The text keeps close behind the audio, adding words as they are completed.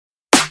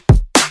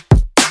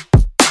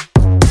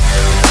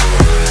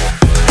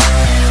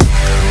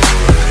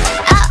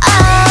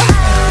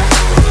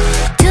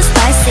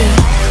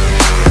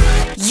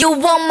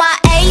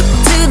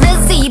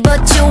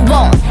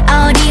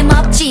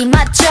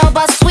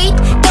sweet,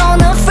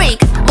 gonna freak.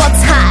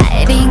 What's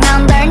hiding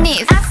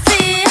underneath? I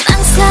feel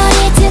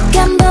낭설이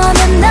득한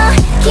보는 너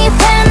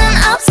기회는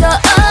없어.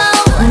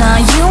 Oh, no,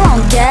 you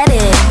won't get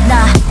it.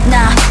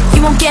 Nah,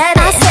 you won't get it.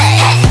 I say,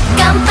 hey,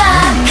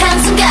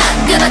 깜빡한 순간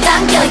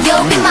끌어당겨,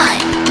 you'll be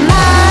mine.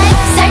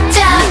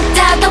 살짝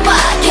다가와,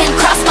 can't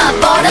cross my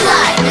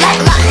borderline.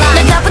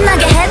 날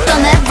가뿐하게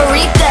했던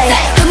everyday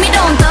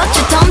흥미로운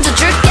덫을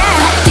던져줄게.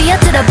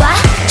 뛰어들어봐,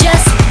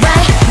 just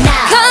right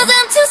now. Cause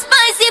I'm too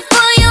spicy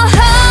for your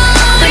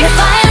heart. Bring the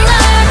fire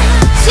alarm.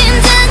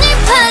 심장이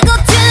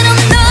파고드는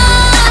너.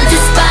 I'm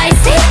too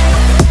spicy.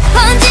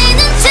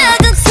 번지는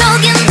자극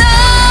속에 너.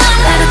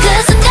 바로 그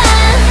순간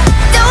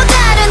또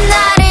다른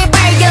나를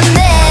발견해.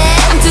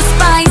 I'm too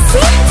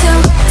spicy.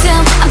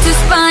 I'm too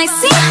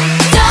spicy.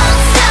 Don't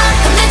stop,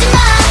 겁내지 마.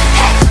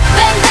 Hey,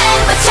 bang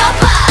bang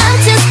맞춰봐. I'm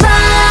too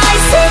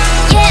spicy.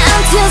 Yeah,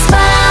 I'm too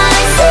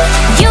spicy.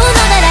 You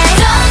know that I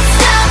don't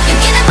stop.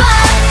 여기는 봐.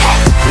 Hey,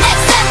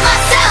 next time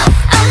myself.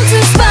 I'm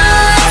too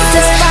spicy.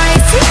 Too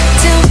spicy.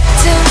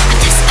 I'm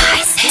too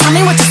spicy. Tell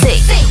me what you see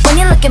when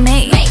you look at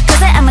me.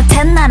 Cause I am a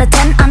 10 out of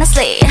 10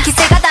 honestly.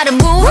 기세가 다른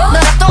move, 널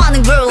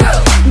압도하는 groove.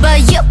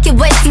 But you keep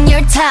wasting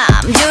your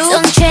time, dude.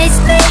 Don't chase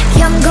me,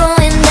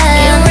 경고했나.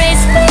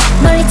 Erase me,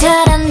 멀리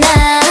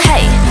달아나.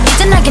 Hey,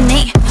 이제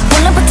나겠니?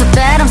 원래부터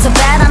bad, I'm so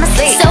bad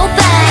honestly. So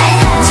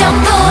bad.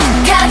 전부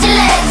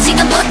가질래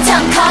지금부터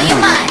call you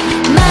mine.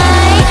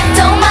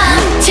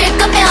 도망칠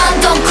거면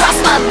don't cross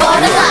my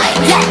borderline.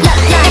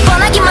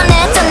 뻔하기만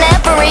했던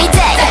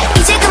everyday.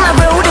 이제 그만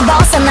룰을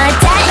벗어날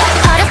때.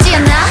 어렵지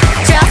않아,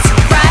 just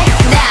right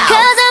now.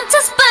 Cause I'm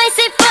too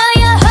spicy for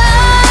your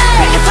heart.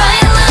 Bring the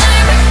fire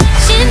alarm.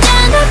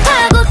 심장을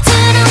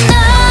파고드는 너.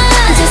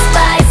 I'm too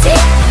spicy.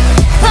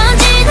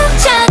 번지는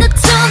자극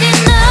속에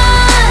너.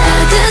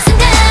 바로 그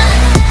순간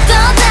또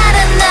다른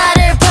나를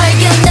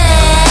발견해.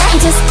 I'm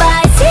too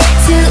spicy.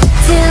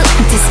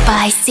 I'm too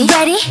spicy.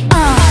 Ready?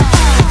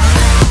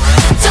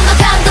 좀 더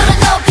강도를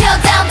높여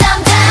down down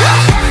down.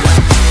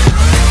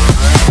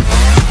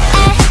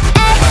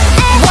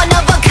 One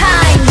of a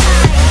kind.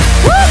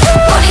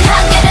 우린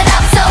한계를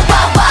앞서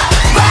wow wow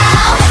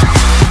wow.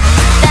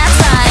 That's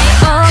right.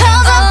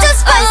 Cause I'm too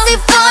spicy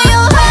for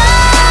your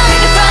heart.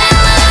 Bring the fire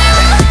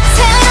alarm.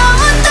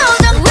 새로운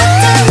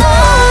도전부터 너.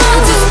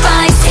 I'm too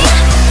spicy.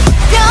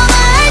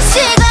 변화할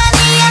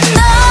시간이야 너.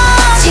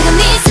 지금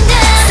이 순간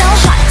so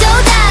hot. 또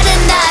다른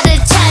나를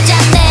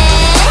찾아내.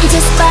 I'm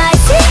too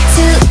spicy.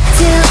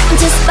 I'm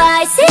too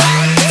spicy.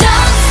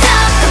 Don't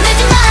stop,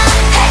 겁내지 마.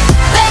 Hey,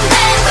 bang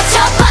bang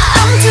맞춰봐.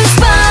 I'm too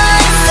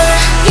spicy.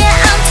 Yeah,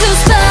 I'm too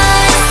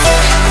spicy.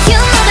 You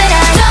know that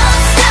I don't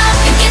stop.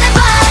 여기는 봐.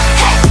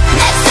 Hey,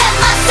 next time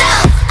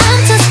myself.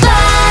 I'm too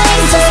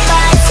spicy.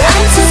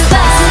 I'm too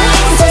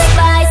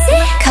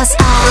spicy. Cause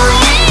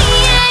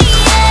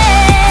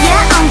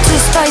yeah, I'm too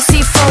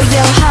spicy for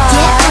your heart.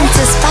 Yeah, I'm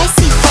too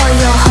spicy for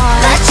your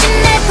heart.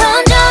 마침내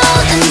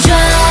번져오는 dry.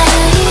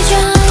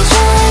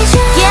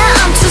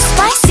 Yeah, I'm too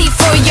spicy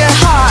for your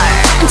heart.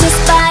 I'm too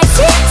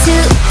spicy.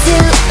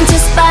 I'm too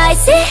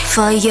spicy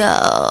for you.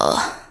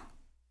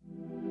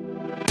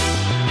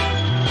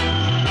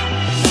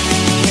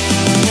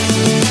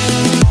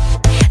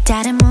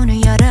 다른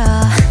문을 열어.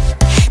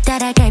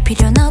 따라갈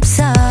필요는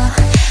없어.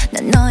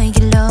 넌 너의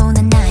길로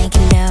난 나의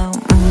길로.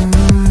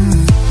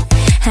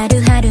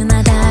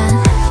 하루하루마다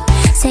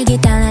색이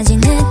달라진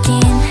느낌.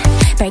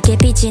 밝게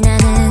빛이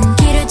나는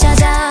길을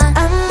찾아.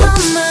 I'm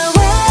on my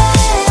way.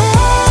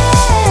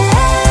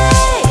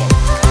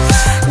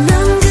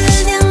 넌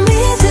그냥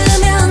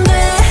믿으면 돼.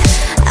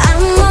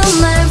 I'm on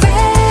my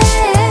way.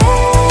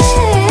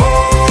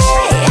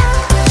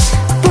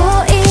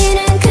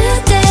 보이는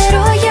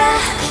그대로야.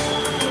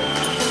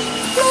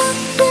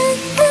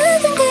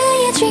 모든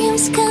그의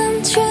dreams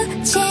come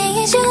true.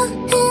 제일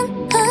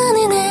좋은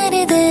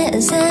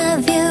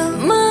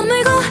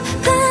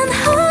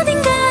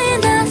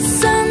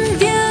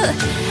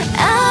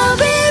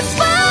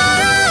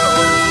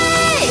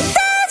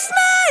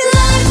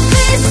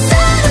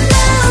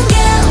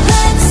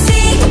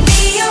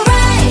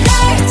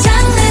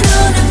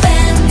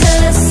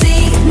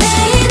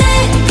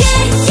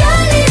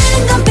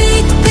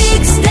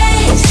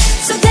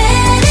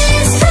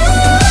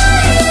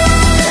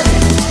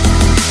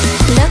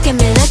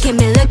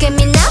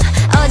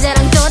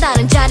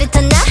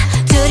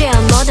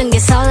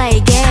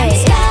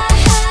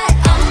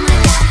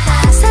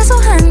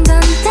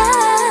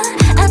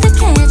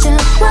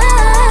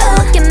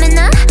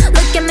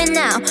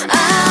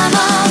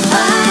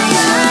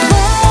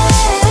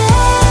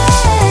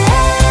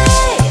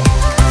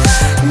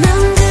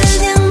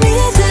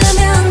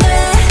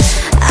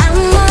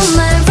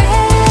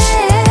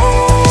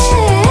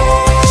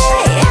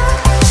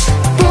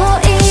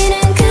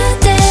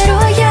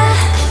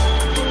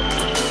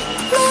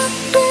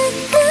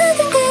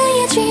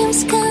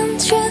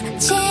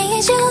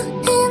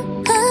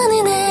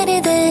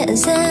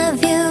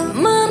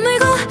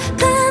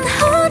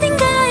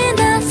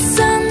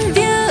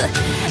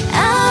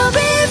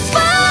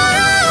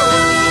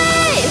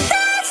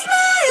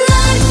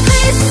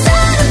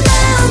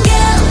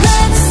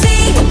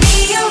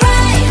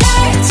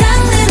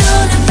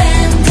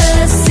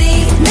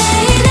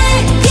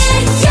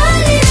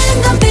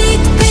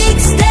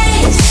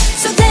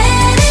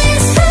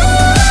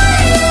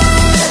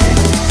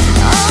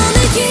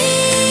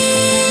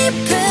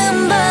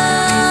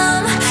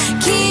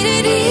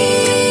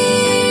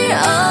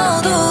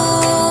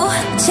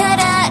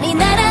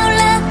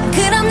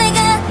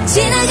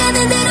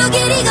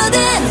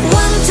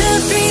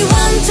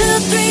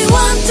 3, 1,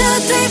 2,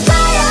 3,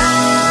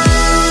 fire.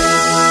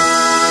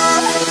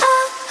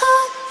 I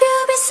hope you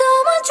be so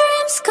my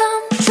dreams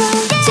come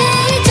true.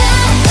 제일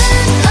작은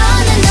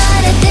어느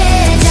날의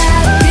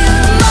데자뷰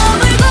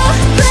머물고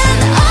난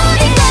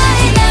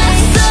어딘가에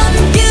낯선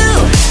view.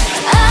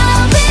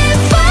 I'll be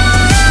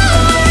far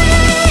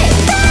away.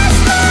 That's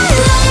my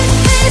life.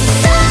 It's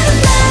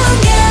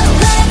아름다운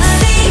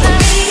galaxy. I'll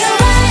be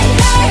alright.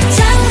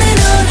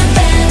 장르로는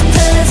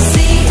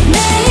fantasy.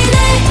 매일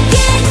내게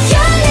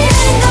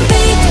열리는 건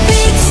big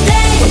big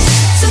stage.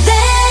 So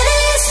that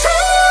is who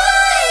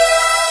I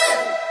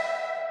am.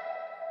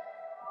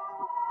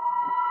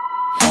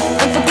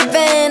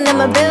 Unforgiven, I'm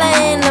a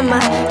villain.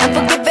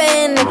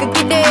 Unforgiven, 내가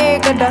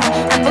길을 걸어.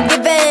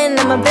 Unforgiven,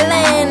 I'm a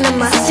villain.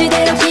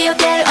 사실대로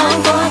기억될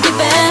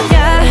unforgiven.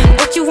 Yeah,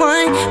 what you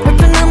want?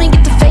 불편함이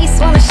get the face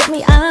wanna shut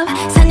me up.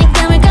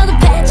 선입감을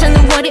거듭해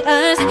찾는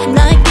warriors.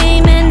 너의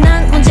게임에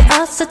난 문제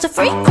없어. Such a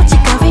freak,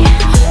 고치가비.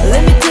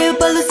 Let me do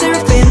balloon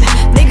seraphim.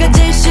 내가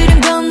제일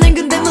싫은 건 내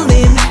근데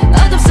물림.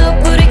 어둠 속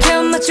불을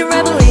켜 맞춰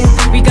rebelling.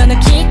 We gonna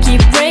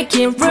keep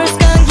breaking rules,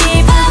 gonna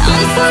give up.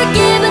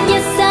 Unforgiven,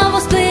 yes I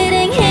was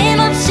bleeding.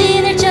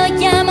 힘없이 늘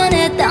져야만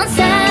했던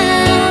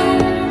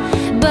sound.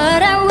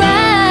 But I'm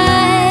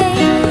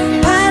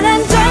right.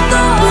 바란 적도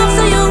없어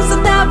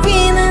용서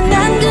따위는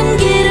안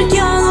금기를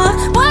겨눠.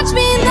 Watch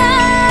me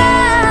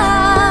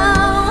now.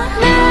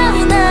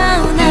 Now, now,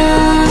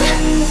 now.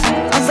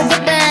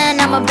 Unforgiven,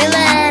 I'm a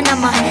villain.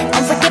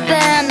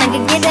 Unforgiven, 내가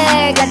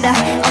길을 가다.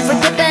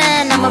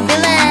 Unforgiven, I'm a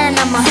villain.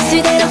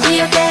 사실대로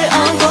기억될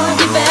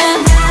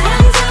unforgiven.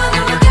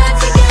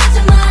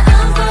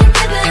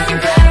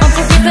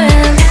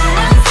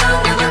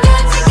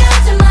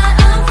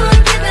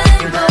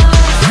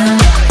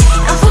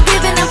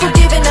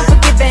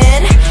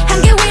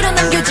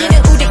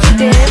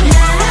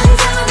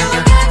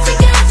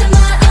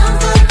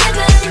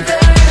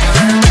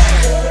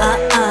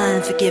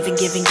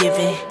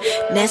 Giving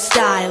내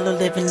스타일로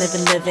living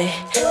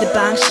내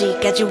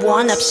방식까지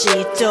원 없이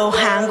또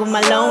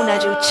한국말로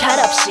아주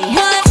철없이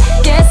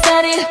Get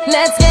started,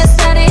 let's get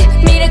started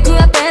미래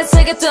구합해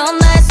새겼던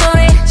나의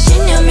소리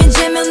신념이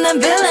지면 난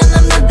villain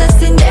I'm not the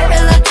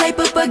Cinderella type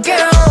of a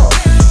girl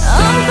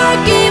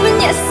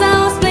Unforgiven, yes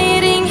I was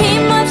bleeding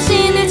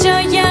힘없이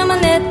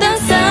늦어야만 했던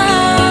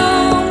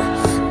sound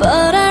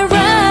But I'm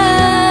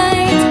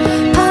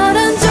right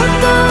바란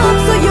적도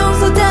없어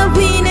용서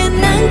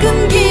따위는 난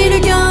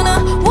금기를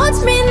겨눠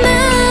Watch me now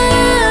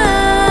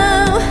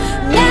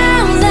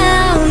Now,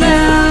 now,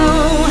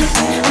 now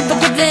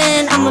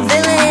Unforgiven, I'm a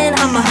villain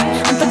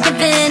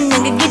Unforgiven,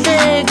 내가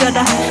길을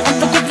걸어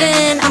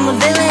Unforgiven, I'm a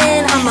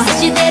villain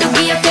사실대로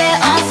기억해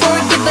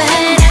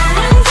Unforgiven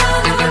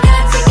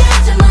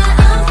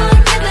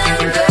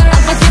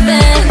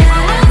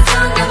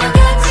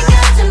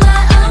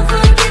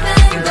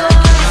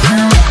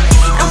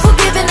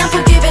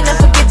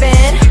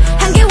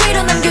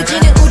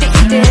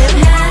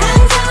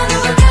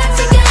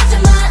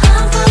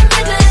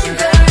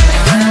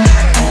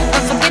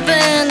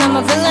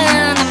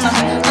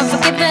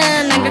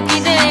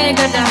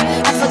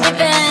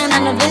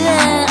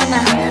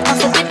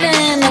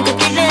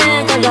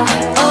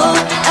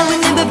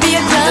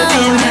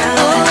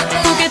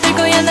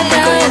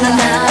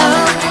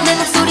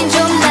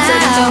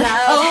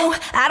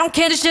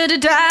Shut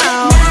it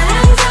down.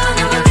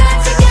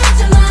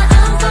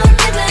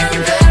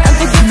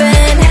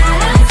 Unforgiven.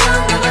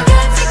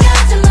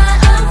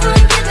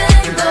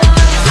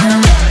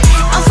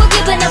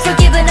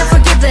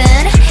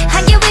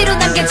 한계 위로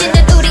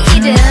남겨지는 우리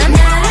이름.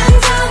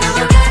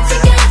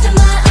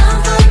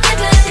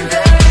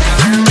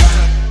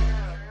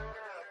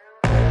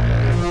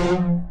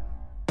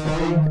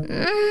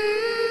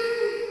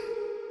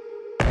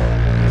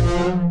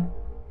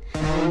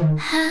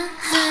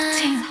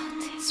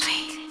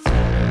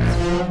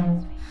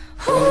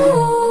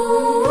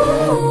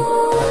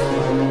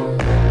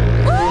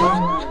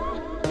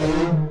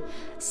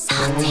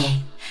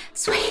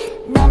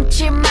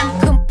 넘칠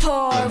만큼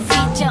pour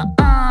vision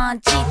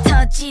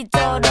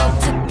짙어지도록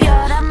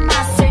특별한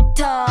맛을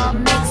더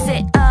mix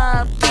it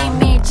up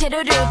비밀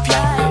재료를 펴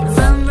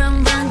run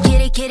run run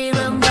kitty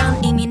run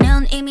run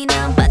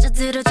이미는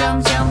빠져들어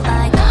점점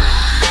like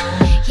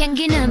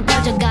향기는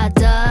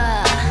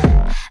빠져가다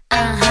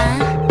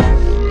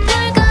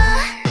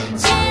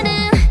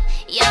붉어지는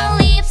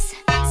your lips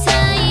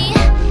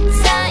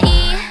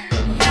사이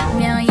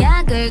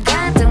묘약을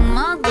가득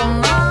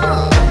머금어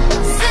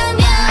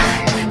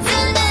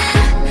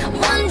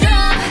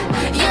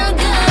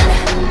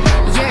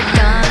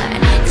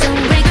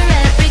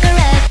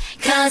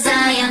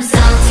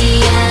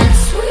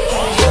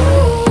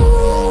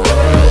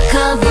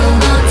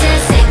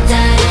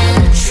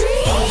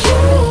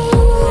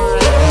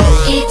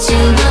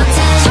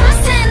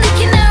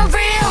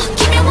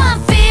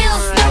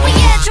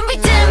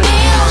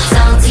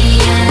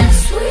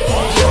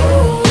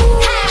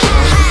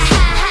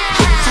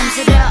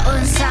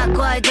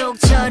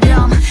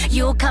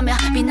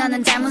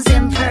빛나는 diamond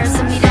simple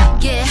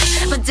스미하게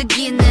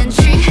번뜩이는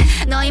tree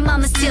너의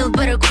맘은 still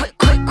better quick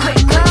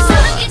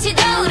사랑이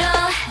지도록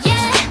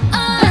yeah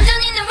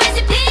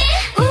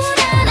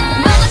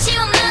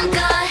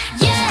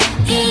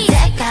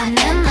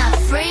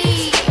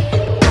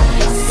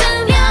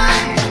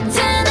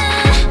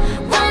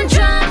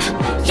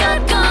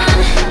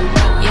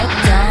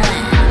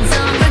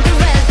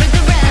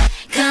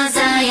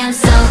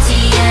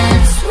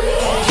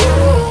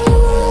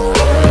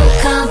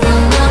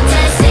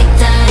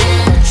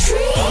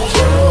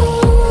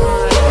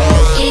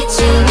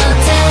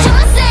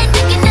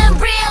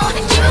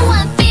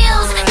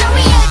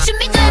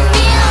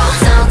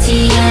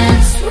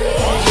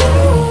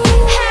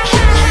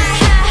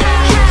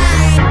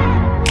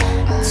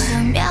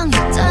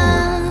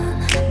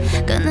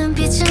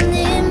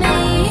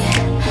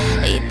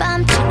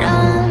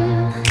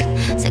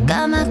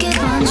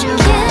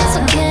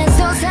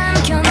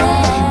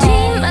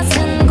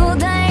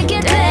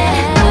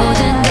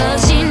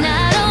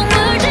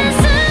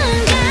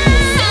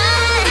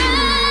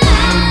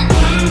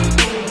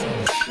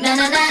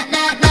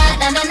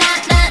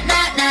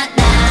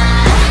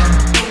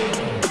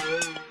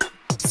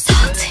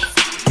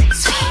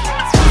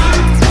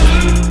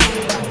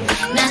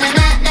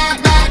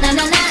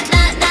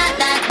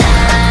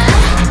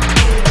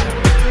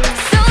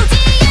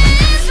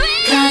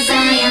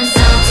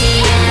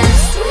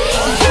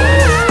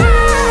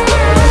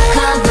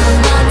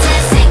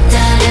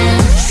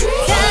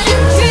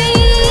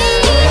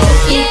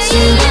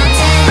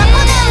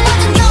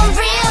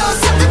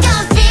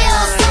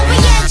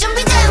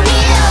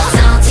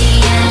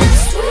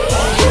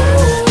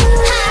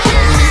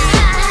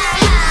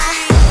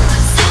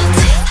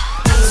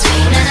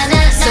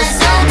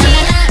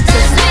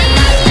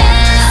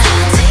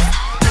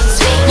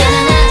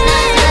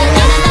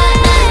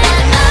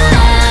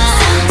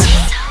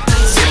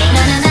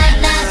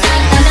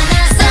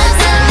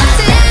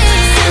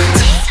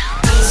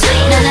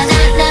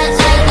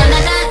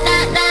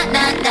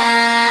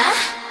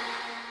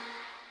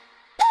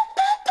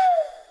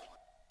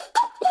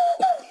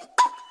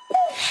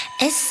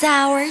It's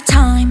our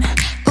time.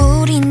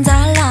 우린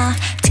달라.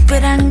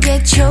 특별한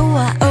게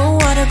좋아. Oh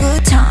what a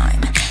good time.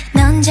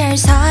 넌 잘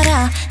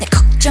살아. 내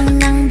걱정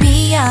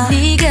낭비야.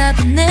 네가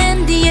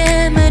보낸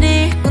DM을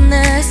읽고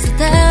나서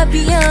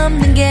답이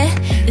없는 게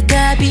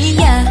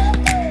답이야.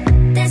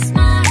 That's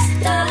my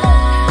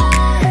style.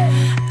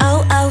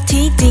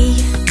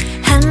 OOTD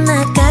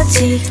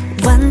하나까지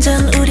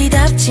완전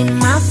우리답지.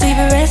 My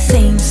favorite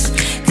things.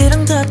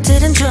 그런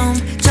것들은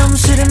좀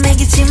점수를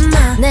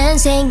매기지마. 난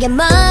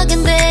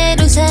생겨먹은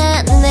대로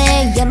사는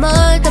애야.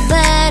 뭘 더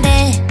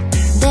바래.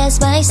 That's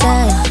my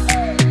style.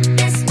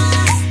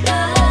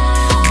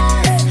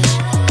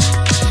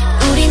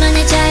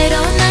 우리만의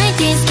자유로운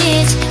 90s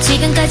kids.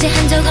 지금까지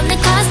한 적 없는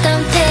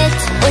custom fit.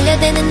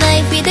 올려대는 나의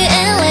feed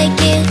and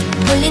like it.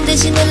 홀린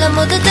듯이 눌러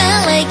모두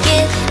다 like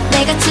it.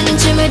 내가 추는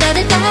춤을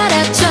다들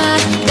따라춰.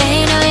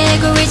 매일 너의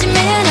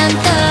알고리즘에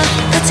난 떠.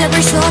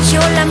 걷잡을 수 없이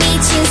올라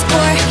미친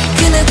score.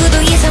 그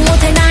누구도 예상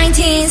못할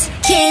 90s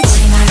kids.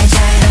 우리만의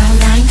자유로운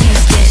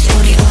 90s kids.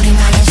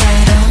 우리만의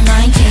자유로운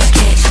 90s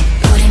kids.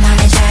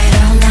 우리만의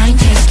자유로운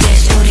 90s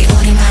kids.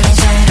 우리만의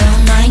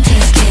자유로운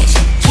 90s kids.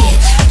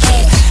 Kids,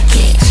 kids,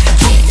 kids,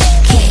 kids,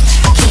 kids,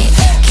 kids,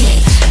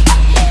 kids.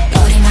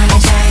 우리만의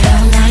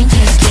자유로운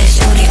 90s kids.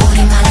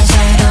 우리만의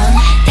자유로운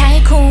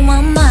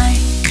달콤한 말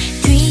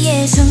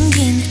뒤에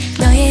숨긴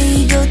너의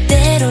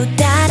의도대로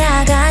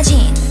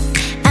따라가진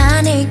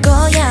않을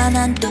거야.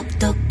 난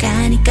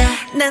똑똑하니까.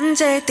 난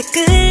절대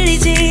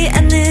끌리지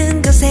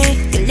않는 것에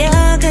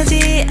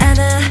끌려가지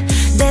않아.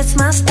 That's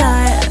my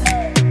style.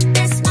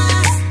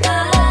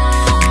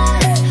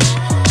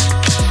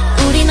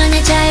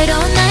 우리만의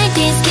자유로운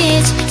 90s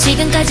kids.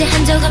 지금까지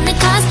한 적 없는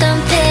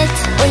custom fit.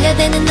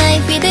 올려대는 나의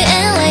feed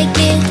and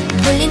like it.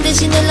 홀린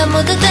듯이 눌러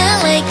모두 다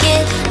like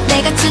it.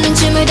 내가 추는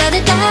춤을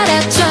다들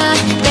따라춰.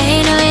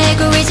 매일 너의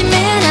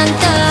알고리즘에 난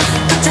떠.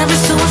 걷잡을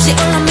수 없이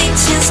올라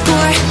미친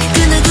score. 그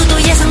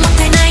누구도 예상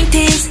못할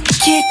 90s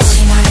kids.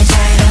 우리만의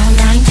자유로운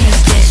 90s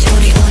kids.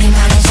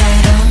 우리만의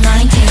자유로운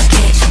 90s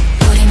kids.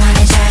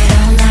 우리만의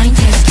자유로운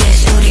 90s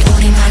kids.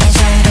 우리만의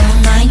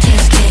자유로운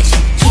 90s kids.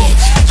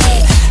 Kids,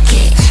 kids,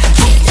 kids,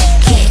 kids,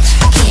 kids,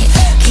 kids,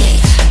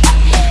 kids.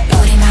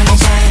 우리만의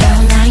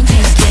자유로운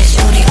 90s kids.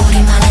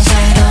 우리만의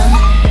자유로운.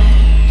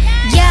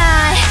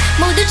 Yeah,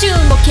 모두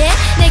주목해.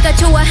 내가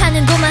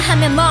좋아하는 것만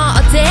하면 뭐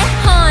어때?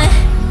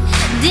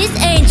 This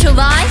ain't your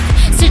life.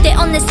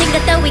 쓸데없는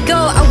생각 따위 go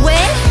away.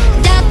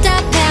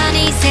 답답한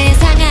이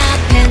세상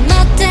앞엔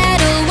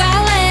멋대로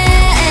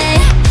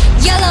away.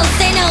 Yellow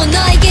say no.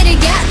 너의 길을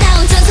get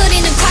down.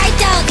 전소리는 quiet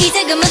down.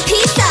 이제 그만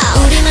peace out.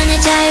 우리만의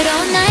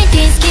자유로운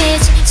 90s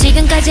kids.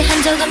 지금까지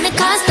한 적 없는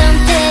custom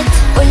fit.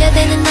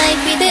 올려대는 나의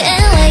feed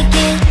and like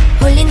it.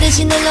 홀린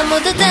듯이 눌러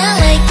모두 다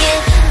like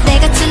it.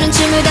 내가 추는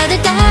춤을 다들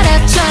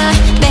따라춰.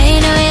 매일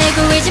너의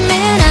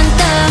알고리즘에 난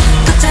떠.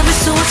 걷잡을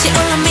수 없이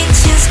올라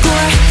미친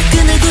score. 그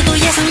누구도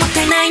예상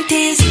못할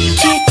 90s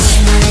kids.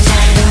 우리만의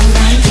자유로운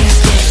 90s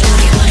kids.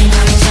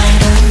 우리만의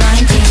자유로운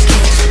 90s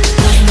kids.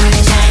 우리만의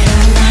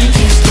자유로운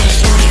 90s kids.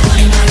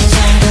 우리만의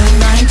자유로운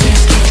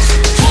 90s kids.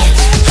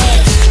 Kids,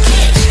 kids,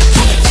 kids,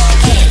 kids,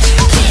 kids,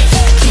 kids,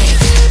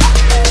 kids.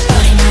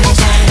 우리만의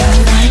자유로운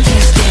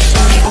 90s kids.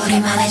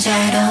 우리만의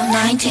자유로운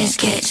 90s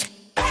kids.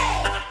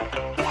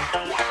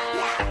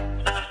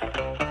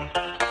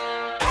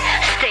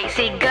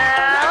 Stacy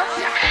girls,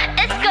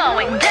 it's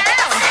going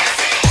down.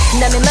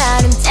 남의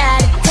말은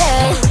짜릿해.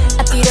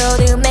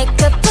 앞뒤로도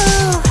메이크업 후.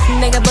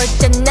 내가 볼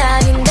땐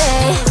아닌데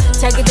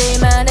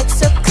자기들만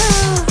exo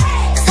cool.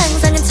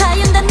 상상은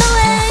자유다 no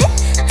way.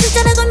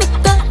 진짜라고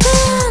믿거든.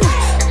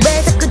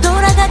 왜 자꾸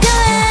돌아가려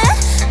해.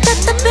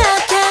 답답해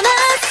can I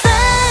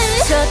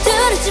say.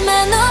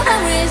 서두르지만 no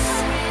hurries.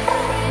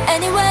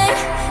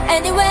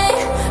 Anyway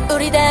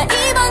우리 다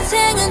이번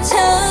생은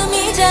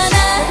처음이잖아.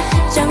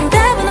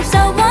 정답은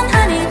없어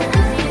원하니.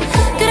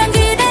 그런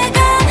기대가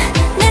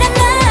내란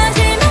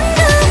나지만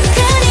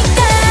누구니까.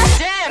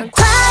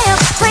 Quiet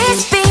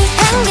please be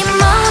행긴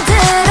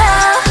모드로.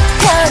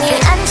 편히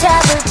안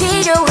잡을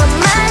필요한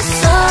말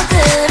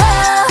속으로.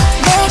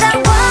 내가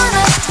원할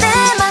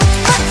때만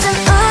버튼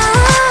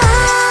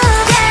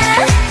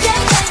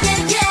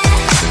yeah.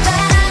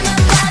 바람은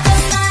받아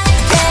like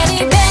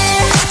teddy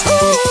bear.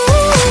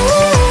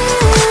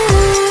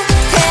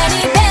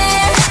 Teddy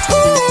bear.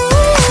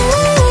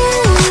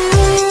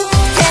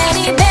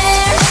 Teddy bear.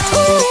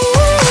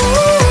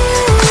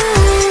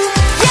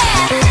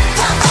 Yeah.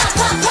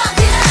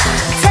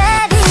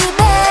 Teddy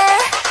bear.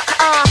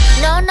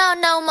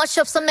 No 멋이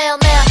없어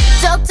매일매일.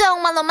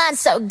 쪽쪽말로만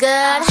so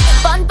good.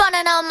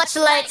 뻔뻔해 no much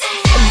like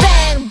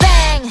bang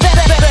bang.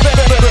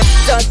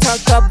 Don't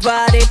talk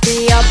about it,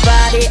 be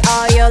about it,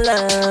 all you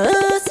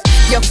lose.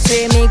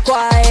 욕심이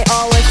과해,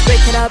 always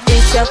breaking up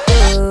in your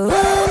food.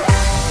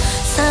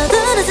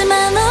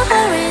 서두르지만 no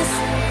hurries.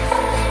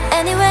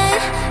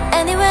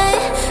 Anyway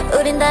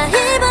우린 다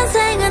이번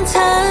생은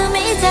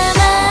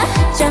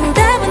처음이잖아.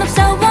 정답은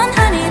없어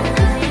원하니.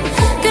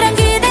 그런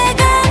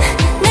기대가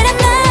내란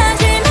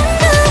나지만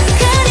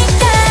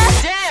누구니까.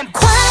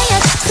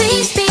 Quiet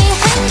please be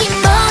행긴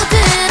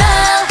모드로.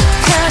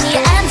 편히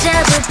안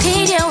잡을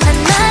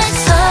필요한 말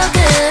속.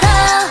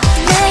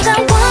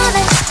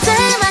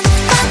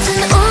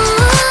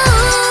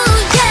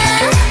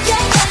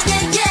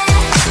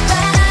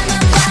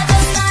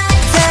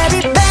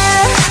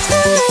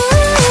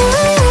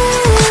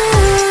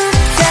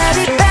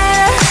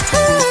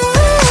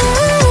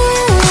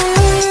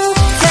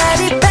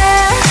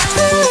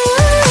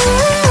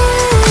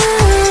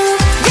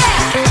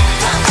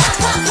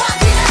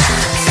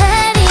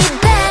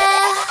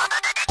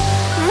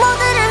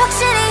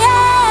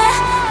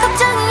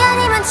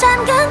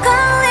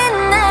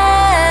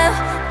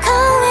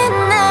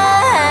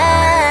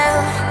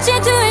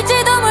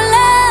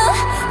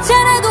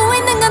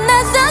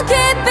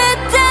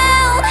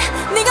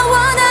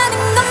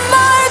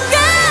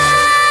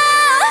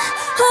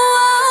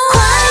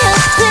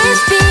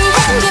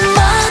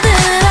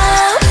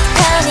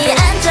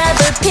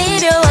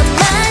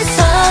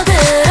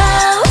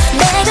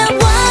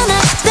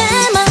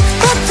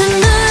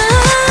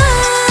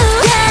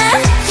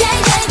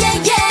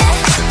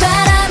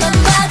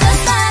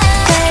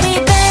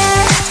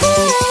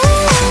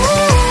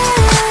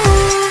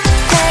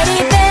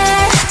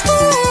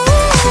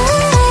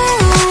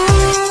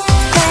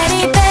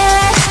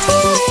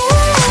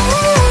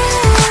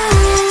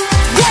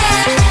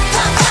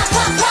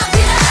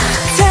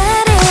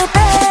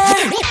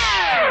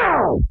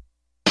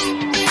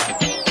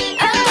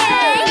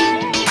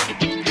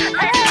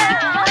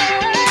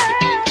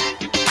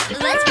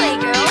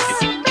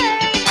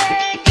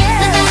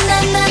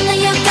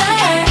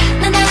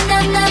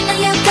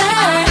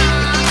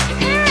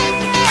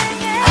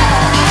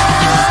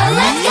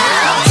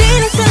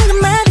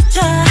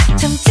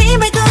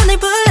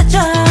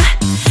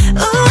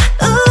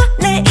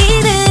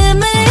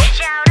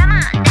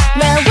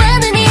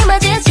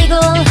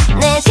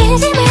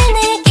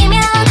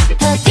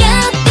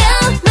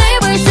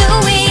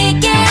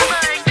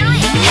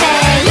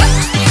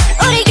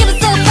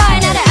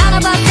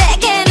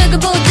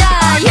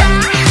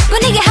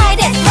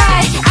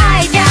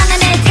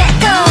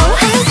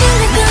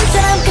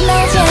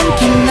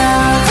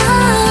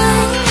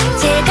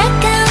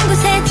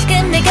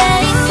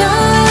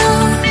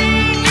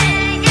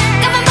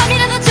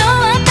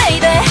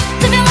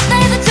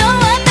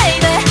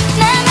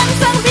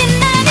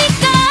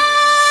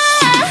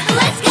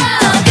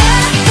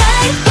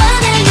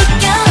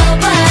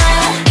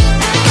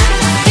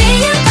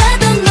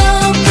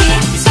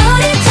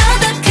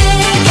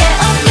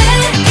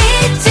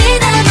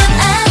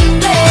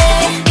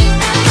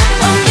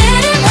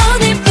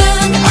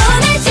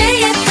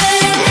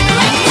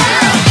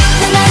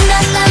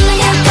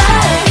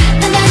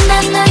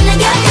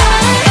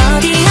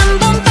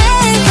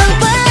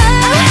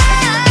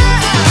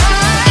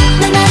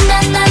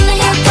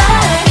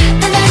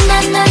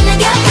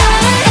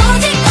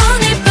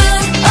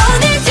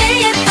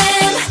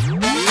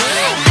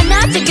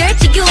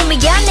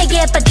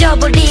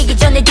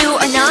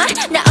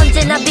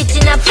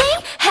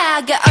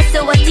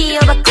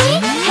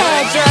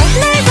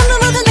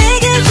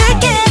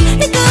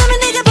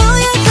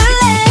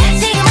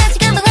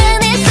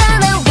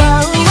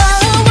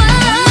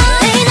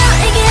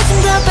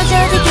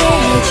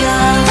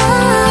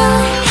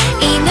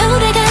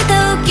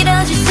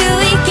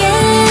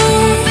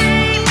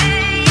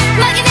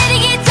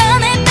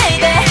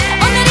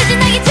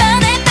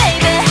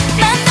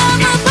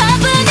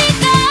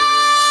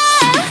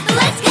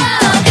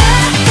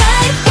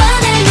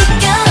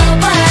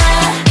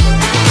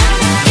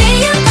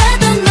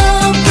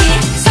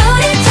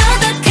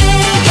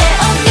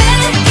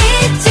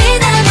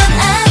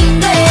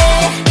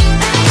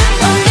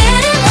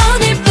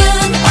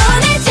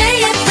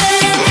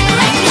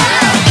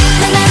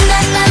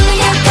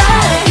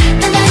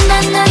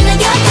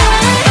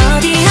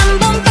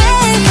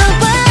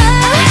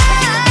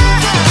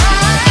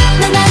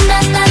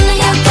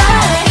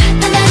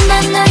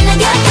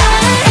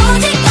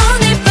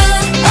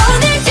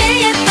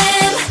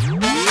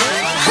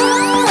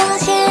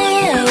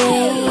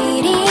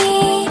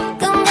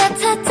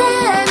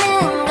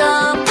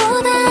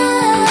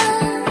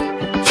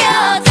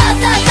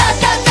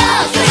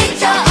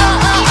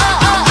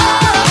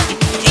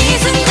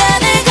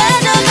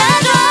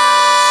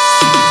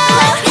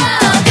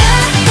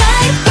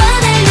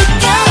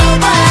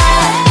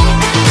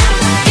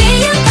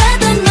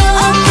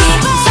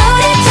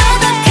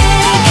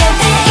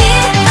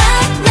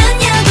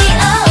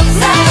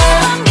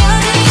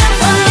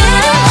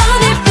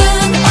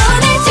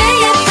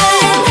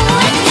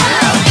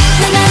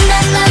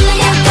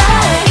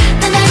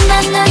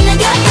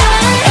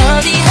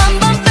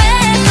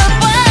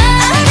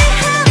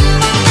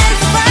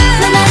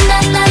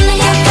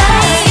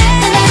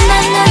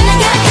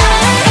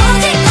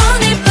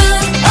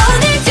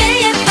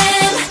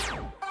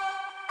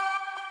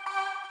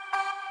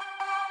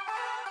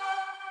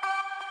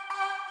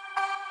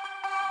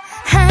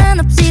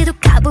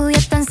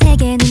 바보였던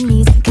세계는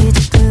이제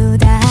그저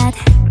두닷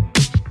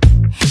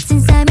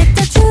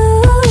진삼했던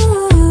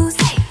truth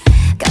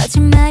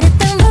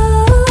거짓말했던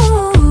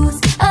rules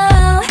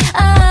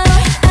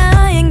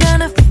I ain't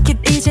gonna fake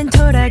it 이젠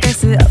돌아갈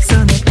수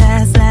없어 내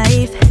past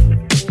life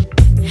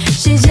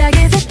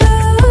시작에서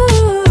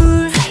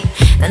불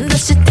난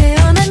다시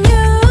태어난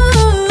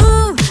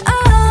you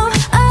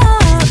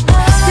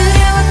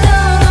두려웠던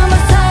너무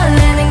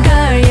설레는 걸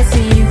Yes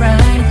you're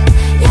right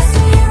Yes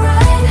you're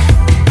right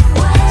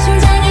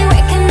심장이 왜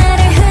이렇게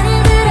나를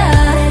흔들어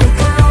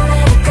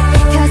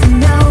Cause I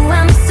know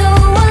I'm so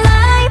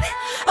alive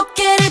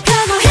어깨를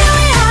펴고 here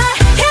we are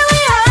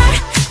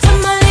저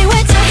멀리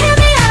외쳐 hear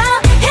me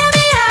out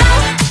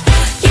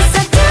Yes I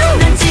do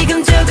난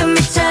지금 조금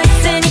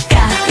미쳐있으니까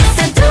Yes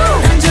I do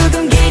난 조금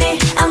길이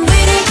I'm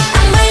with it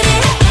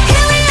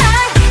Here we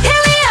are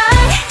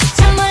저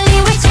멀리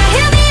외쳐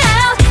hear me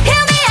out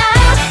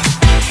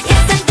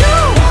Yes I do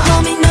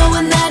homie 너와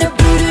나를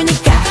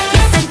부르니까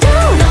Yes I do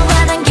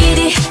너와 난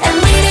길이 I'm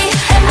with it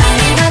I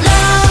am not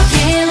low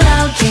key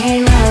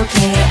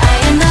I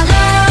am not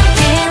low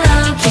key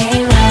low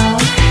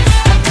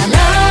I'm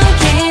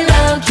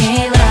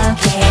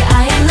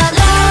not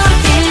low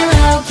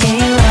key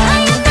I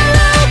am not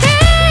low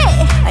key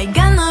I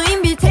got no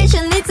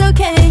invitation it's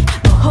okay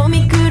뭐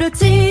homie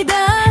그렇지다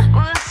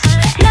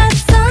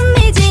낯선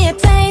미지의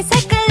place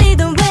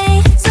헷갈리던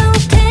way So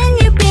can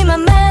you be my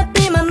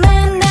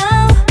man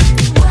now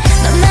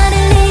넌 나를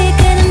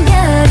이끄는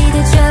별이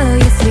되줘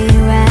Yes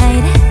we're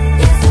right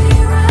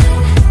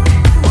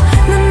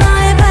난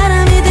너의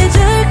바람이 돼줄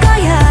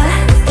거야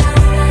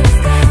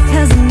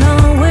Cause I know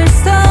we're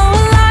so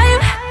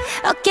alive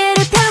어깨를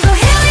펴고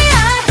here we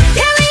are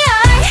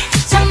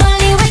저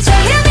멀리 외쳐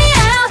hear me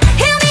out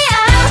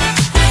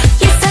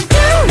Yes I do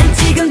난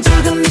지금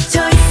조금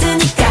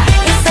미쳐있으니까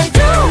Yes I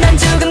do 난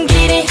조금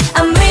길이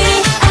I'm with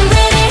it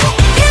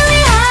Here we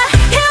are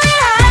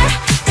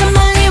저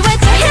멀리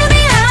외쳐 hear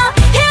me out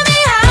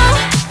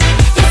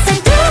Yes I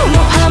do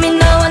모함이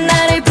너와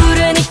나를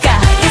부르니까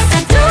Yes I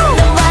do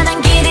너와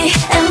난 길이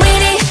I'm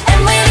with it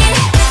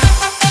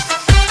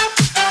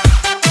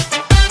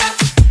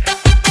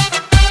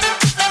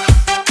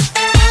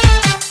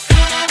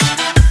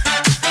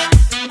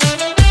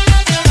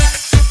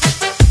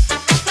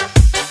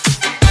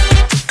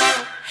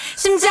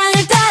심장을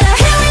따라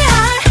here we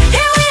are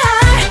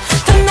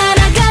더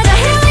날아가자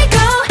here we go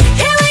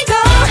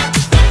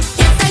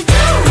Yes I do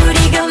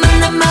우리가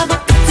만난 마법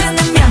같은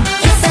운명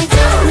Yes I do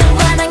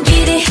너와 난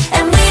길이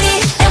I'm with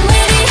it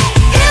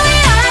Here we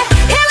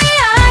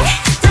are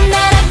더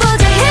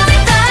날아보자 here we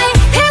fly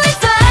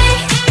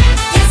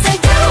Yes I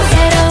do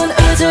새로운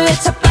우주의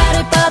첫 발을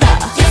뻗어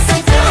Yes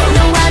I do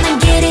너와 난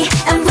길이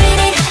I'm with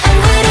it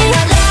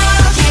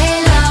low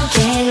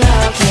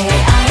key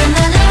I am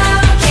not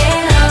low key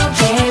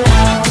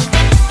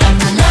I'm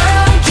not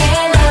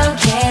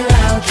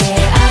low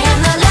key I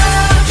am not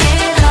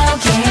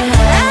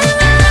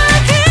low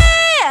key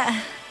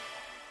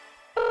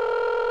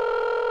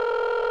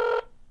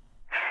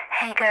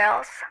Hey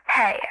girls,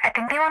 hey, I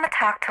think they want to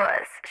talk to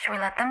us. Should we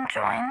let them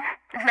join?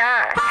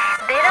 Nah,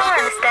 they don't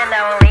understand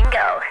our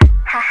lingo.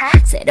 Haha.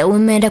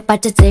 새로운 매력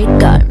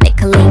빠져들걸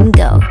Make a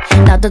lingo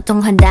너도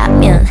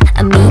통한다면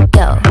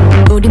amigo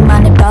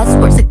우리만의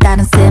buzzword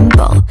색다른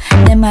symbol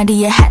내 말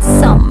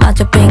이해했어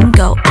마저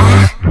bingo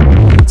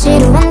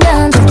지루한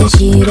건 절대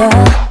싫어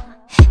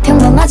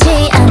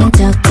평범하지 않은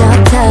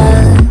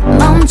톡톡톡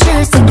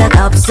멈출 생각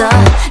없어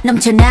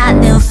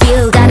넘쳐나는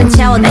feel 다른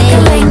차원의 Make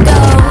a lingo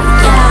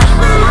yeah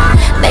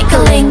Make a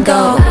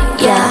lingo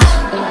yeah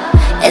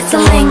It's a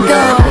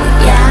lingo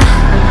yeah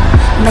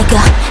Make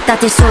a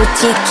다들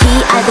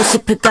솔직히 알고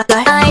싶을걸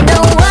I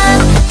know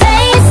what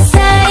they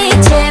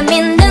say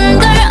재밌는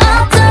걸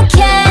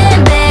어떻게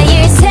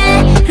매일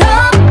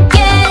새롭게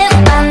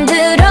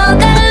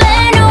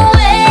만들어갈래 no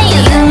way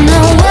You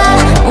know what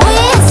we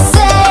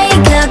say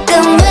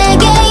가끔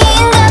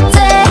외계인 같아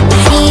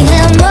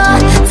이해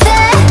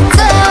못해도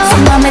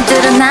맘에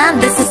들어 난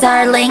this is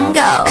our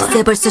lingo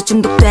글쎄 벌써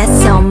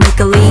중독됐어 Make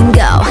a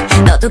lingo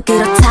너도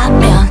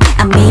그렇다면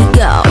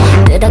amigo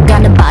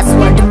들어가는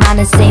buzzword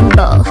많은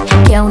symbol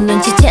겨우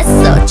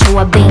눈치챘어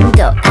좋아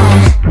bingo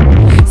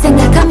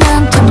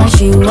생각하면 정말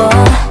쉬워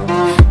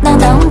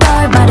너다운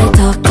걸 말해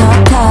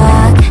톡톡톡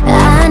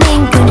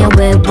아닌 그냥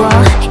외워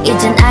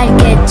이젠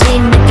알겠지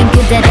느낌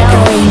그대로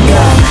lingo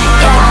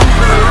yeah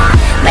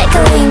Make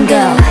a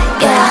lingo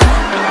yeah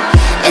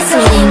It's a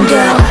lingo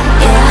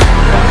yeah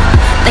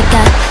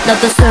내가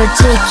너도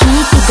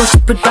솔직히 듣고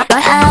싶을걸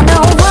I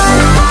know what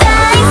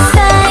they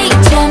say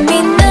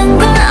재밌는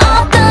걸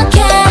어떻게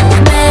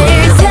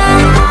매일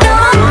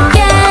새롭게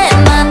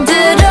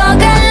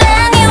만들어갈래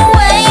new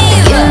way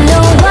You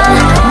know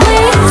what we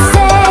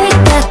say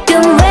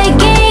가끔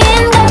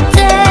외계인 같아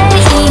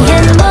이해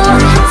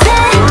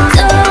못해도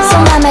속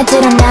맘에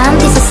들어 난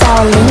this is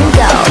our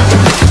lingo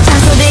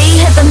잔소리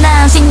했던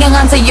난 신경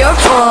안 써 your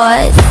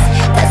voice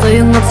다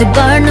소용없을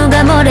걸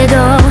누가 뭐래도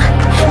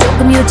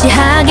조금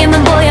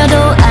유치하게만 보여도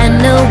I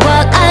know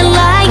what I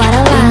like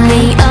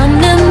의미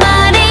없는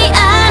말이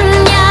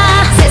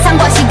아니야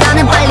세상과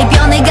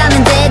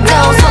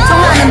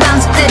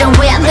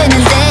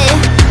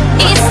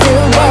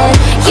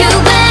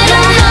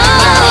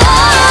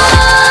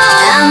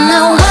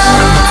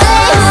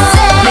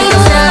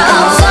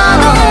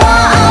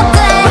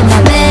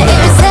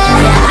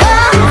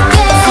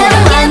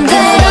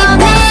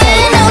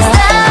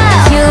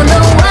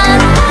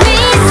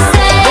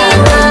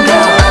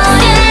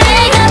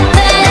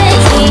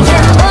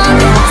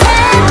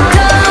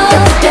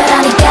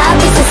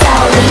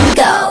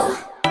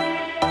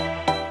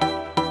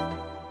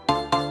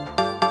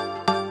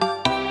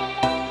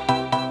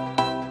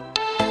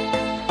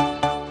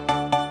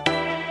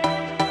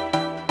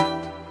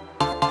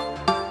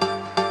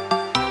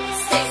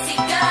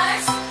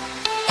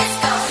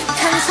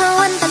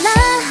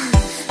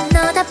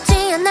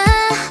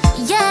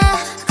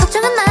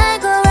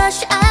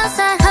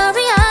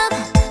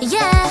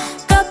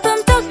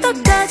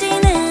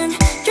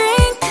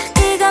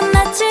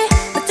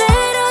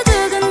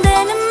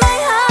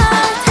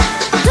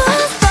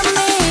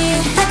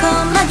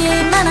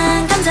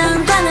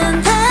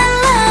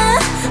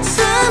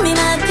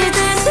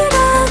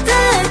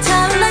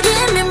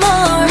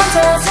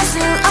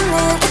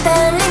없는 이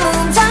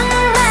떨림은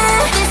정말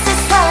This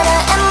is what I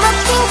am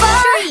looking for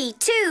 3,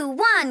 2,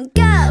 1,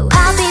 go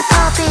Poppy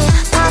poppy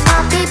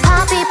poppy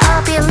poppy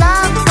poppy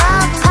love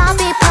love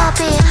Poppy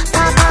poppy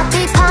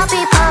poppy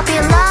poppy poppy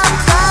love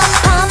love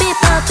Poppy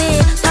poppy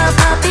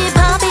poppy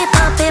poppy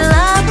poppy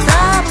love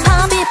love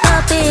Poppy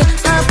poppy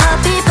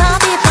poppy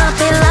poppy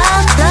poppy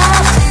love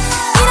love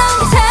이런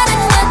게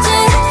사랑이었지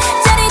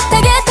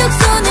짜릿하게 툭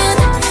쏘는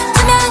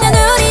투명한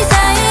우리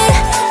사이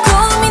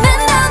고민은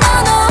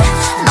너너너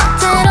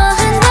멋대로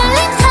흔들린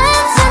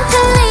항상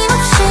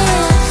틀림없이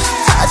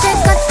터질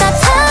것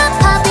같아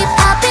Poppy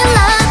poppy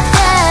love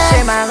yeah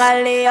실망할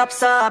리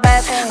없어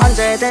babe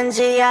언제든지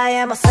I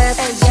am a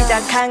set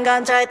시작한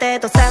건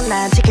절대도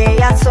산난 지킬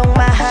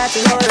약속만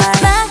하지 놀라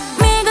막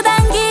밀고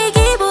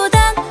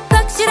당기기보단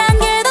확실한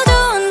게 더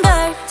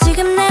좋은걸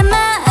지금 내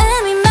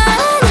마음이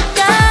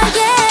많으니까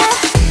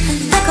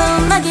yeah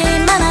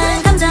달콤하기만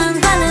한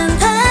감정과는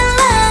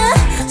달라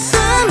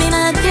숨이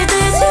막힐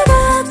듯이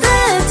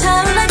가득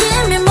차올라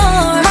Give me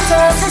more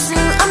멈춰설 수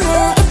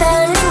없는 이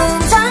떨림은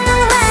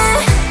정말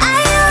I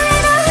already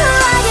know who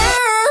I am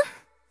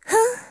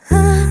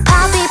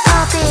Poppy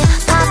poppy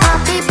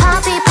poppy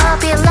poppy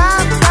poppy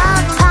love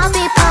love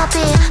Poppy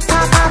poppy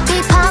poppy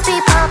poppy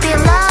poppy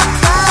love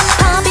love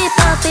Poppy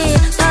poppy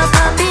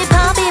poppy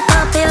poppy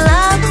poppy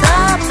love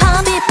love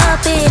Poppy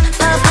poppy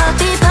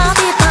poppy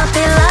poppy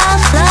poppy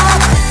love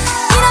love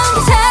이런 게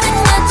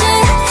사랑이었지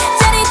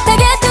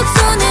짜릿하게 툭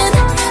쏘는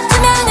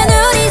투명한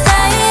우리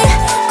사이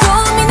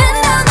고민은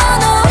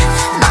너너너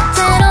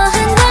멋대로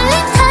흔들린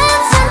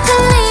항상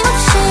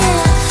틀림없이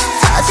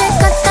터질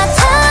것 같아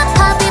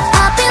Poppy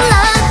poppy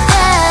love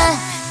yeah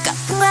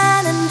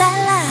거품과는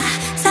달라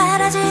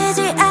사라지지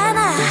않아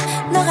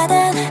녹아든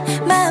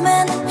마음은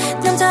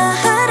넘쳐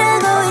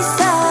흐르고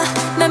있어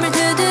맘을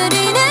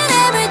두드리는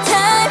every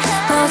time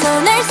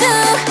벗어날 수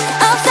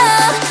없어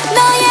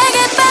너에게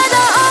빠져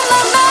on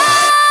my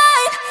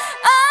mind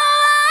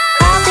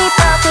Poppy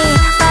poppy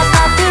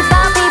poppy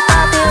poppy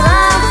poppy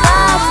love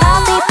love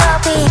Poppy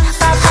poppy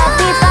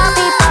poppy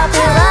poppy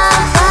poppy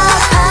love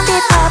love Poppy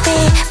poppy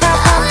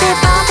poppy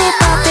poppy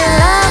poppy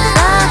love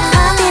love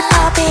Poppy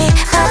poppy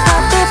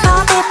poppy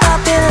poppy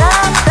poppy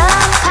love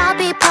love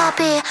Poppy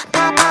poppy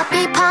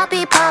poppy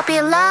poppy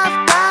poppy love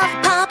love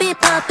Poppy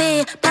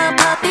poppy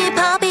poppy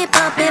poppy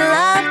poppy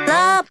love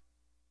love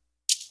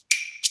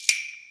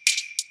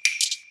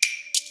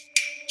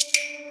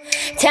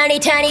Turn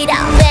it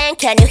up, man,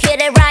 can you hear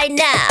it right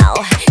now?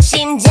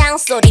 심장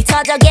소리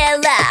터져 get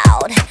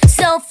loud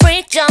So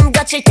freak 좀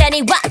거칠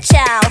테니 watch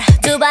out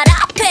두 발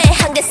앞에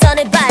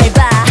한계선을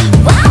밟아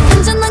wow.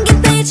 완전한 게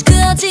페이지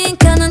그어진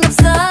칸은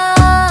없어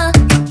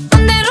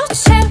맘대로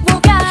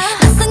채워가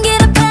낯선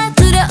길 앞에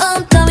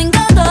두려움 따윈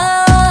거도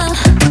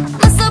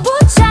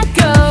맞서보자고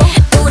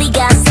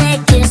우리가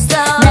새길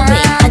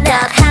story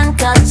하나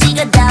한껏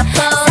찍어 다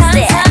post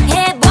it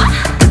상상해봐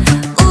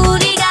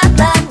우리가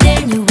만들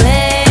new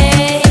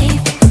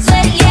wave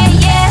yeah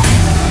yeah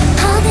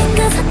어딘가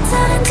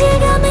서투른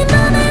지감이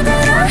맘에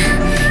들어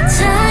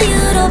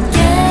자유롭게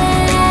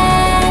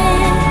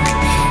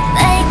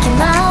Making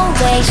my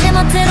way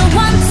제멋대로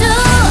one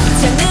two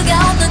장르가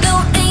없는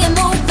우리의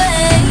movie 단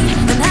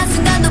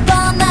한순간도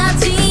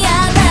뻔하지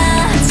않아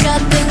첫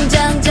등장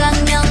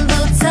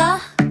장면부터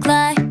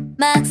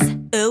climax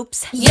oops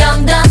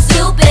Young dumb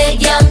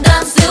stupid You're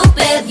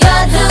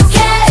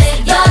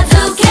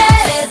who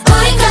cares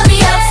우린 감이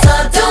없어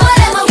Do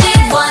whatever we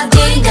want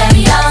Ding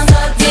dang dong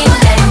Ding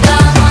dang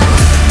dong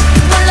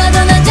몰라도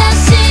난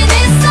자신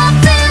있어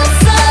Feel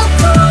so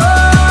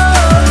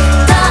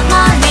cool 더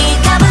멀리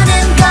가보는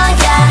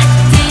거야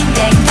Ding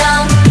dang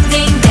dong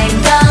Ding dang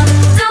dong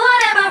Do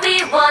whatever we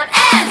want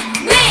and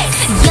me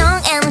Young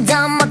and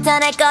dumb 못할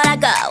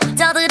거라고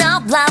떠들어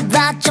blah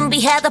blah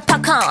준비해도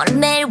popcorn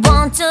매일 1, 2,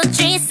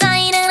 3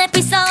 쌓이는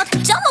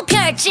에피소드 전부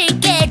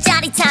펼칠게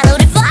짜릿한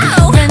우리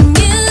flow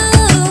Brand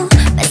new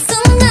매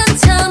순간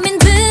처음인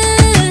듯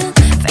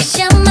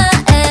Fresh on my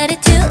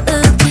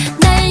attitude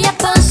날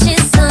얕본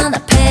시선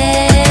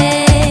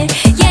앞에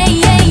Yeah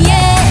yeah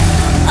yeah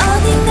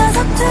어딘가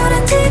서투른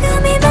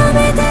지금이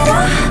맘에 들어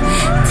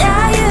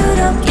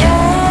자유롭게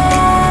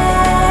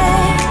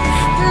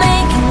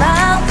Making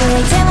my way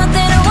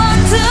제멋대로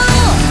one two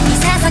이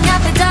세상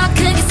앞에 더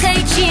크게 say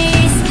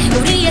cheese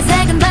우리의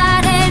색은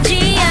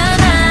바래지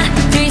않아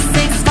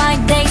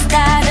 365 days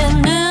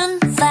다루는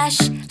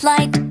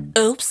flashlight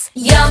oops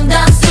Young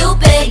dumb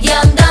stupid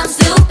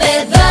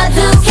But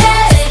who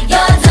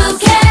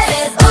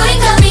cares 우린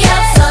감이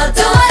없어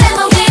Do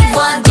whatever we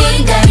want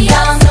Ding dang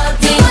dong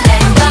Ding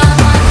dang dong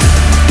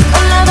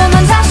올라도 난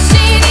자신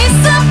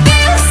있어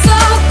Feel so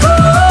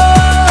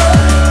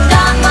cool 더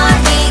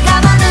멀리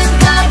가보는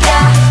거야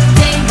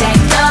Ding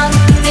dang dong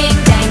Ding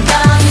dang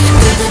dong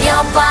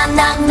두드려봐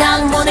낭낭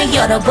문을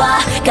열어봐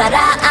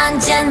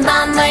가라앉은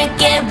맘을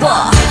깨워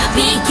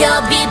비겨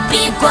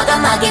빗빗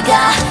과감하게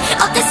가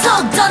어때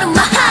속도는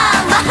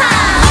마하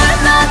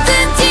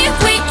얼마든지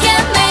we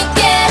can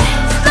make it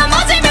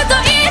넘어지면 또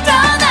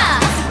일어나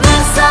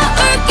무서울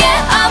게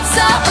없어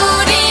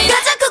우리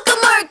가장 꾹꾹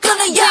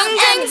물끄는 young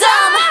and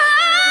dumb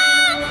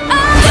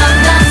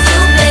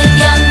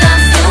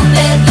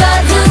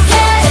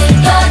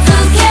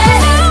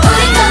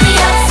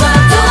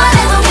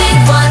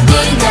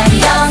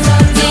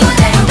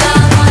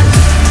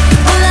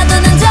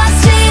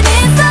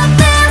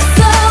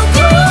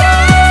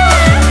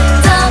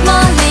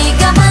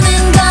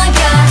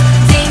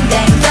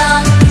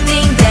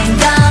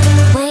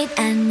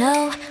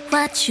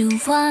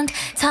난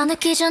다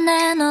늦기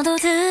전에 너도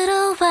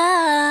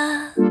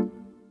들어와.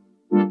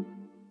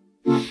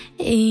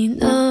 이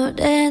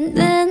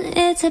노래는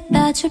It's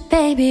about you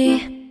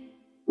baby,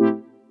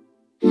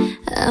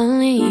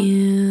 only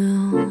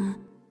you.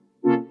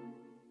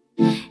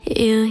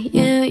 You.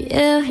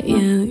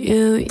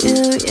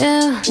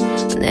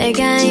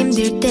 내가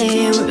힘들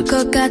때, 울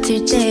것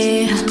같을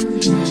때,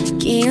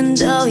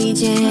 기운도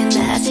이제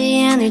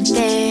나지 않을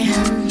때,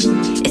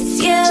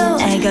 It's you.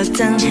 날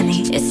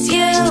걱정하니 It's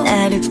you.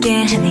 날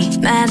웃게 하니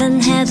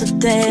말은 해도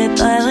돼,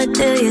 but what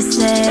do you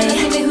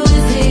say?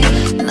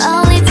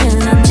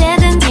 멀리든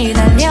언제든지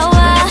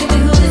달려와.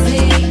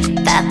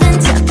 바쁜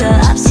척도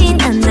없이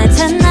난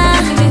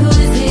나타나.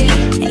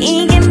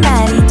 이게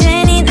말이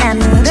되니 난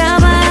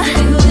물어봐.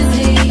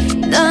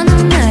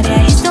 너는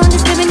말야, he's the one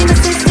that's living in my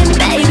system,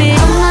 baby.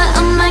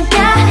 Oh my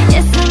god,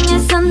 yes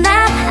or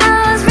not.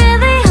 I was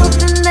really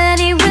hoping that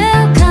he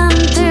will come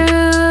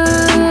through.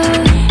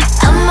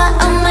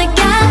 Oh my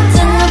god,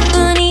 전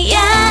너뿐이야.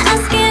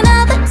 Asking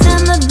all the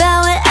time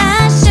about what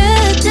I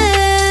should do.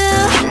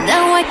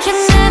 Now I can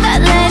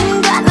never let him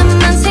go.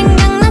 너만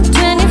생각나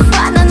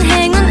 24. 넌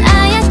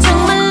행운아야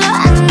정말로.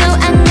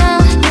 I know.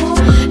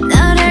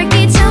 널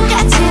알기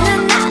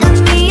전까지는 나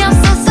의미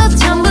없었어.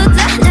 전부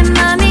다 내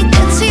맘이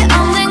끝이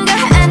없는 걸.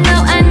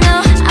 I know.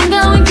 I'm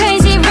going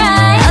crazy,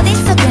 right?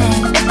 어디서든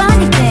몇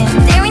번이든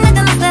there ain't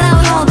nothing else that I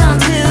would hold on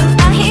to.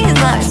 I hear his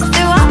words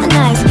through all the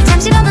nights.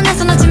 잠시라도 내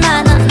손 놓지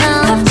마, no.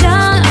 걱정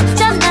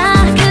없잖아,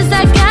 'cause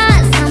I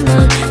got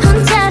someone.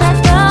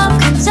 혼자라도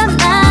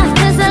괜찮아,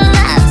 'cause I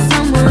love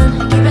someone.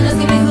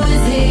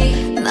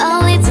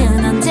 멀리든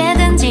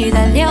언제든지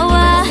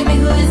달려와.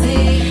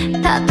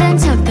 바쁜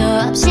척도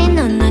없이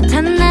넌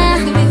나타나.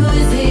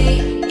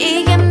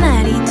 이게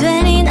말이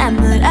되니 난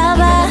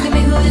물어봐.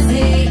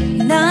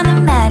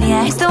 너는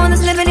말이야, he's the one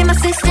that's living in my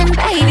system,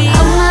 baby.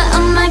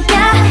 Oh my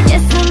god,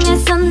 yes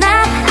or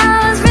not.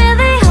 I was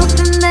really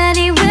hoping that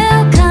he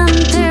will come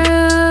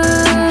through.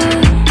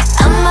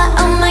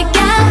 Oh my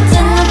god,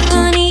 전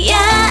너뿐이야.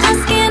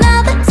 Asking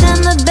all the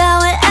time about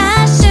what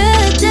I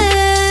should do.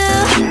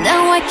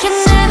 Now I can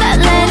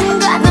never let him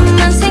go.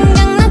 너만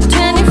생각나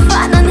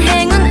 24. 넌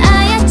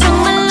행운아야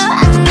정말로.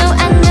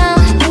 I know.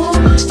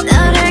 널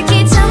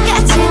알기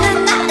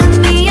전까지는 나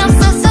의미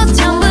없었어.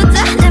 전부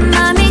다 내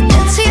맘이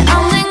끝이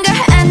없는 걸.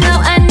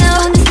 I know.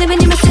 He's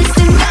living in my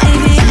system,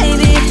 baby.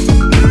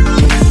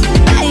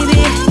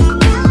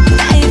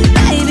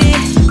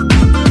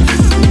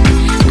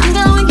 I'm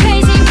going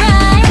crazy,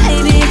 right,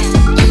 baby.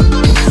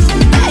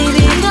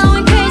 I'm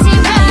going crazy,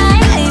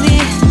 right, baby.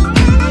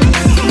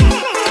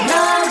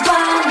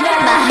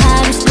 My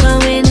heart is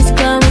glowing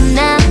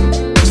now.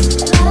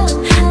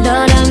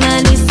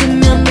 너랑만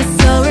있으면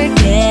무서울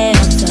게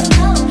없어.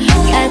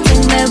 가장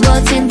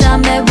매워진 더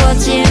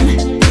매워짐.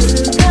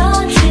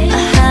 My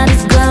heart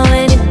is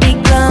glowing, it be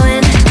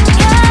glowing.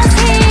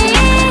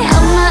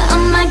 Oh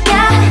my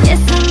god,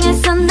 yes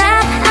or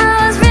not.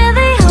 I was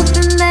really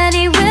hoping that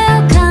he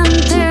will come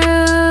through.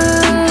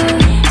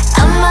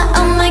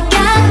 Oh my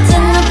god, 전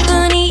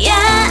너뿐이야.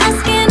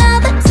 Asking all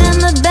the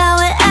time about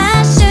what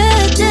I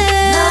should do.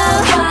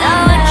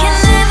 Now I can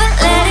never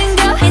let him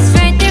go. He's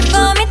right there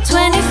for me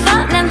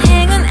 24. 난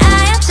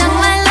행운아야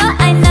정말로.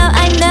 I know.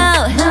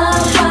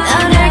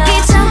 널 알기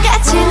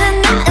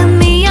전까지는 나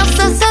의미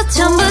없었어.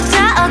 전부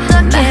다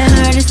어떡해. My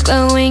heart is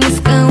glowing,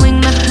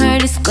 my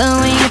heart is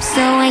glowing up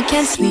so I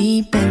can't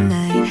sleep at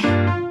night.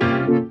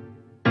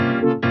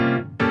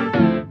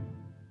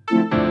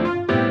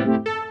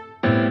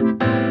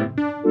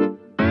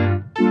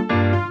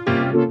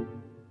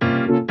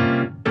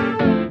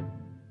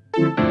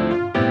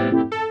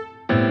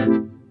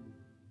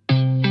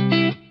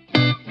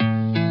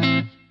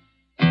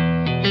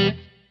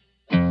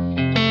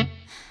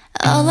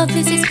 All of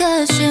this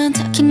discussion,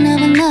 talking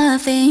about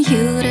nothing,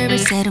 you'd ever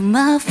said to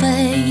my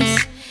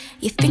face.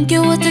 You think it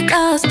was the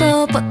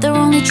gospel, but they're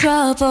only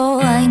trouble.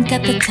 I ain't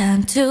got the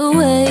time to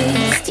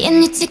waste. You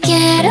need to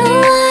get a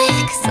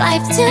life, 'cause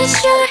life's too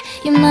short.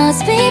 You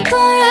must be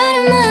bored out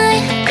of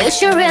mind. You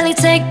should really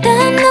take the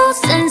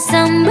notes and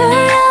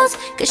somewhere else,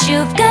 'cause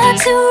you've got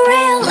to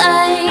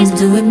realize I'm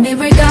doing me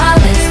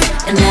regardless,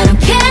 and I don't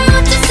care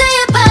what you say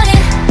about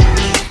it.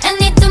 And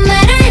it don't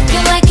matter if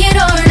you like it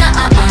or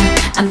not.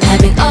 I'm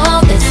having all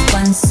this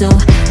fun, so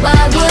why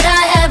would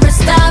I ever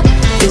stop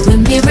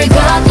doing me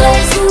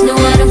regardless? No,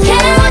 I don't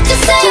care what you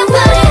say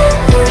about it,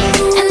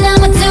 and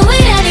I'ma do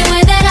it any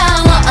way that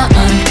I want.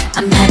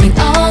 I'm having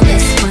all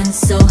this fun,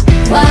 so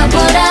why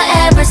would I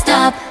ever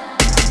stop?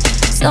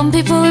 Some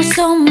people are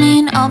so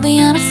mean, I'll be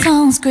on a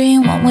phone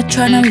screen when we're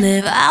trying to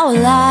live our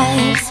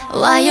lives.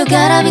 Why you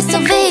gotta be so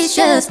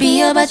vicious?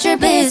 Be about your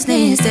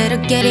business instead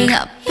of getting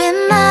up in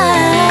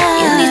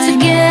mine. You need to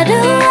get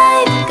a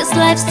life, 'cause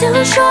life's too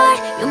short.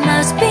 You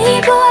must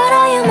be bored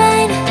out of your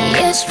mind.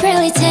 You should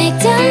really take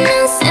the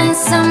notes and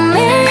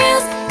somewhere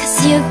else,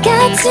 'cause you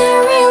got to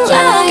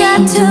realize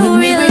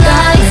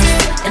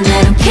and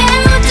I don't care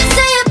what you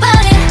say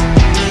about it,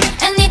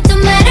 and it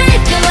don't matter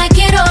if you like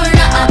it or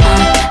not.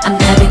 I'm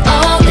having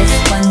all this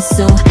fun,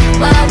 so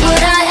why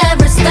would I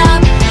ever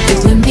stop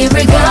doing me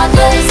regardless?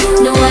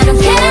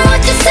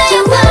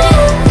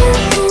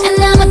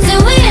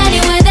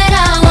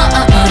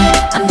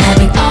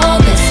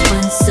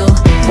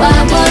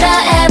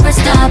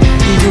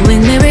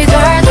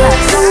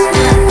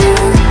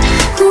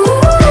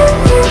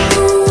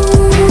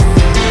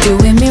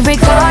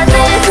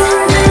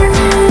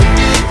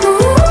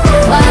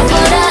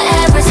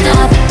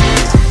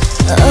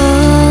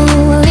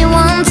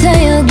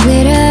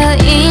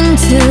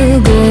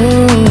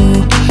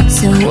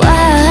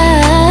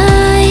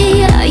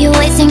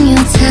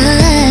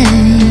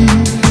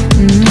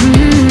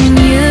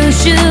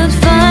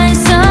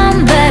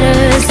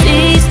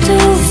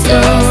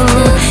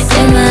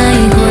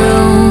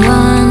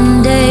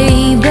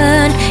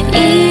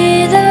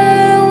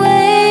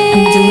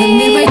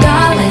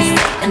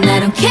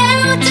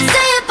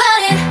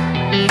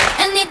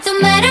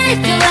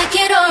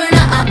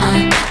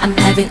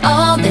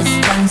 all this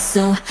fun,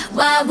 so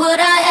why would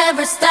I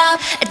ever stop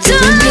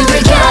doing me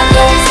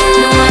regardless?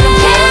 No, I don't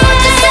care what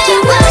you say,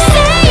 what you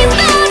say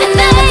about it.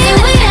 And I'ma do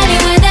it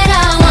anyway that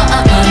I want.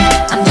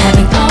 I'm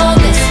having all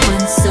this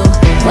fun, so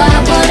why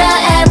would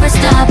I ever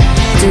stop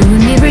doing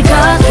me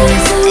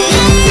regardless?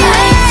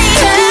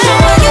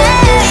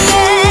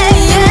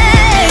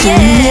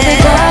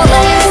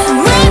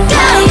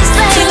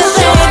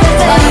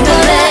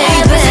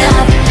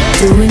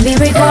 Doing me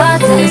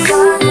regardless.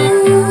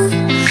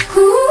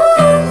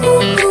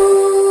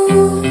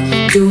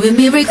 Doing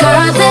me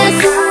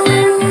regardless.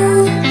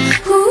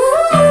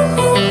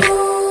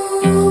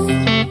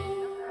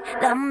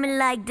 Love me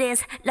like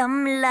this, love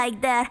me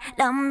like that,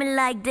 love me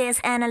like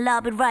this, and I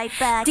love it right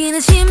back. 뛰는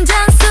심장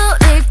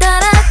소리를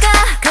따라가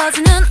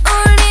커지는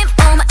울림.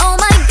 Oh my, oh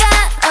my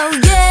god, oh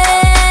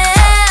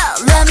yeah.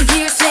 Let me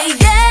hear you say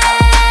yeah.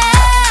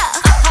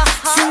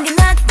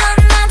 숨겨놨던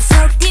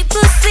맘속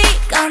deeply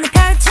꺼내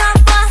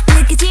펼쳐봐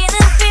느껴지는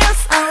feels.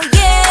 Oh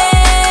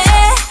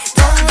yeah.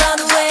 Don't run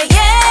away,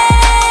 yeah.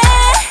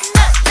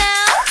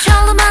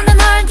 처음 만난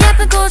널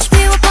예쁜 꽃이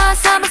피워봐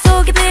사막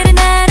속에 빛이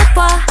내려봐.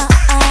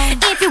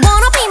 If you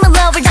wanna be my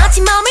lover,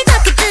 다친 맘을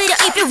닿게 들여.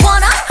 If you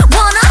wanna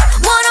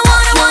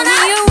Show me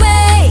your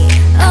way.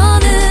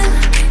 어느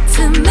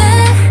틈에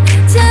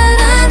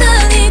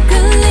자라난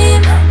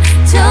이끌림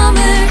점을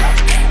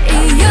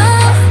이어.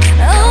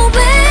 Oh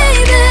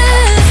baby.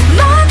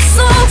 Lights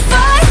on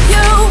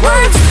fire,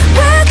 words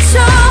with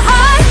your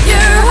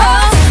higher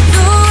hope.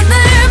 눈을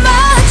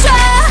맞춰.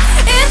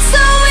 It's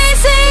so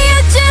easy, you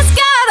just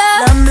gotta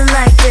love me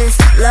like this,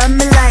 love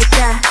me like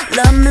that,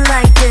 love me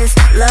like this,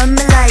 love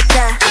me like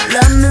that,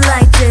 love me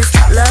like this,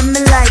 love me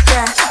like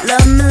that,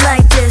 love me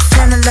like this,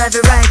 and I love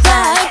it right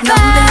back. Love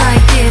me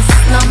like this,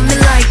 love me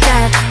like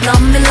that,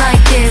 love me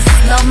like this,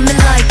 love me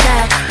like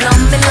that,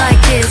 love me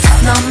like this,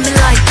 love me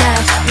like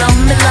that, love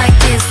me like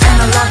this,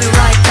 and I love it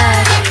right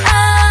back.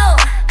 Oh,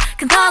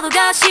 큰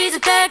파도가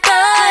시작될걸.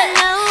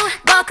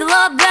 Buckle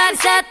up, ready,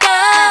 set, go.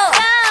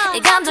 이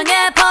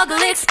감정에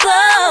퍽을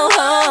explode.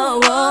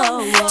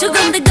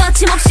 조금 더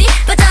거침없이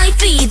바다의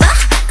fever.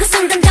 그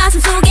순간 가슴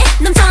속에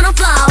넘쳐난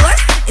flower.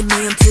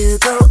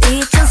 미움트고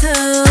있던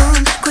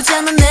숨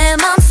고장난 내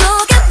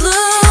맘속에 blue.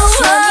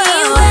 Show me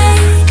your way.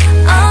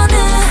 어느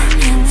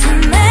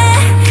틈에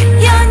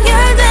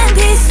연결된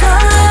비서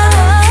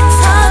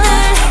선을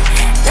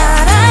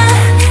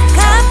따라가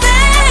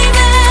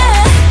baby.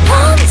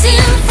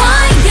 Wanting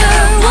fire,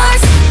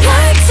 words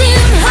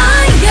lighting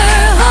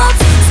higher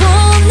hopes.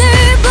 손을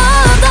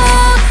뻗어.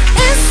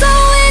 It's so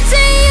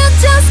easy, you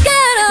just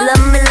gotta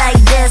Love me like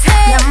this,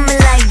 love me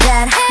like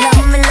that,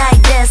 love me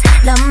like this,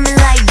 love me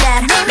like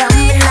that, love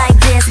me like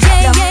this,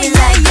 love me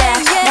like that,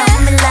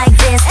 love me like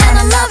this, and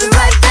I love it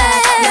right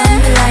back. Love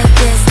me like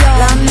this,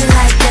 love me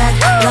like that,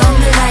 love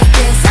me like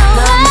this,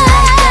 love me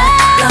like that,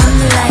 love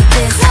me like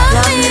this,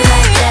 love me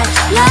like that,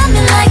 love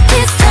me like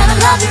this, and I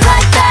love it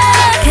right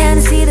back. Can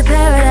you see the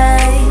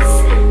paradise?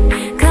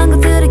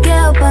 광고들을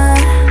깨워봐.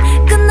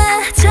 끝내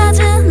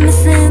찾은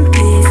missing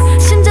piece.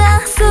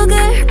 심장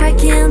속을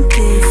밝힌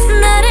peace.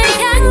 나를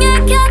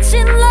향해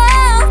겹친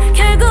love.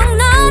 결국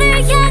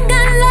너를 향한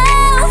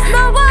love.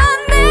 너와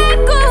내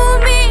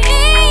꿈이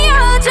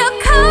이어져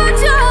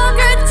커져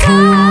그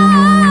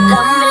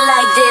Love me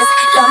like this,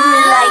 love me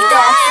like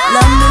that,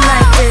 love me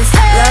like this,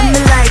 love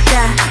me like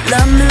that,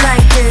 love me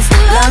like this,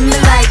 love me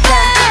like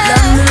that,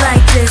 love me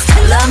like this,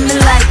 love me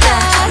like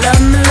that,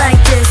 love me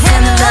like this,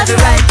 and I love it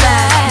right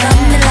back.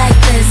 Love me like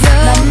this,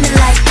 love me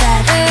like that,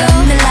 love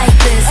me like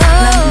this,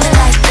 love me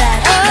like that,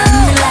 love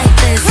me like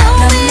this,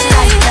 love me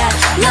like that,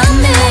 love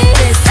me like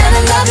this, and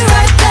I love it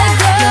right back.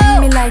 Love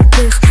me like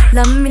this,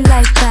 love me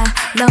like that,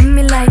 love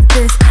me like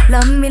this,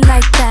 love me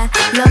like that,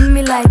 love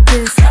me like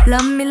this,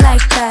 love me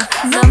like that,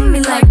 love me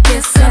like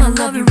this, and I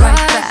love you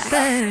right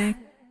back.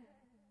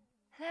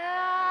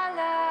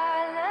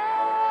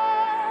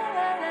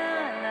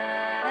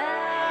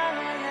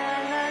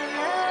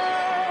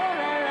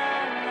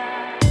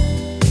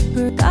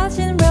 불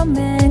꺼진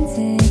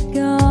romantic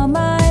all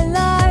my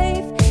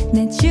life.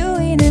 내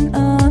주위는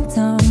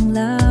엄청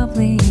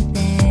lovely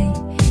day.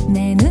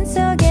 내 눈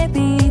속에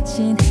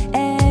비친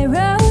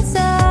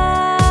aerosol.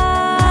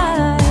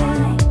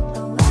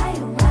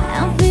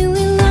 I'm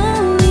feeling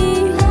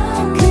lonely.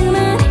 그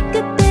말을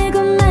끝내고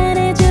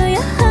말해줘요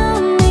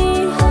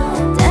honey.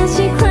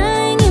 다시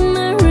crying in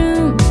my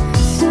room.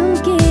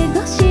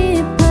 숨기고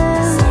싶어.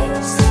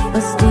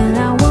 But still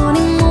I want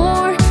it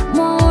more,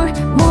 more,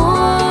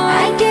 more.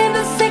 I give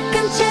a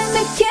second chance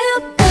to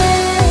Cupid.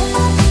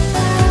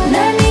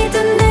 날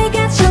믿은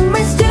내가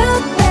정말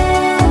stupid.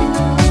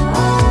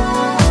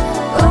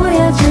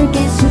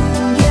 보여줄게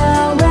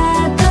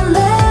숨겨왔던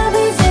love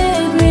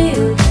isn't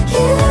real.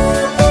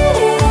 Cupid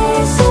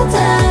is so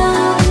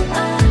dumb.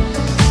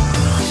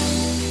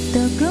 또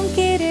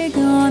꿈길을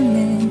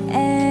걷는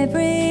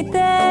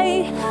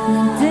everyday. 눈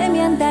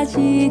뜨면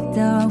다시 또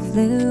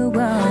flew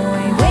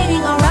away.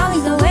 Waiting around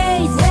is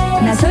always.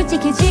 나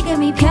솔직히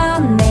지금이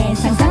편해.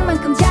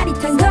 상상만큼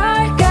짜릿한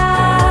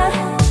걸까.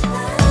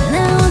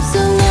 Now I'm so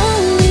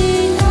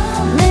lonely.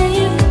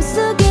 매일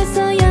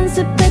꿈속에서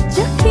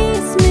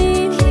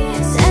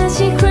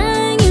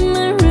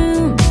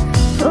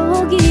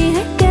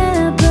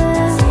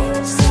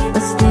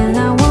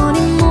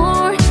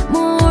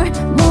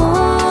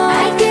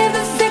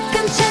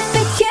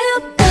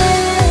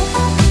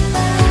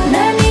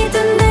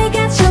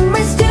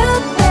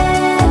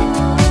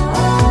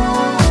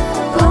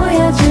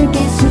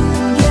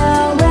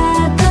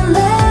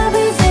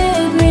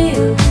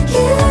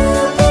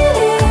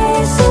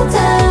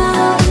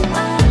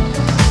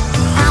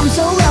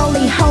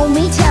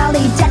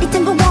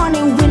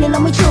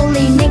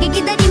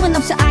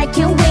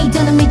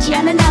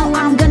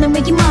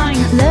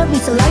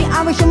so late,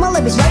 I wish my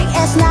lip is right.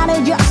 It's not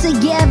a just a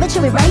yeah, but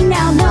you right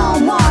now. No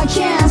more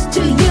chance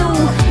to you.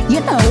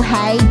 You know,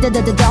 hey,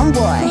 don't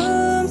worry.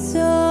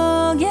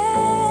 꿈속에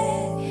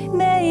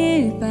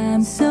매일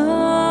밤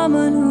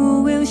someone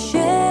who will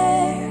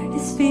share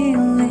this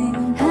feeling.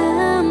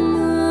 I'm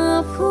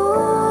a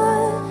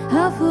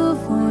fool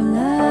for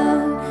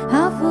love,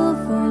 a fool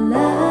for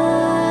love.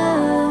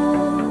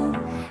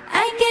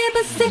 I gave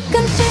a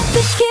second chance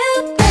to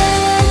Cupid.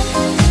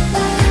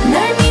 널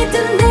믿은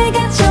내가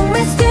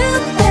정말 stupid.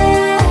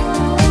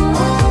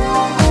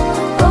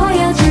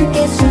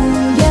 보여줄게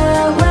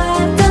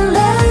숨겨왔던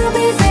love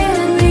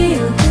isn't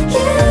real.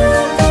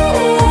 Cupid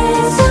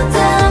is so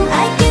dumb. I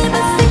give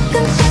a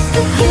second chance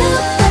to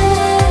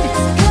Cupid.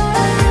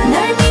 널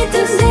믿은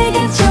내가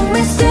정말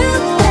stupid.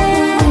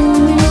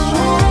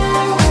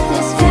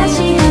 다시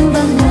한번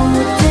못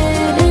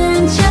들은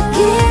척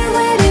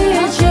기회를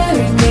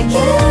줄게.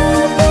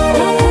 Cupid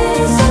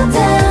is so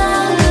dumb.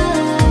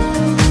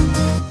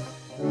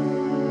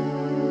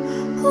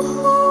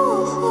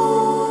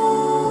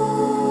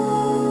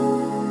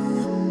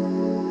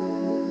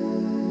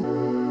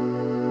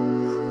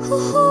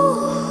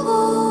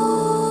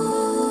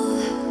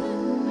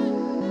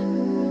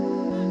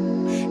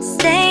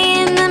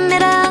 Stay in the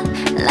middle,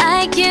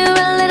 like you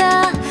a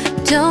little.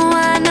 Don't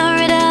want no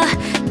riddle.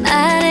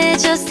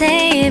 말해줘,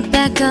 say it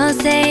back, oh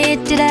say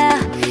it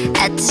out.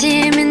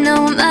 아침이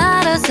너무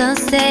멀어서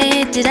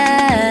say it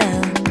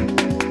out.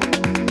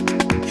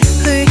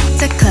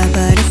 훌쩍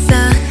커버렸어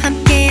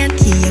함께한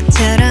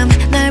기억처럼.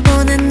 널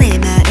보는 내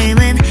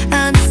마음은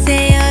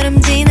어느새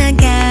여름 지나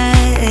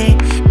가을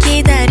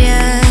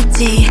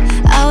기다렸지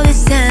all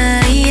this time.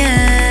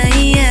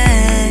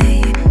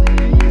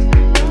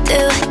 Do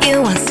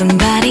you want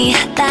somebody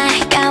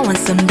like I want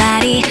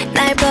somebody.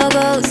 날 보고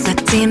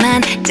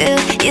웃었지만 do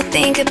you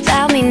think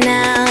about me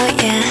now?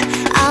 Yeah,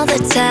 all the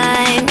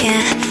time,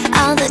 yeah,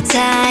 all the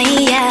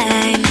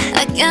time.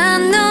 I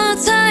got no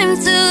time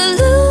to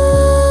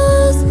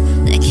lose.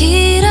 내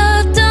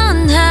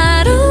길었던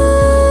하루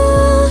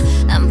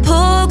난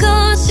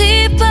보고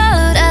싶어.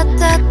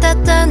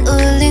 라따따따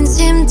울린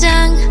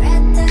심장.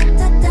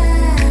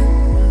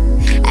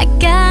 I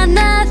got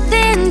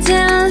nothing to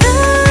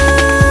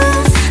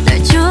lose.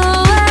 널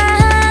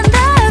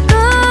좋아한다고.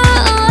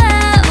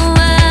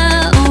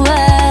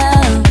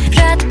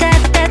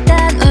 라따따따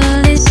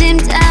울린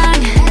심장.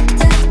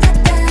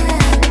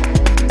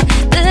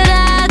 But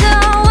I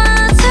don't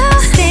want to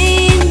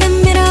stay in the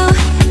middle,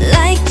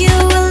 like you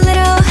a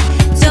little.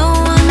 Don't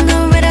want no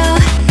riddle.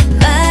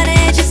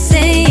 말해줘,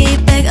 say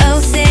it back, oh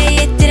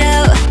say it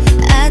out.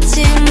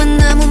 아침은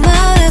너무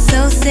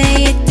멀어서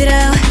say it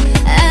out.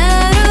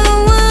 I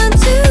don't want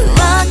to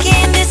walk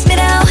in this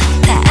middle.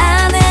 다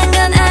아는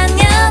건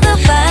아니어도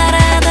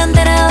바라던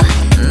대로.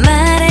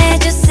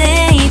 말해줘,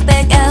 say it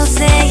back, oh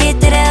say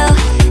it out.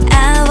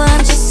 I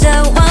want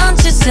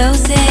you so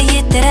say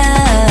it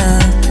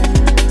out.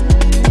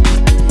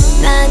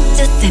 난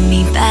just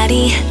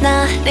anybody.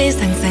 너를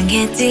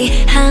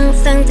상상했지.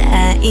 항상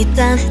다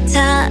있던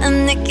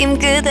처음 느낌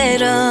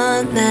그대로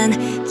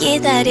난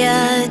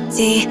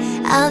기다렸지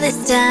all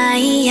this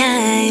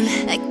time.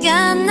 I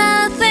got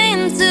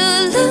nothing to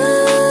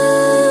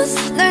lose.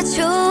 널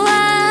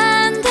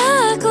좋아한다고.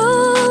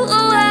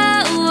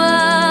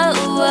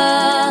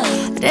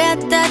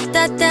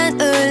 라따따따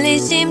울린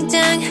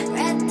심장.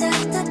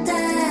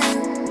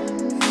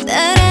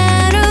 But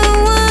I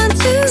don't want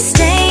to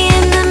stay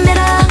in the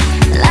middle,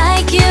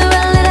 like you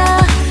a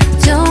little.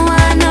 Don't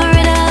want no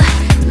riddle.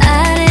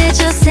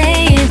 말해줘,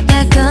 say it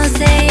back, oh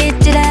say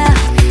it out.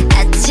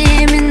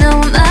 아침이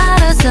너무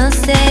멀어서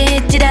say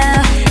it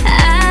out.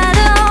 I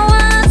don't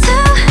want to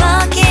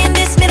walk in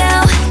this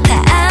middle. 다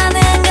아는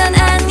건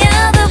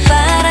아니어도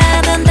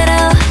바라던 대로.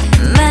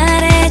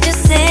 말해줘,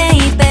 say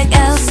it back,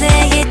 oh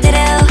say it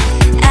out.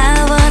 I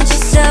want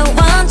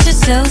you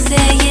so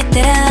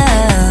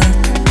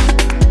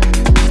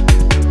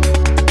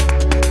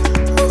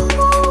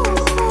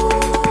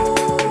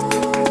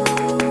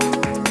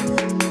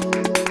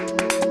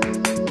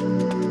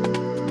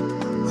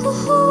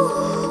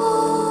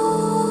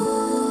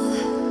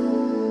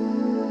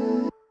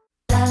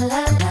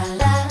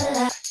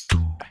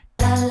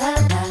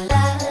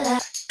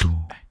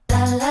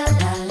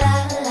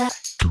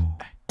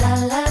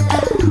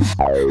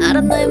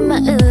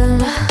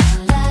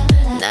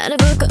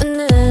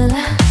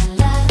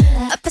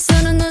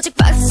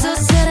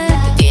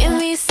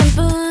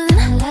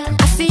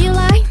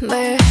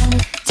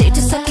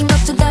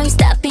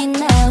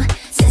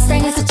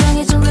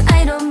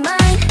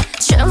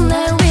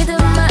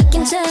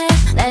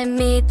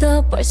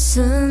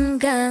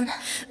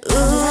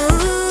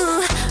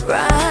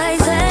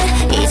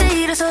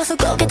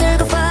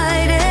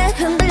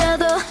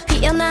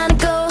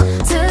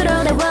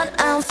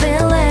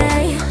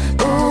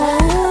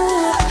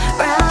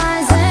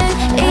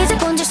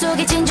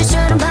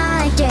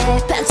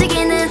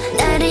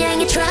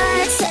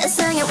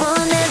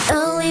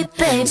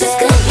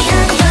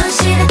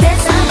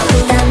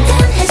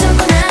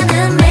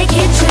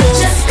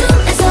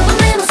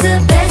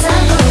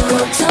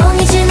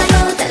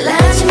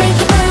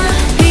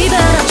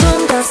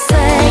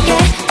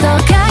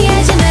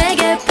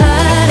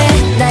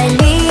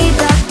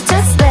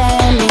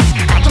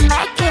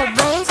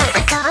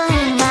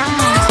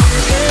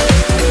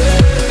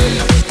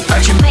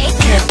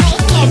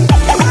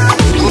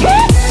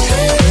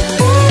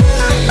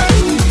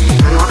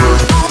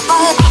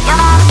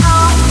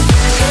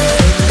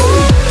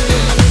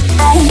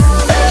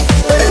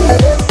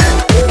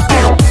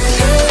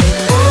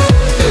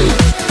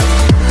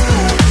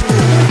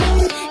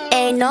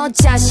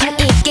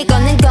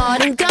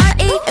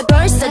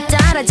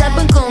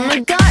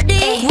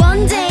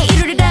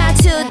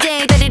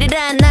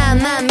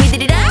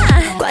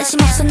관심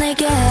없어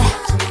내게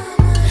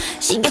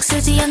신경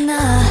쓰지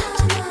않아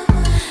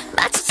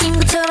마치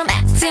친구처럼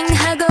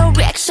acting하고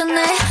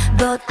리액션해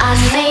But I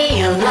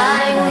see you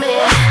like me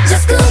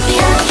Just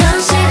꿈이야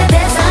현실의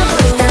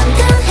대상으로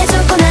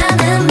단단해졌고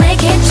나는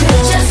make it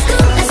true Just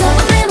꿈에서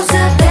본 내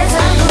모습의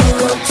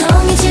상부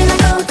고통이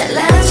지나고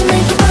달라지는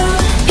기분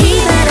이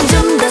바람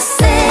좀 더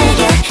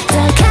세게 더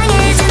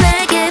강해진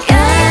내게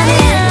바래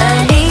날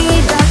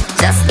믿어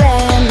Just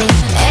let me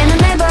And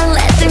I'll never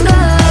let them go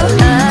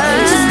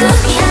Just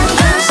꿈이야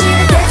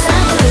현실의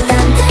대상으로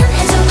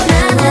단단해졌고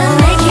나는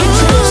make it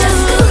true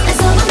Just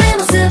꿈에서 본 내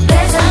모습의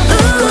상부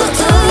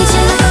고통이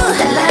지나고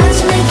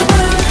달라지는 기분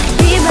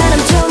이 바람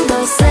좀 더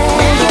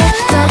세게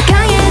더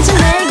강해진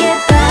내게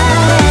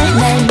바래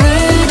날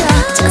믿어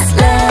Just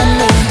let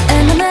me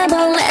And I'll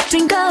never let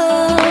them go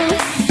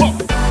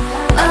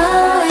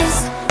Always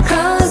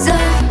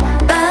closer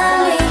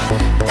빨리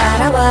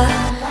따라와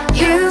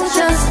You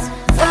just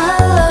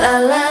follow La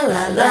la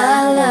la la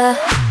la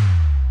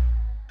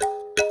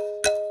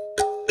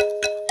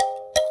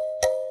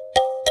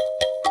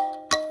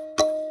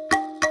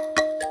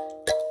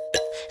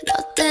너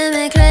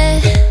때문에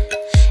그래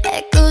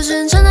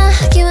애꿎은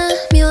전화기만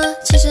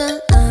미워지잖아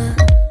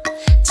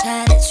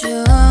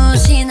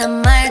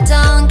잘해주시난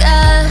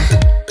말던가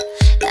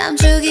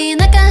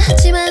남주긴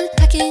아깝지만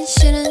받긴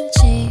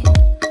싫은지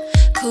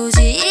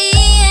굳이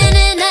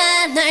이해는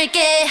안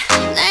할게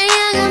날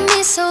향한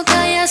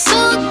미소가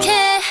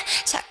야속해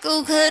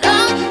자꾸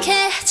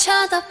그렇게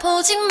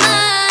쳐다보지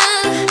마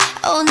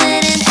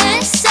오늘은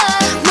애써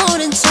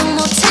모른 척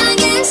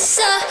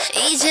못하겠어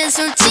이제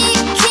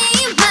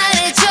솔직히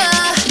말해줘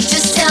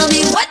Just tell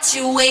me what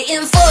you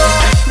waiting for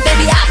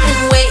Baby I've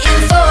been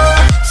waiting for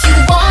You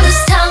want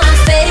this time I'm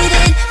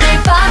faded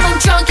매일 밤 I'm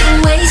drunk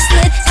and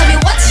wasted Tell me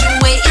what you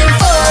waiting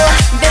for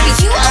Baby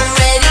you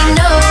already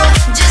know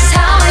Just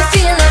how I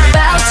feel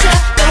about ya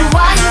But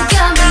why you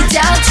got me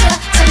doubt ya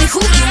Tell me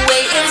who you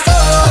waiting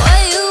for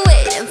What you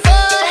waiting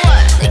for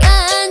내가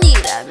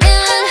아니라면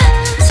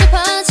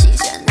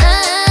슬퍼지잖아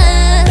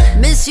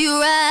Miss you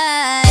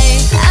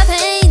right 앞에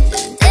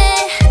있는데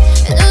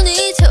왜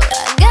눈이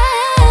돌아가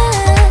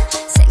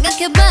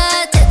생각해봐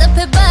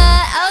대답해봐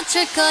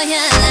어쩔 거야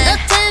너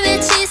때문에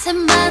지새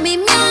맘이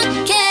몇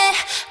개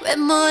왜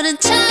모른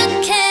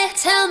척해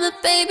Tell me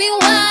baby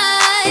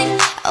why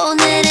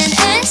오늘은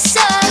애써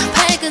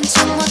밝은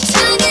척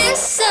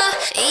못하겠어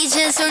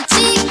이제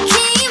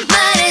솔직히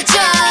말해줘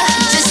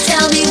Just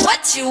tell me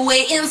what you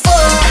waiting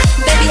for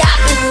Baby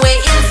I've been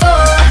waiting for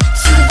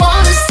You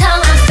want this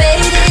time I'm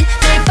faded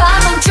매일 밤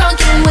I'm drunk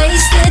and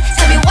wasted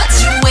Tell me what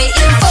you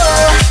waiting for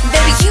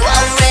Baby you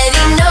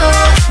already know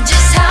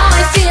Just how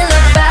I feel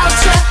about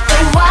ya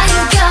But why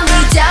you got me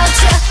doubt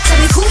ya Tell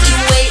me who you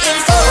waiting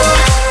for I'm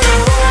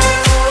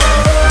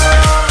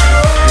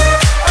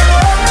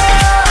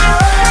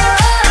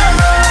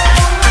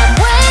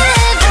waiting for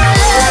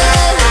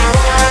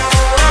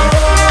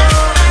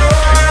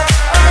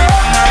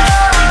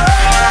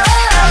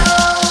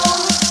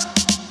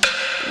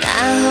나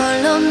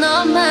홀로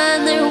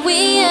너만을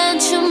위한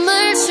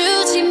춤을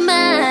추지만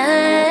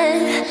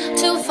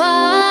Too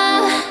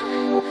far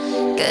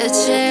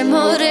끝을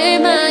모를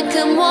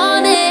만큼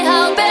원해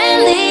How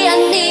badly I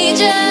need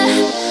you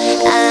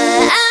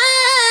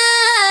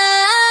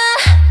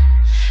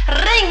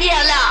Ring the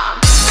alarm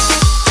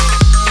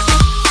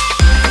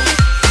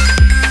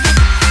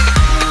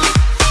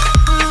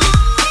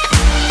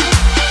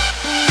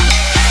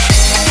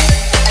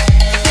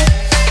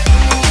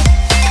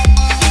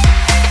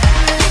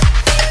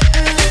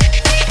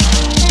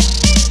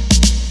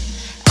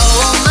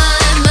Oh my,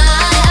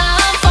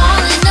 I'm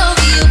falling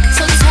over you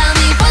So tell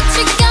me what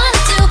you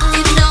gonna do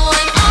You know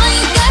I'm all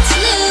you got to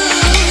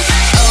lose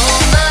Oh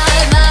my,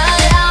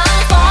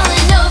 I'm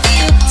falling over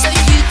you So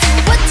you do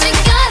what you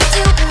gotta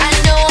do I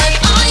know I'm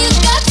all you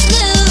got to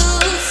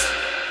lose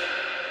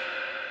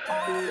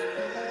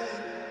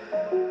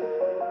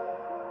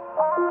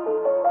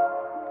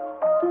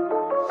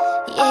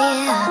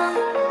Yeah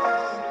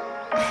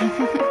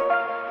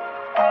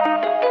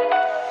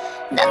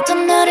난 또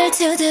너를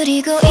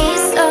두드리고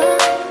있어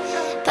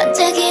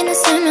반짝이는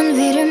수면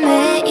위를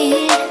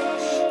매일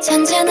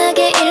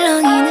잔잔하게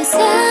일렁이는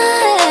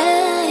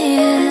사이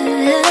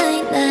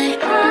날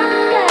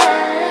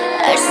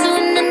알 수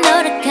있는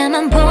너를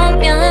가만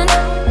보면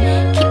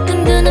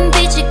깊은 그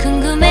눈빛이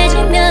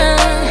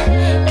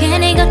궁금해지면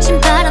괜히 거친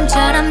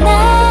바람처럼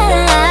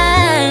날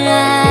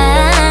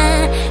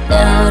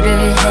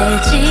너를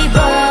헤집어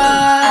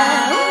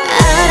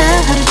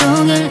알아 하루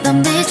종일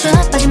넌 미쳐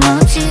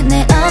빠짐없이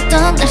내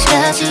어떤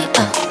날씨까지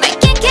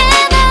Make it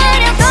get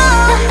하려고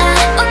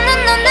웃는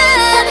너는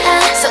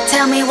So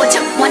tell me what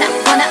you wanna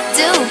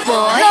do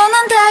boy 너는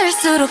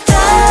닿을수록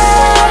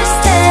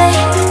thirsty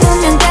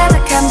분명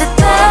가득한 듯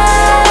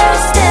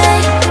thirsty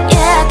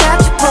Yeah I got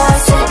you boy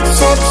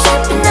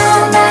Sipping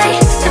all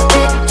night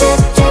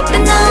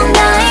Dripping all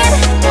night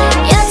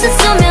얕은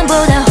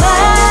수면보다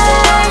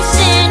훨씬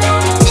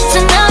짙은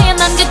너의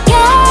맘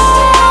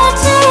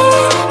끝까지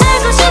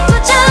알고 싶어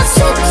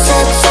just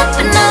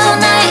Sipping all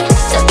night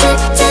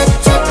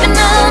Dripping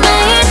all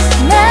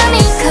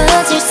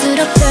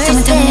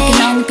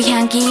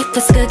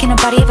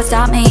nobody ever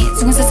stop me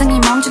순간 세상이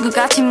멈춘 것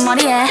같은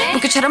머리에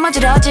물결처럼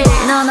어지러지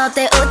넌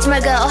어때 웃지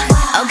말고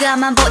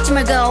어감만 보지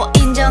말고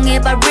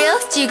인정해봐 real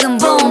지금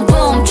boom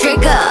boom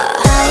trigger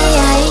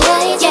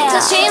아이아이아이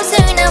자꾸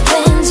심술나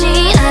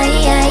왠지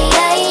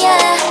아이아이아이야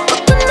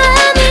어떤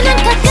마음이 난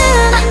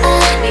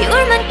가끔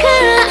미울 만큼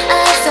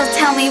So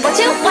tell me what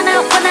you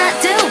wanna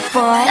do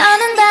boy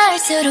너는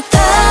닿을수록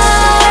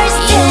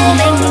thirsty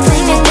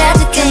내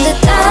가득한 그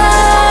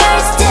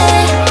thirsty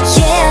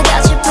Yeah I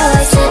got your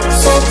boy sip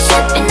sip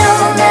sipping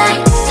all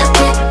night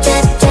dip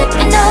dip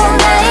dipping all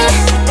night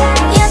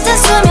얕은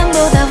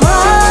수면보다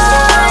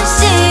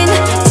훨씬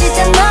짙은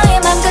너의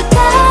맘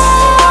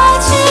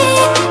끝까지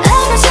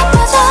알고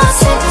싶어져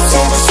sip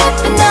sip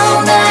sipping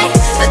all night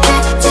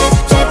dip dip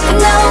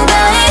dipping all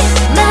night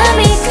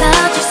맘이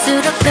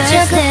커질수록 thirsty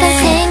조급한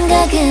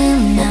생각은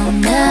no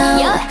no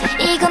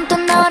이건 또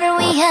너를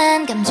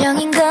위한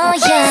감정인 거야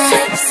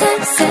sip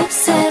sip sip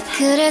sip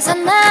그래서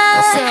난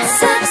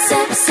sip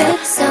sip sip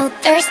so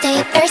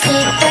thirsty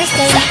thirsty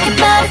thirsty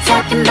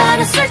talking about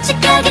it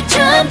솔직하게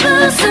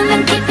전부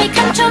수면 깊이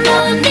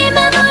감춰놓은 네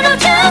맘으로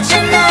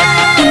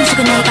적셔놔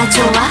인수가 내가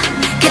좋아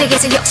그래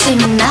계속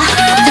욕심이 나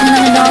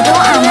당나는 너도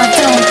아마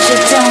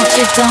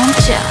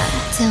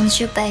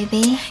don't you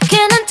baby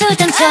그는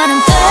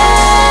투정처럼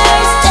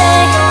thirsty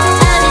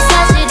아니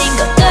사실인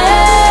거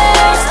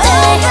thirsty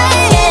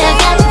Yeah I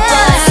got you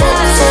boy sip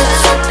sip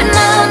sipping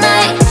all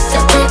night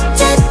dip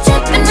dip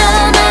dipping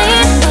all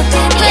night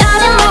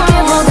여린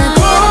물결보다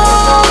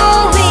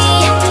고위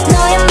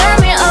너의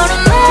맘을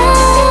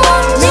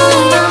어루만지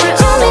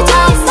준비 다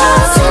있어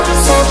sip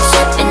sip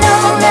sipping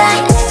all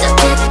night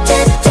dip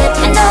dip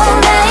dipping all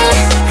night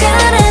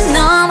그래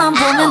너만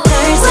보면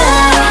thirsty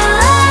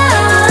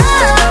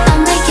I'll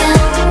make you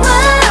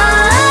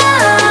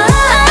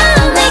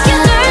I'll make you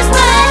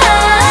thirsty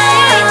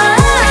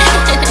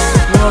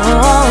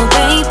Oh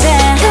baby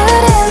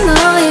그래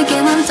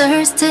너에게만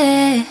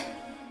thirsty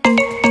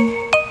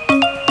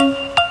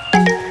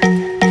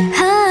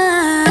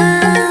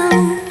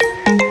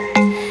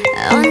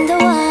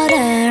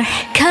Underwater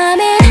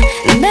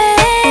coming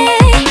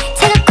back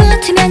차갑고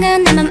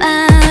투명한 내 맘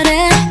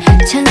아래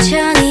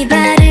천천히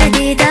발을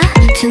디뎌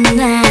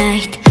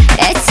Tonight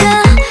It's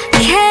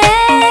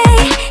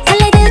okay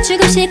달래듯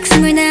조금씩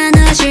숨을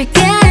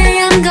나눠줄게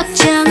아무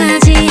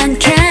걱정하지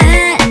않게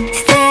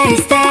Stay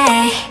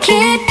stay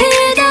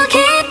깊이도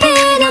깊이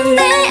넌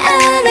내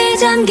안을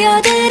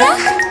잠겨들어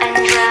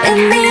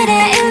은밀해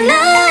in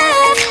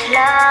love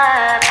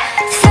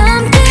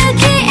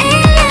섬뜩히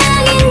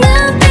일량인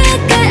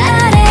눈빛깔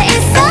아래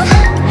있어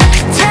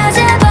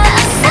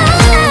찾아봤어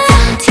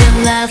To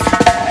love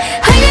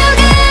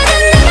흘려가는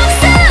내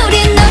목소리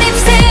널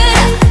입술어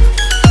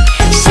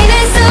시간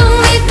속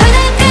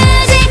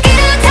밑바닥까지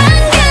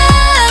끌어당겨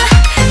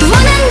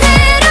원한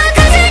대로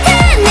가질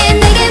테니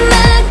내게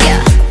맡겨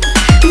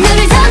너를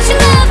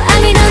touching up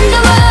I'm in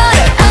underwater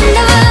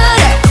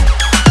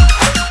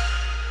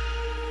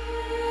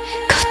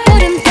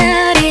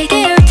콧구름살이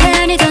기울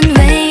테니 don't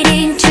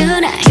waiting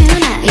tonight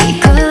이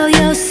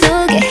고요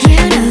속에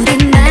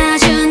우린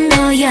마주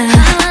놓여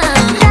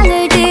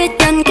땅을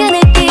딛던 그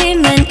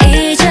느낌은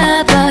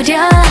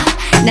잊어버려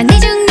난 네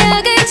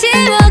중력을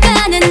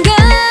지워가는 걸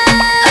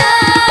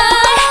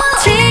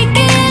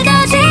짙게도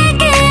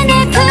짙게 내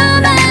품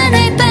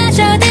안에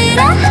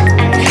빠져들어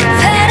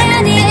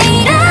파란이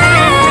일어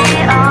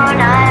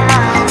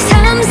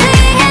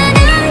섬세한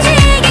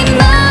움직임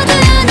모두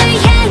널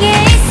향해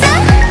있어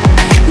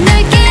널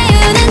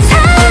깨우는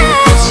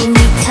touch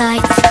me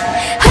tight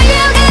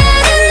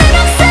흘려가는 내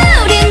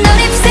목소리 널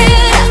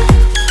입술어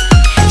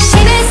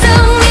시간 속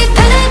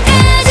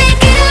밑바닥까지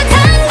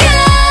끌어당겨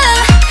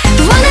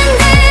원한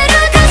대로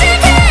가질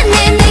테니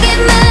내게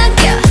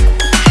맡겨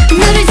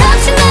너를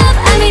touching up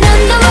I'm in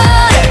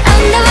underwater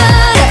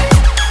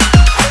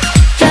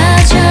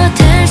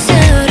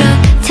빠져들수록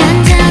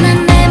잔잔한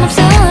내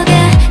맘속에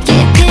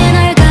깊이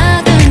널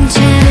가둔 채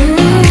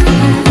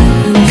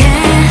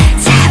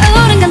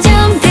차오른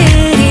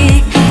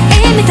감정들이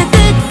이미 다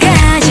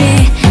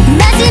끝까지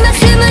마지막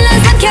숨을 넌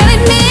삼켜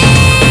with me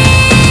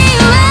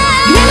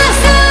내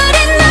목소린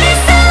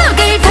머릿속을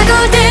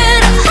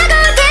파고들어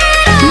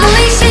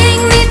무의식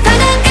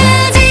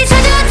밑바닥까지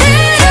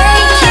젖어들어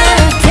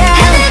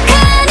가득한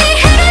이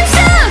흐름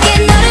속에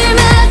너를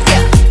맡겨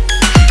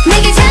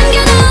내게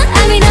잠겨놓은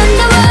I'm in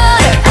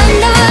underwater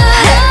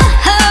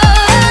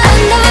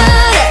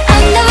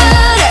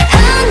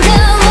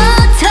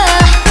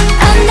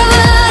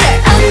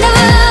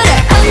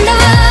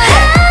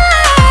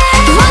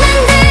원한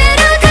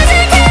대로 가질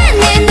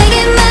테니 내게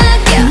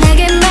맡겨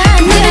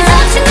너를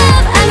touching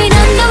up I'm in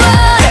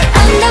underwater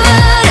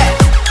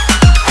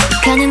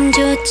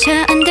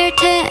가늠조차 안 될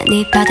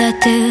테니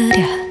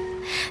받아들여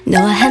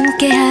너와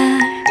함께할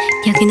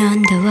여긴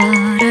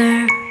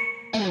underwater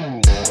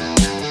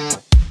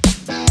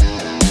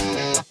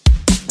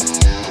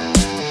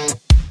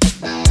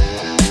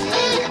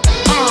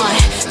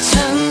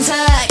천사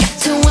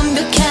같은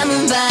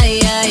완벽함은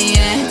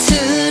바이아의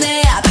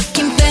둘에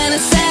박힌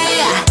fantasy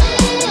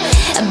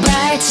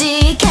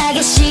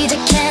발칙하게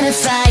시작하는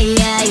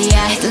fire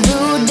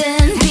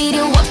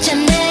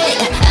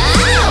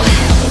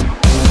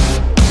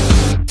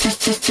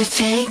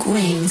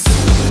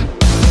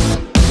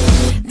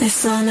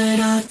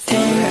손으로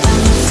tear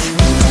off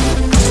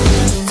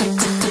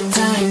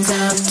time's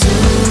up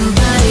두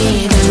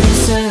발이 닿는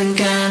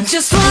순간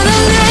Just wanna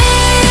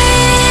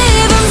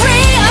live a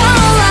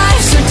real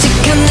life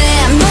솔직한 내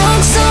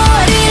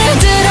목소리를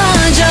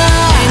들어줘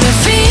And I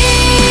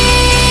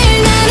feel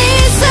난 이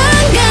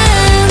순간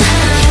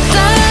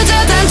떨어져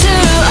down to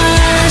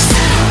earth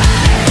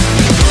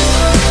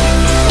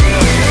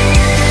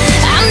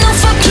I'm no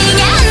fucking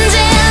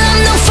angel I'm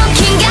no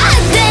fucking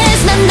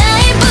goddess 난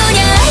나일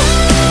뿐이야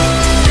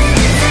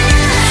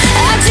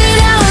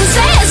어지러운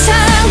세상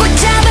꼭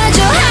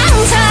잡아줘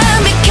항상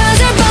Because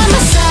you're by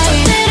my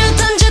side 때로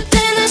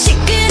던져대는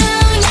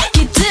시끄러운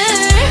얘기들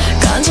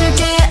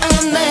건질게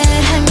없네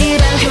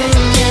한기란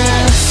훈련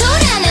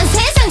소란한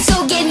세상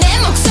속에 내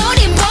목소리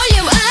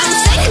볼륨 up I'm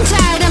sick and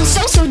tired I'm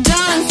so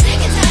done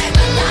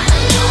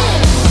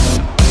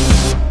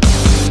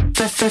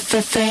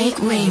Fake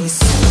wings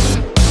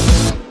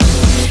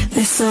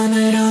내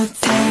손으로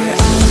tear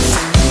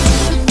off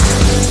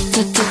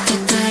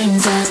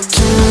time's up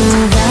두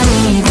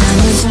발이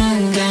닿는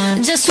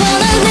순간 Just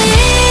wanna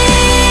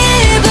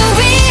live a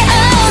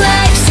real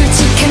life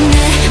솔직한 내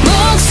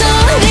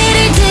목소리를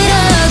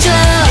들어줘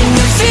And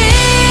I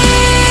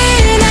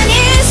feel 난 이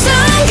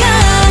순간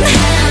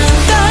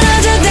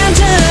떨어져 down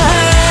to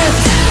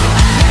earth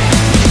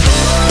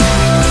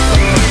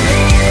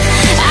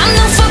I'm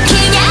no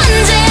fucking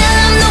angel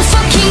I'm no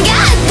fucking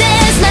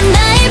goddess 난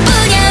나일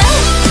뿐이야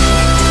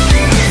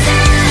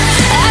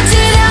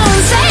어지러운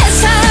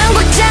세상 꼭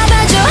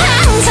잡아줘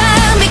항상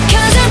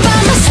Because you're by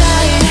my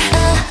side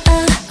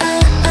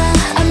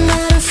I'm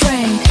not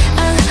afraid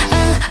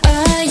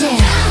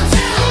yeah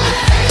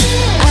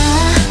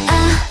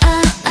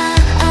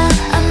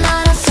I'm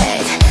not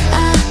afraid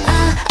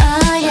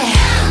yeah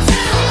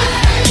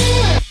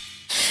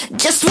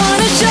Just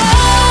wanna show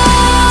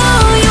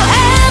you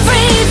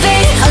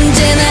everything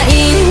언제나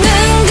있는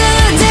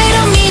그대로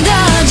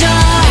믿어줘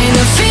And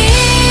I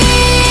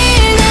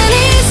feel 난 이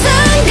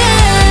순간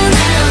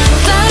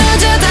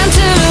떨어져 down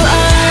to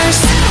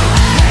earth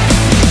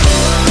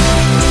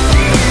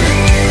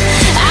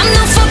I'm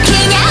no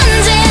fucking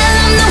angel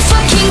I'm no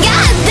fucking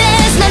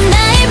goddess 난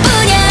나일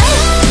뿐이야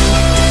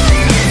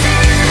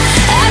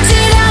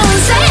어지러운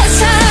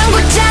세상 꼭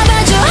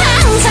잡아줘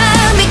항상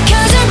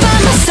Because you're by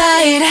my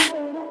side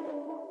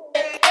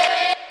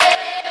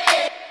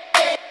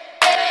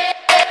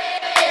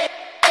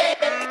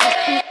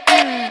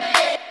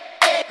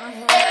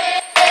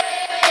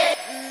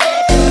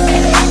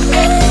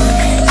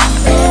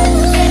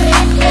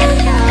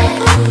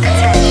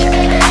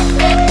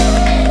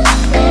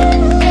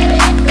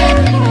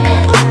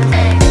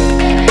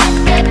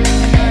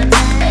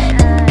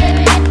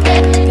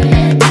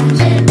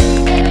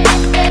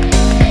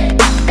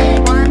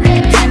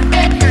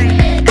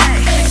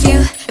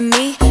You and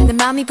me 내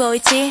맘이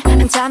보이지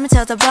한참을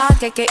쳐다봐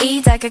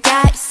가까이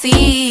다가가 You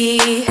see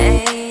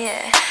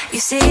You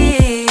see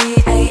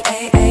 1,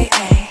 2,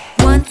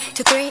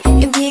 3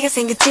 용기가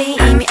생겼지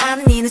이미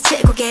아는 이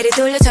눈치 고개를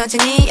돌려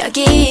천천히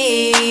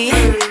여기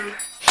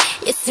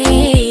You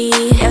see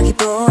여기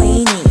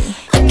보이니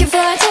Looking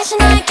for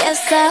attention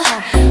알겠어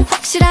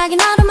확실하게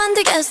너로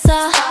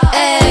만들겠어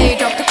Ay,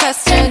 drop the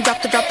question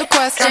drop the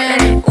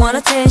question Want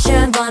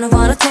attention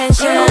want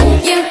attention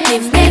You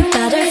give me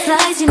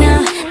butterflies you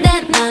know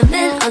내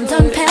맘은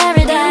온통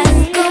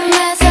paradise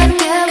꿈에서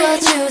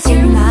깨워주지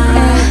마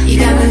You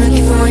got me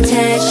looking for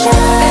attention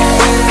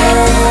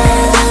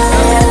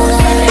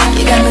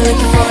You got me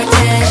looking for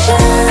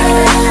attention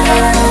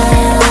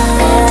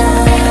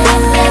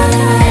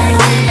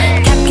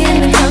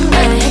가끔은 정말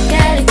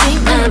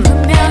헷갈리지만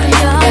분명히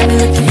You got me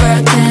looking for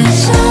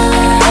attention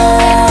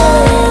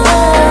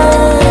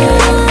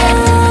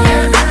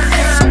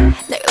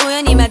날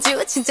우연히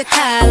마주친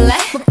척할래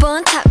못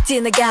본 탑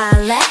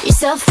지나갈래 You're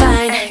so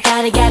fine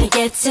gotta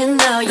get to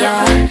know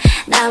ya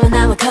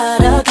나와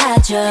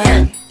걸어가줘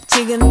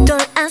지금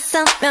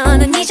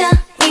돌아서면은 잊어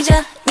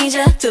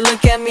To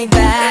look at me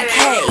back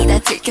Hey 다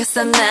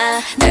들켰어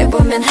날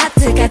보면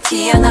하트가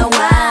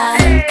튀어나와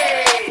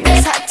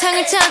내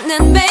사탕을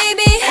찾는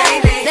baby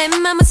내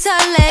맘은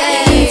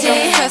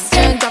설레이지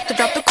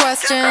Drop the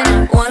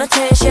question Want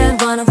attention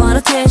want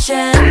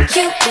attention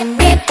You give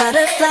me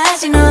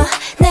butterflies you know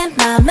내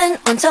맘은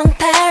온통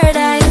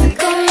paradise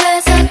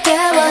꿈에서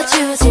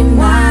깨워주지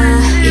마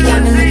You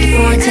got me looking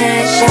for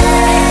attention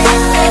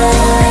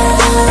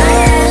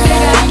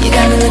You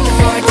got me looking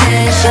for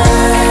attention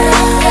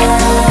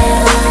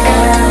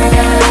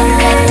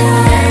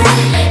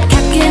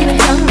가끔은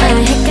정말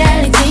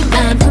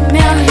헷갈리지만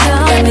분명히 You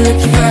got me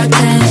looking for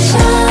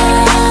attention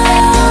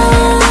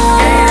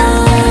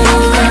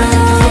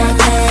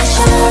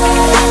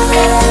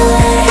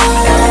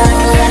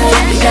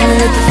You got me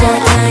looking for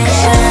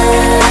attention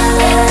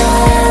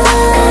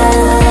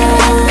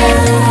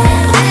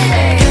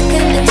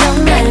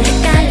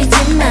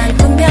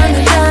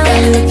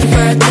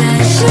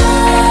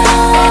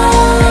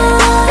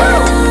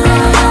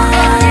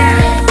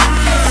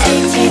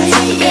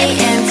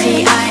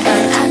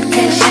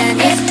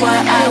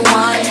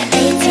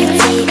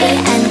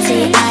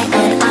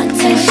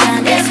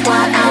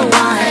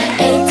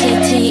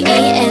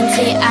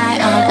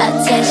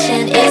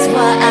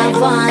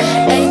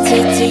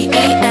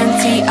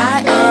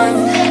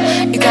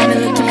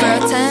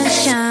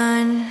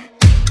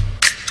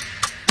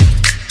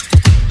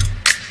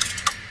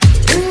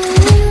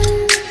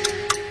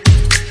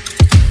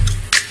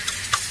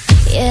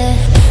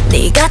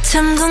네가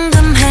참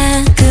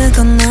궁금해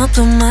그건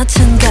너도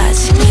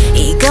마찬가지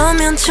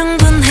이거면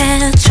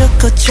충분해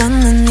좋고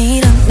좋는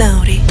이런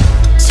놀이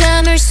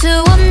참을 수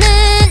없는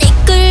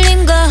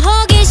이끌림과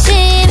호기심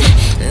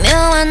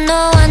묘한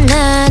너와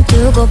나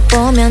두고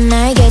보면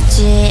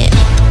알겠지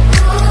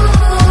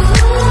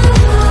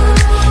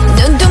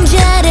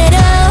눈동자래로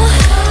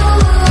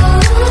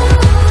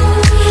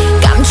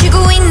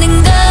감추고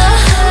있는 거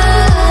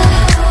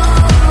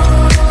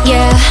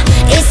Yeah,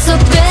 it's so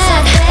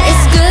bad,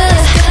 it's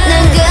good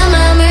난 그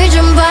맘을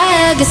좀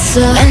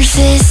봐야겠어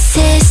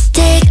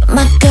Narcissistic,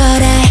 my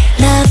god I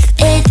love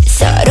it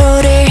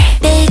서로를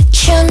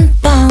비춘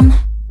밤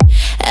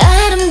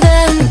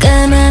아름다운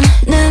까만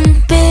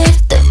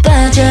눈빛도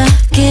빠져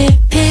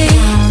깊이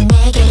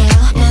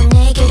넌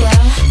내게로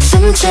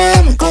숨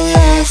참고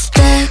left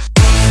back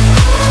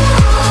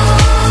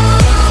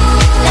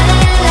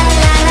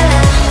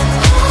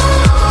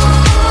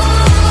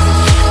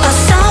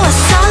어서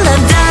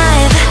love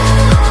dive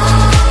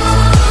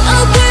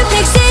Oh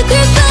perfect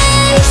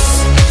sacrifice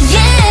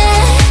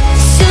Yeah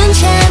숨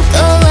참고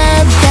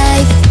love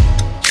dive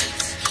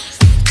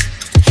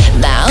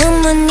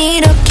마음은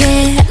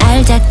이렇게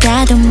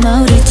알다가도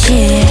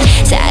모르지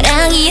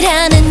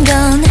사랑이라는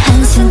건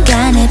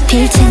한순간에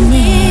필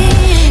테니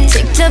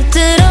직접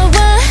들어와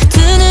두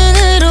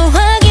눈으로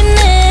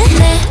확인해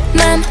내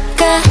맘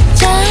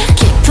가장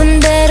깊은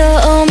데로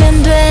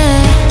오면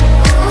돼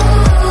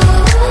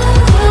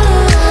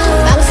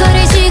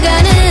망설일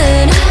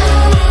시간은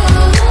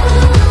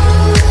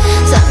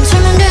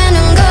삼초면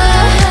되는 걸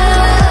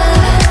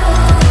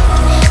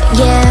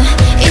Yeah,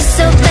 it's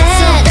so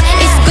bad,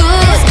 it's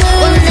good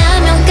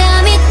원하면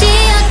감히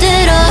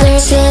뛰어들어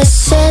There's a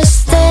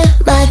system,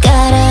 I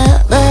gotta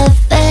love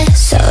it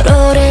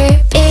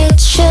서로를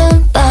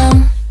비춘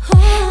밤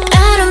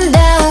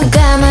아름다운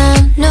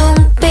까만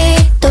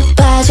눈빛도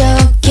빠져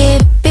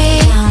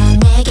깊이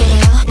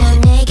넌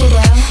내게로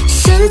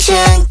숨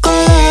참고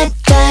let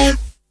dive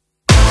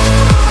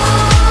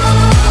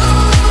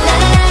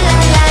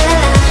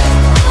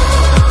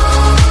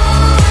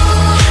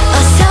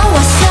어서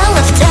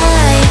love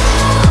dive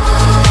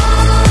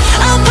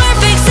Oh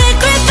perfect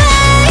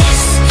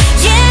sacrifice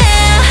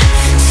Yeah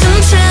숨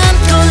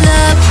참고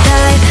love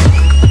dive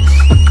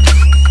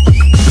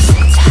숨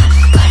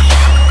참고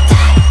love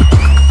dive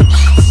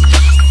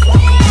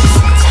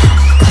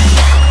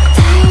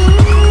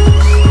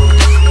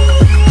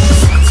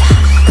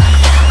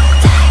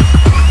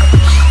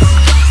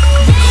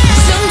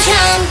숨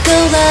참고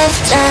love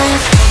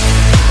dive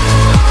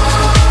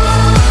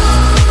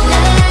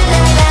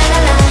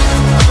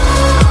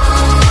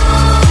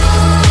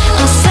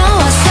어서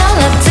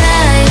love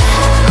dive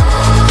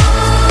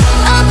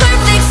Oh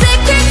perfect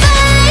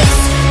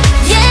sacrifice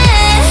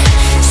Yeah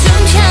숨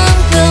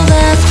참고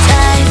love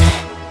dive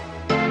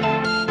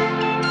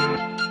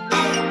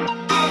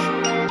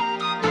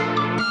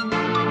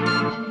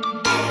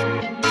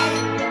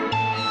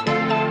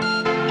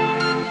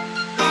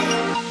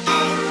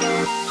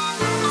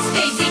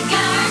Stacy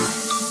girl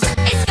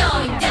It's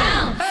going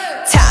down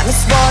Time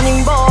is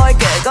running boy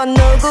그건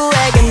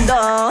누구에겐도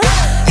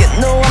You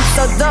know I'm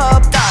so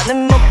dope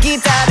더는 못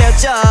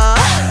기다려져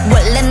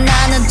원래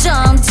나는 좀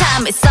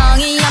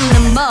참을성이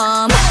없는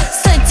몸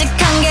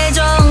솔직한 게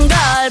좋은 걸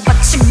But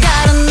you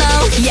gotta know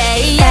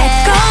Yeah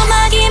yeah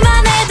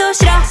달콤하기만 해도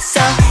싫어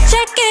So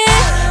check it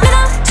매너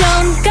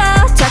좋은 거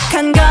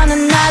착한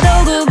거는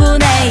나도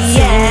구분해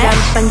Yeah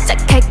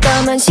반짝할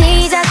거면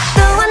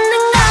시작도 않는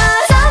걸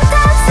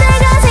Sometimes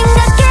내가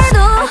생각해도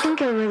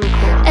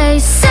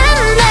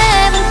에이스는 내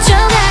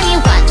왼쪽이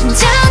완전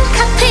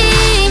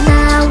카피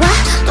나와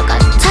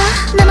똑같아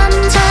내 맘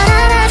잘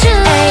알아줘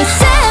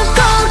에이스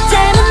꼭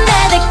닮은 내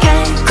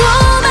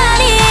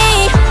달콤하니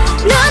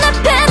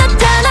눈앞에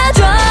나타나줘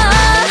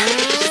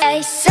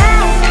에이스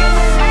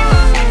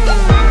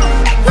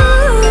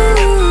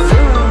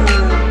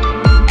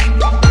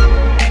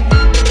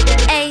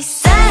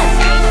에이스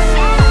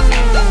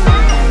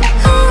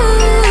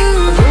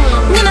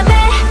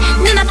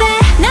눈앞에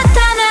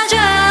나타나줘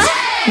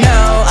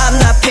No I'm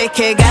not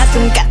picky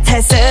가끔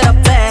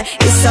까탈스럽대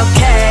It's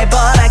okay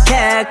but I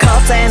care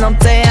겁대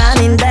놈대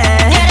아닌데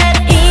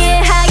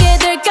이해하게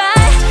될걸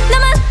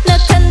나만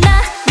나타나면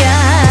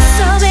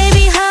So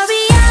baby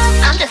hurry up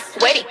I'm just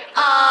waiting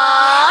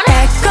on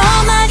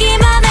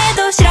달콤하기만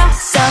해도 싫어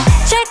So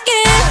check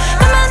it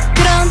나만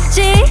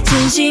그런지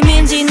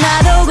진심인지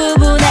나도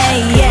구분해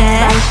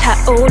Yeah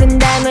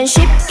타오른다면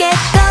쉽게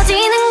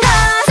꺼지는 걸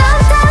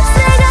Sometimes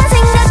내가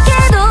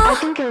생각해도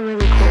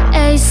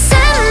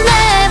에이스는 내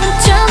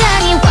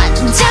왼쪽이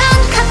완전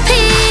카피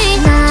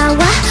나와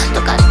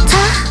똑같아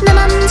내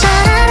맘 잘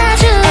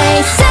알아줘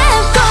에이스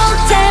꼭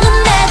닮은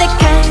내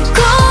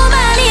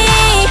달콤하니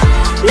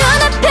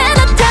눈앞에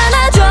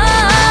나타나줘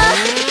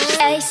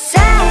에이스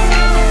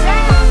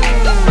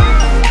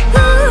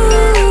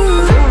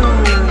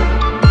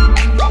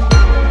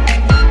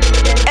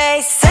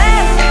에이스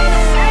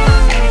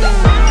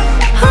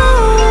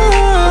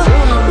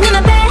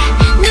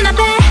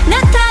눈앞에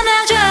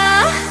나타나줘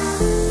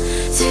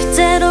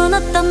실제로는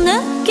어떤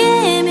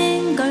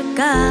느낌인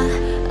걸까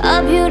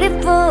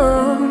beautiful,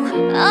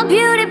 oh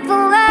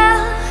beautiful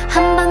love.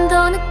 한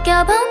번도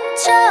느껴본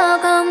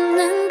적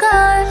없는 걸.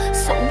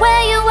 So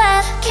where you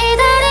at?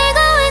 기다리고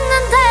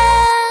있는데.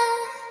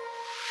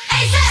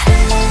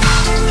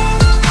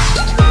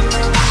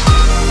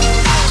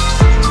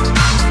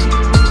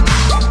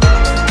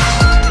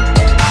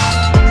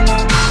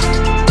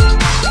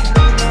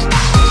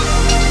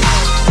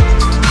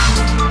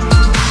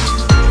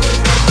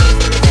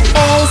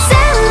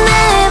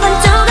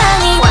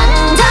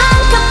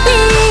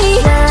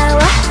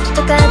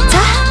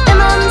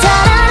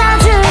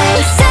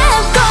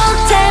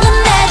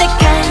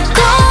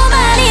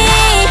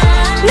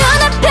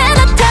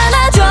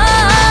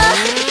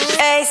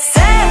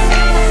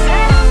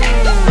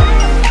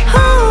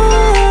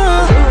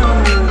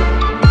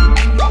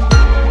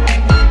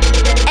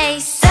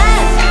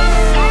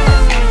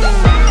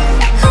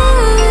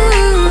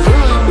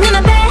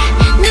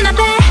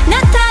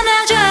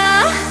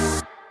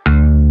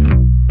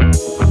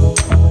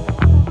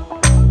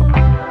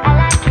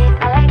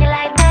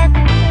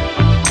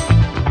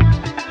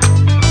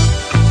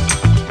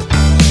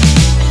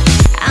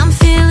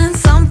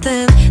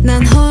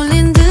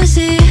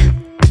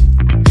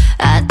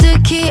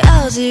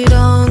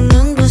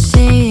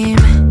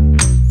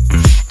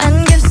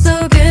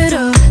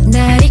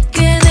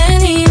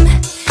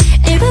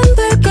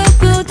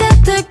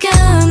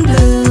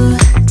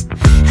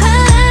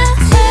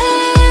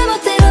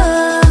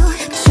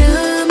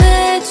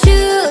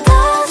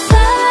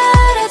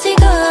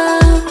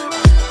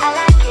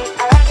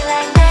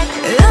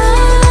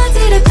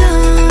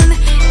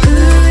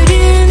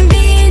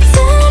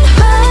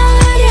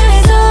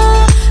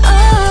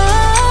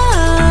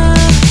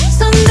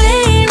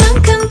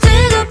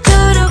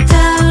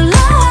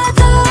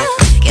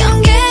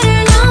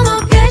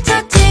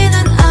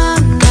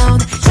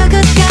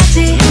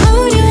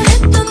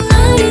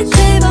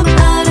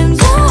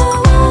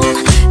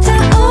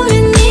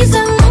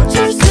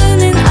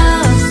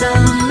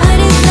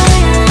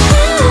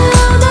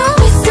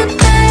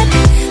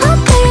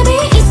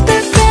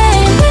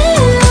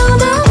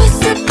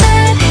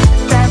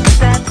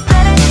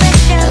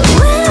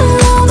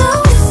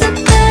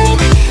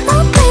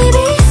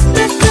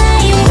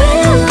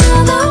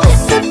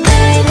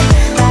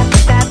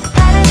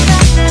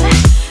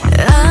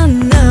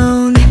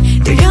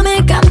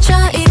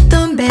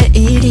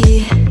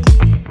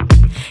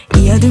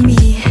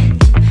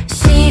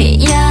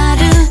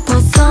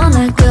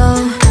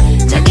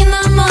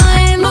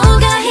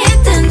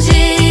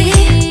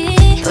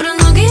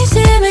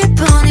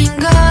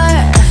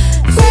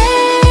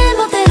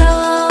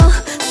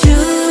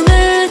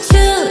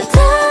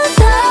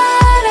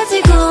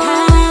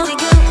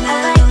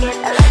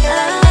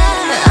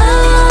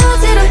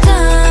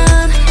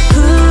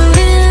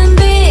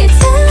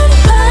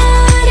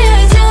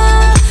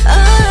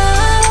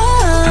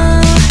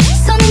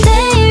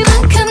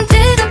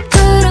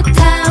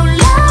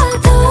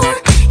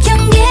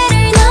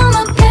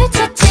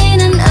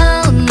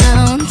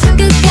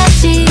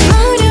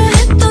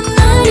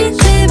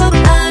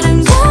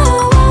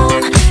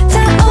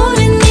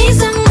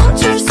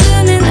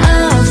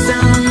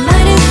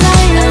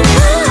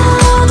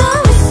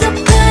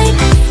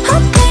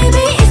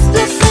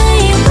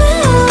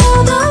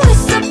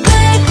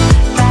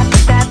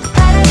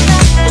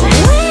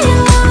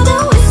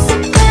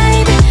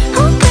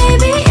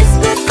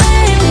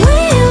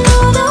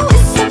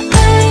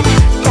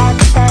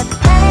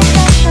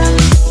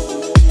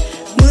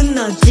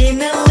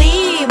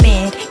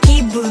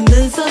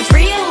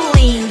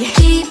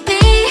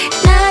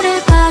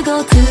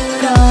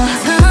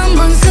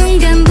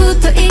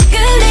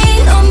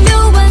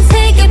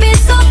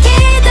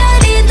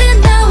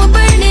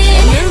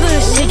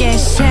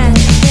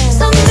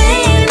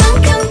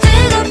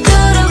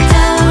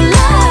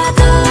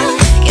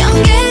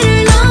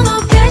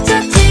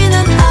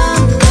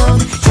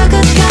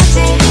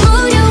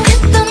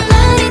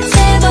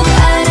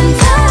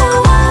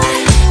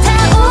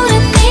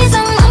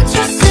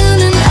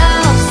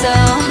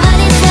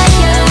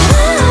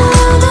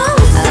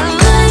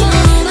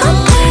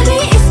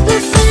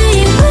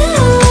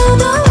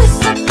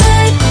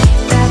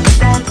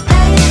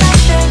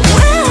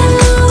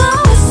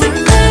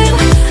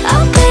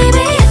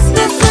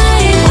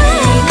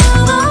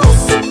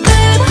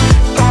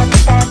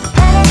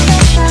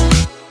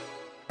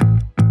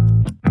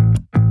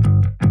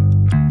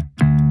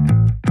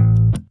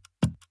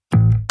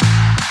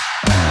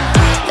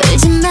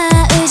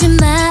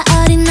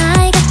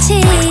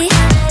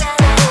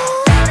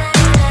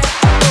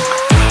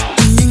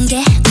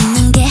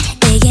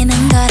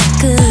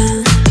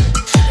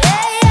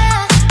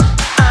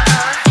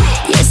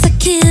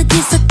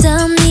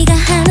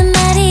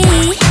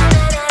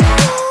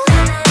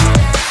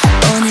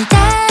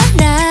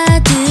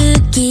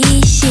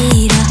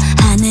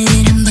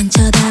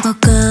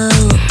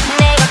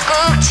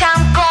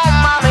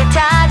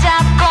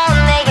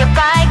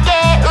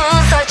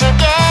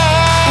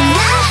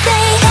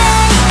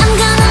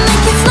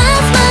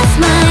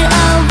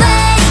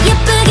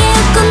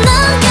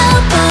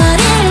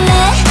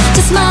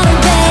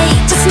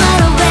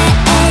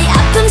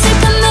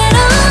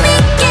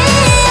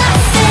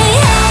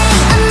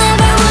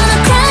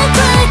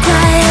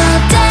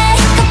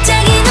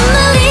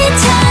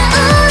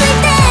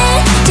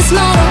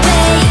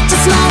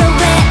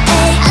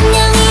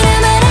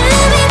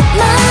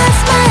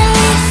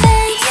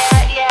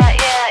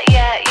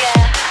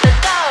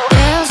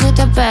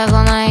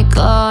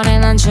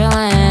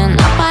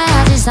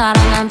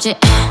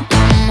 어디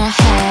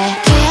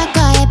뭐해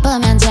귀엽고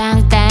예쁘면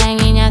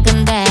장땡이냐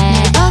근데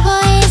날 보고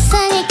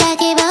있으니까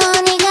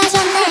기분이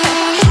가졌네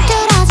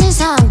뚫어진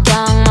성격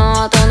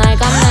모두 날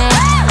같네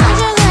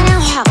아주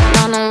그냥 확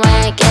너는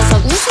왜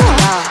계속 웃어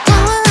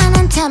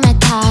당황하는 틈에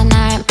다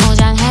날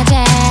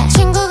포장해제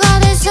친구가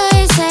될 수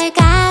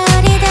있을까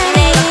우리들이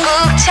네가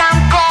꾹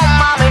참고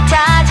맘을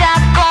다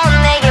잡고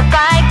내게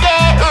밝게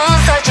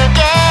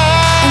웃어줄게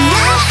And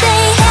I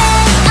say hey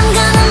I'm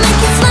gonna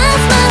make you smile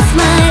smile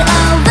smile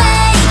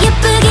away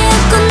예쁘게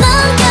웃고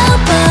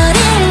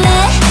넘겨버릴래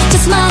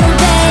Just smile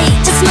away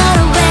just smile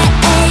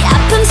away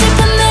아픔 슬픔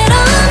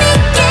외로움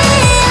있게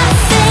I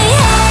say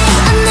hey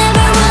I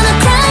never wanna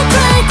cry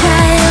cry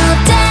cry all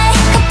day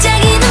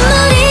갑자기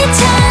눈물이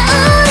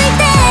차오를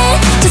때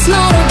Just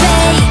smile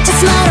away just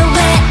smile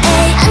away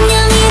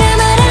안녕이라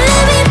말할래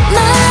with my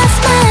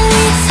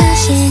smile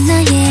사실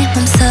나의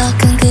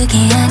맘속은 그게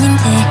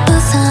아닌데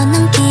웃어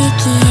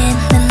넘기기엔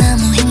난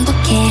너무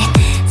행복해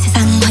세상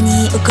환히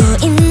오고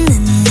있는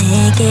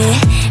내게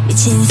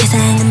미친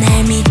세상은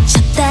날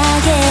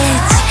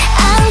미쳤다겠지 I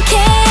don't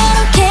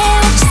care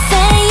what you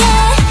say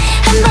yeah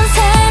한번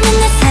살면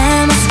내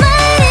삶을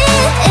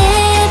smiling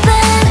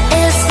even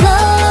if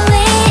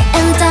slowly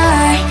and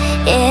dark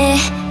yeah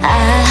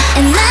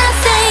And I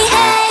say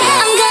hey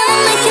I'm gonna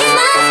make you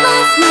smile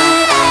smile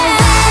smile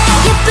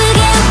예쁘게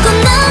웃고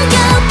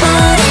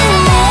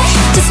넘겨버릴래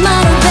Just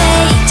smile away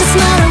just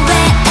smile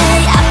away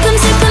아픔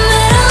슬픔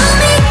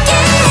외로움 있게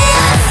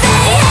I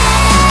say hey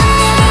I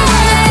never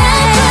wanna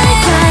cry cry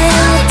cry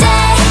all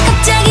day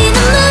갑자기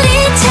눈물이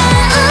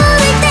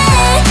차오를 때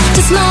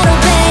Just smile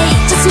away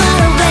just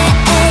smile away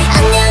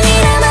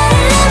안녕이라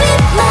말할래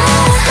with my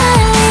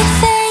smiley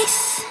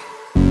face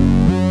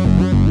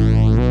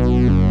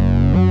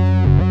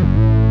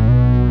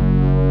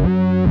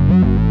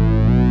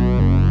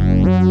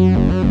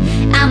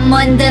I'm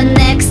on the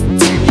next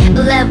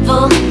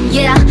level,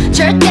 yeah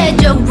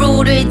절대적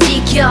룰을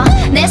지켜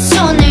내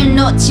손을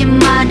놓지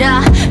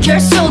마라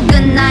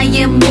결속은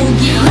나의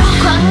무기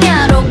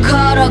광야로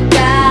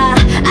걸어가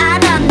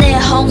알아 내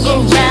home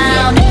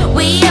ground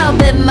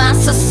위협에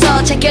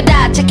맞서서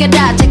제껴라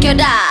제껴라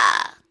제껴라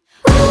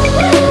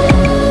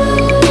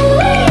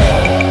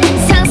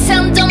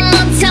상상도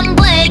못한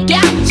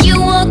blackout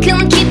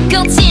유혹은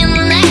깊고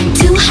진해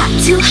Too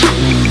hot too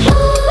hot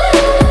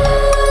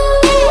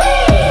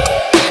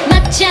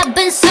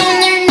잡은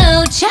손을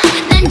놓쳐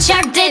난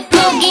절대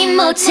포기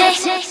못해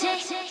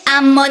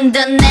I'm on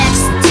the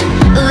next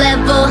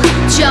level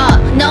저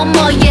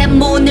너머의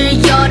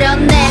문을 열어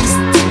next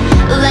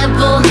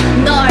level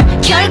널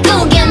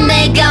결국엔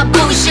내가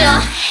부셔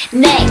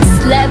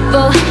next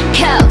level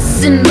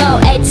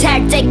코스모에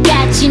탈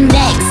때까지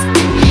next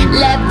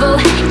level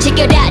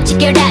지켜라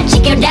지켜라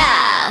지켜라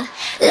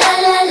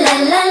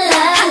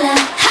라라라라라라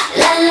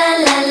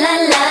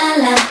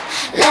라라라라라라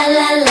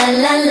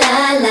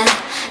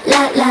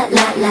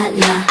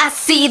라라라라라라 I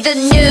see the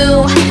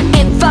new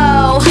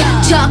info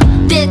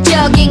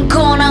적대적인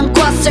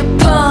고난과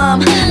슬픔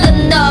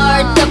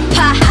널 더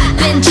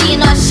파빈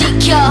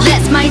진화시켜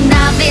That's my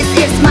novice,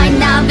 it's my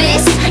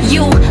novice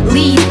You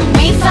lead,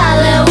 we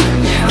follow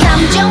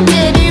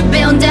감정들을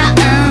배운다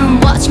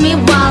Watch me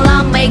while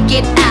I make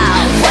it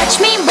out Watch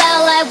me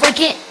while I work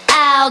it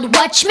out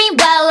Watch me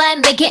while I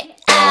make it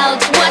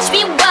out Watch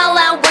me while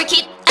I work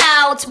it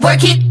out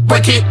Work it,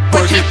 work it,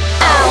 work it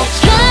out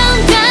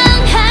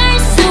감당할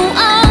수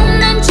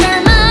없는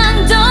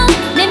절망도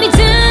내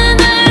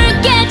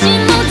믿음을 깨지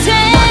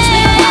못해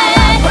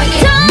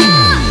더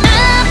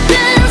아픈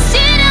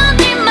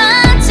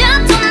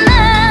시련들마저도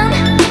난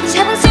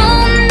잡은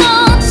손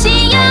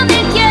놓지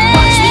않을게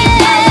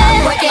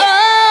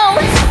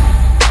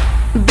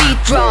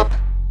Beat drop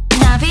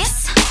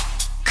Novice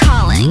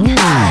calling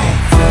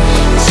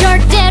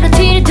절대로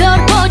뒤를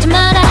돌아보지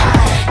마라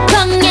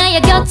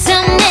광야의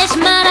곁을 내지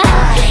마라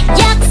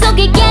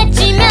약속을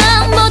깨지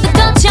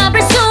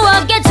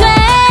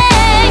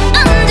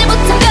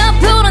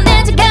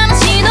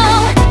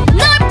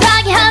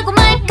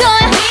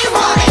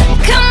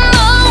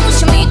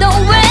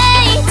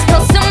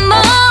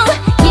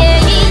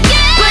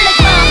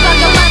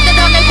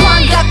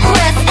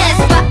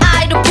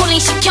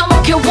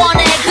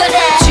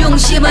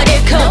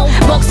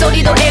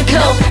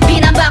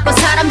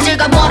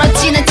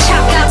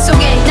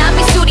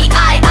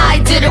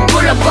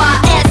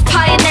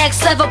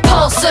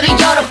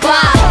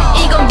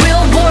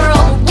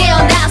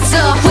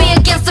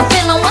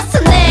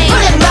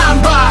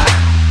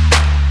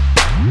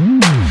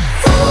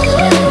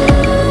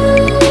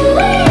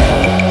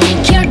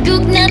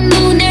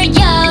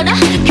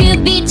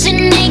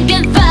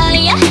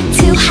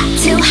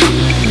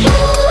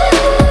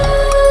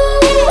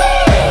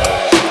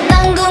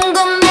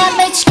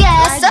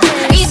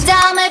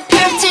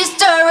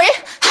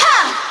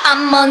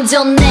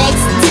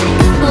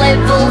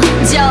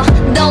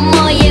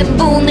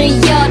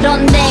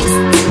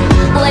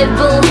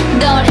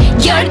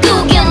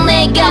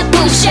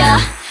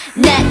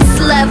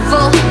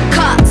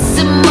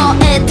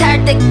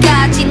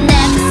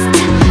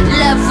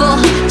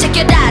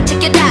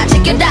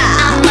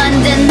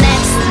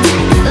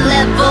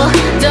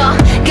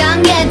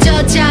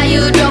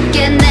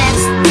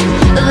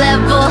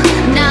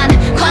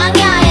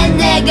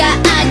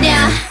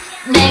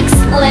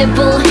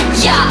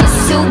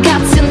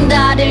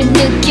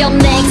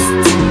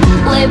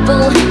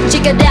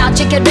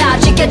지켜라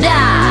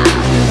지켜라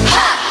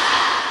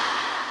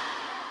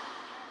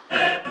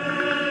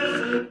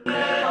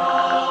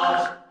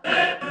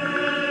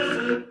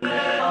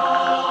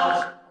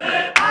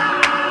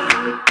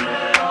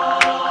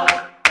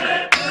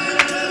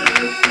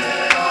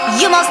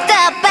You must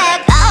step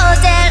back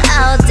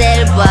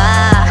어딜 봐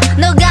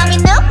너 감히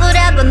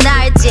누구라고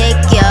날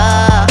지켜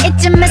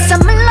이쯤에서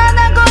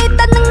물러나고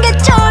있다는 게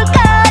좋을걸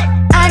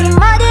아님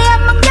어디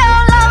한번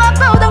겨울나와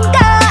보던가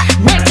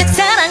내게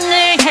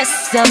사랑을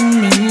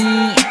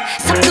했었니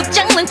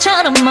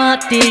성급장난처럼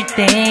어딜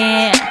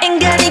때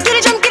인간이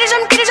길이 좀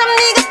네가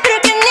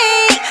필요했니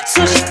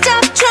수십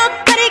접촉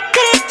발이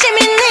그리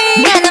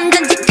재밌니 내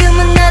남잔 지금은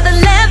another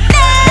level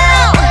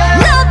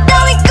너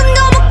따윈 끈거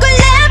묶을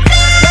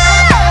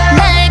level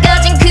날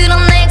가진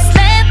그런 next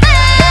level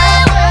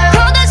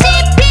또다시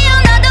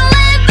피어나던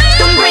level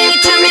Don't bring it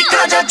to me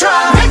꺼져줘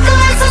내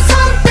거에서 손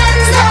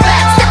떼는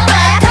step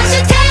back 다시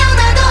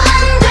태어나도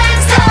안돼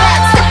step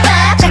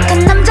back 착한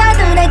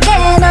남자들에게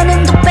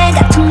너는 독배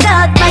같은 것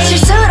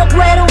마실수록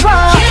외로워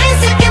Getting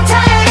sick and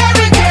tired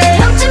every day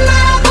넘지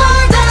마라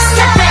보던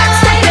step back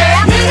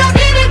네가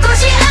비빌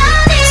곳이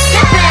아니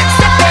step back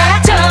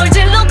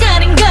저울질로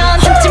가린 건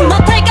참지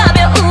못할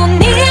가벼운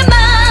네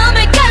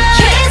마음일까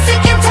Getting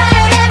sick and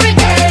tired every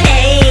day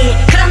에이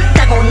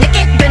그런다고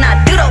내게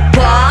꽤나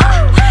들어봐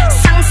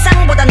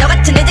상상보다 너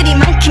같은 애들이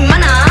많긴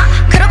많아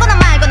그러거나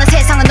말거나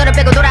세상은 너를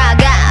빼고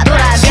돌아가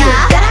You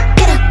gotta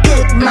get a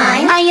good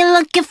mind Are you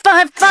looking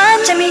for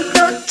fun?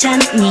 재미도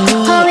찾니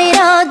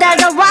호의로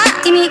다가와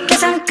이미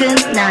계산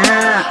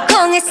끝나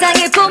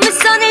공회상에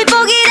보물선을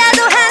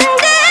보기라도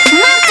한대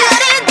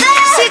맘들이다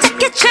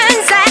시작해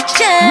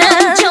transaction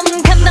넌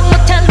좀 감당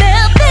못한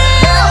level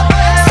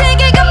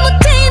세계관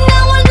못해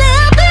나와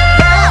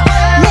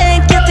level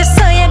내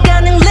곁에서야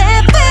가는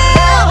level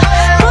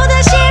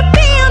보다시피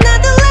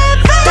another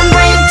level Don't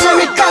bring it to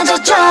me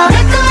꺼져줘 내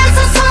거에서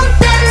손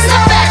떼는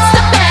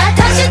step back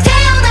다시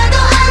태어나도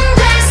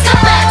안돼 step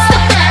back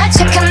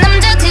착한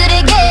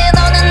남자들에게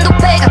너는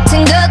독배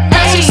같은 것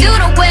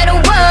마실수록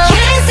외로워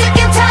Getting sick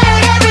and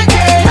tired every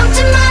day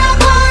넘지 마라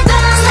보던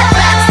step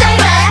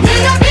back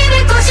네가 비빌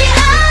곳이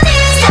아니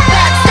step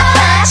back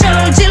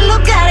저울질로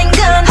가린 건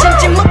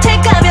참지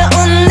못할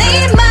가벼운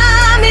네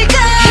맘일까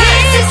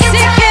Getting sick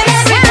and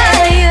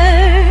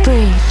tired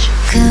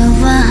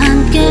그와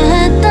함께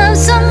했던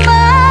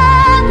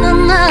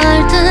수많은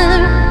날들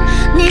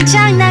네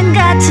장난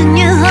같은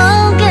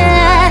유혹에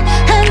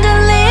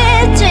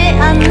흔들리지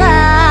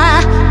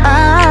않아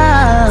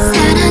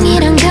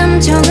사랑이란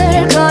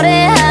감정을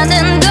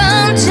거래하는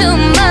건 too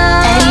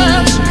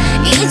much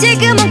이제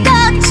그만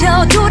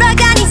꺼져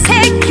돌아가 네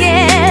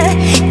세계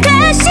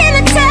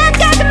다시는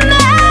착각은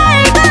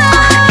말고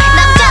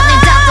남자들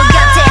다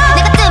똑같아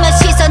내가 뜨면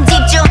시선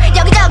집중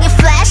여기저기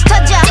플래시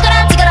터져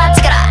찍어라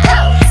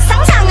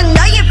상상은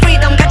너의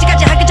freedom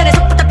가지가지 하기 전에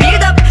속부터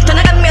build up 더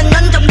나가면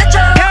넌 좀 다쳐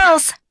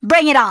Girls,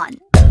 bring it on.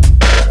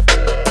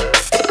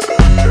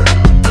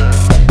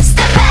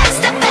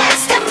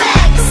 Step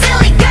back,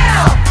 silly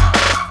girl.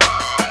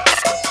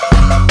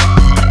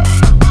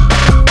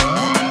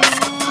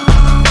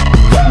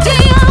 The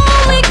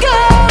only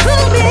girl who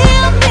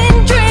live in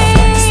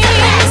dreams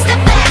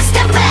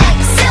Step back,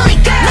 silly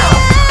girl.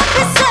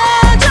 앞에서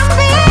좀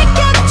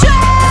비켜줘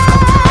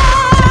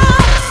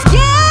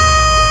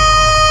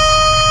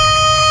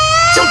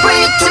Don't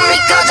bring it to me,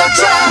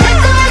 꺼져줘. 내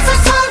거에서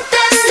손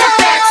떼는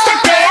step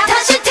back.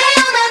 다시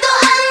태어나도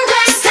안 돼.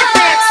 Step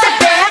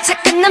back.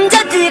 착한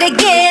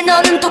남자들에게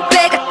너는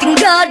독배 같은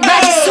것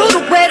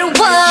마실수록 외로워.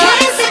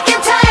 Getting sick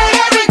and tired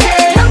every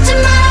day. 넘지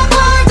마라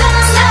보던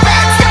step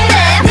back.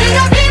 네가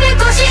비빌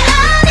곳이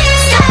아니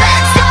step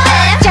back.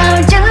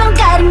 저울질로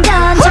가린 건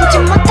참지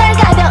못할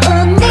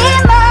가벼운 네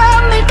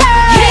마음일까.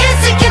 Getting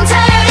sick and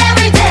tired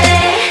every day.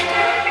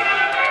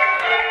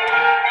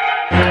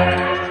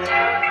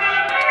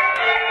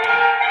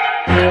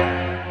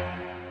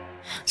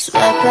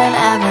 Slipping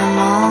every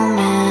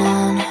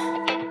moment,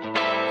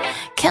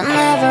 can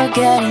never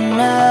get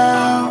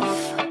enough.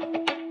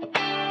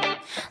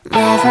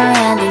 Never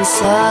ending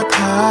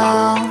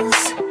circles,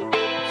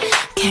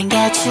 can't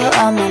get you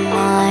on my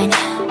mind.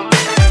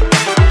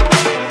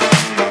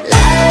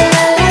 La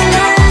la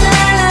la la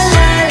la la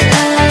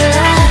la la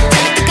la.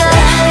 Take a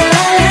la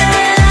la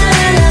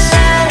la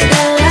la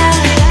la la.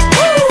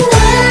 Woo.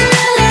 La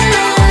la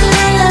la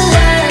la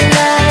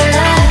la la la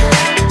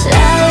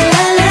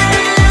la.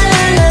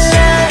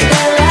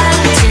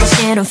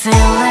 진실한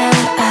feeling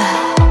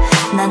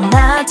난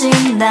아직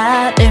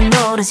나를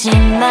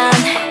모르지만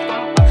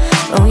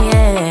oh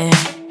yeah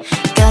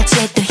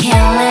끝이 또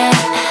healing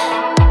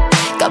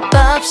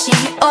겁없이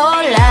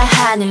올라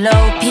하늘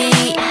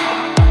높이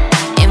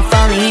I'm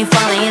falling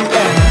in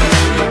love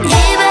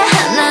입에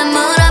하나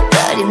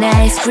물어버린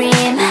아이스크림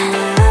내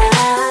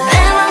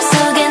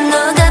맘속에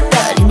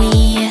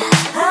녹아버리니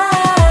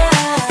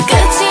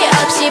끝이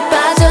없이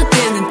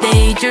빠져드는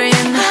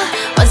daydream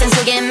환상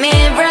속의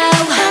mirror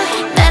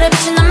나를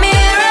비추는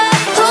mirror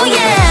oh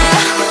yeah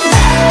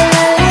la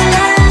la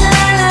la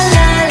la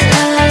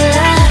la la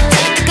la.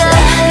 Take a la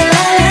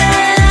la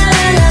la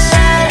la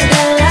la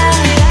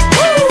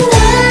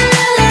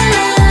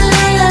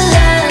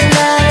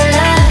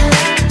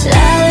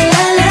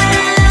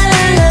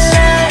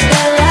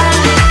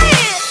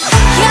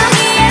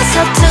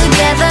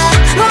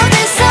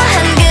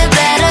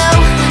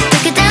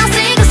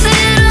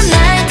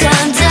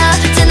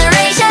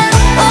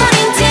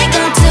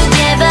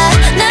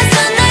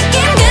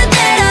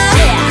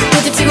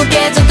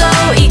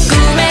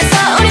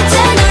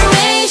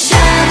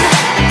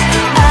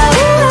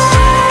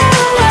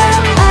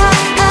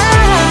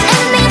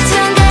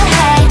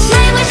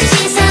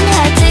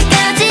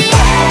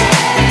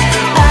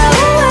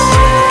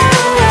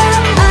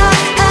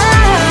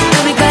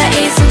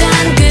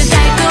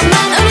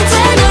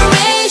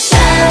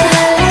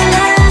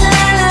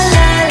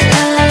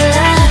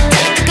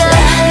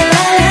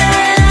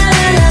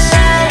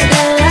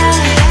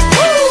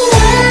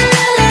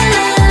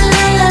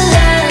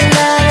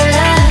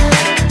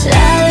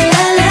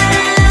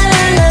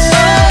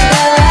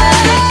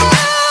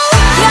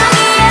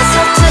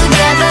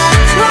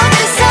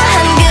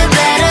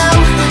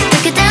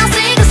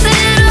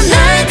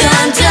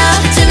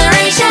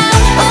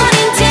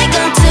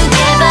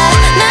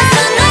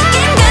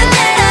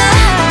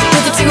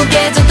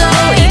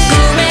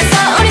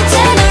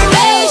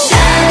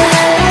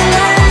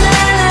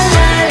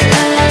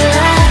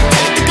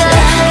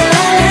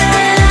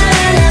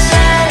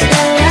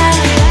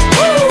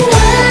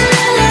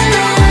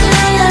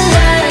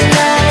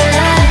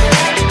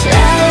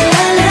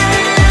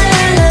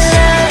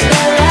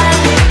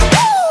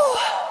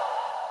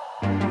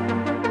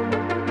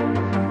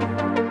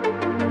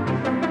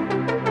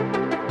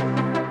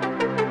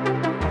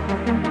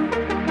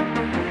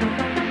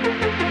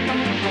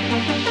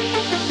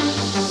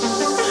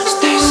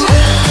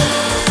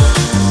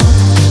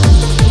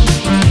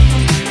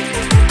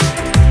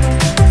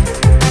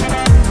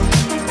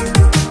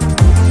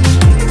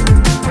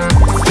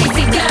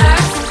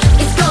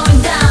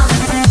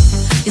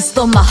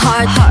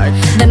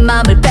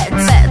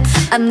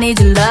I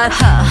need your love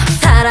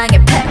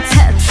사랑의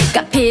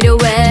팩트가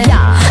필요해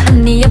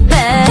네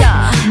옆에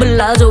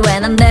불러줘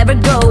when I never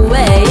go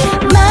away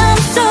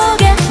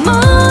마음속에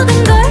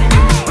모든 걸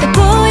다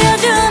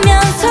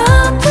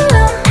보여주면서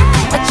불러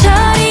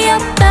어처리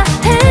없다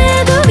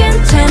해도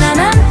괜찮아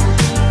난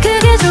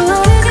그게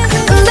좋아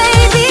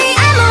Baby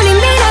아무리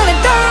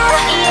밀어내도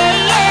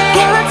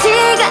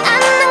변하지가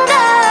않는 걸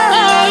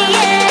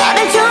너를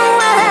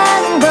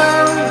좋아하는 건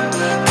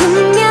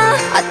분명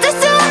어쩔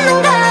수 없는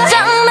걸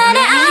정말의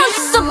I'm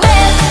so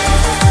bad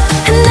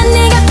난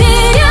네가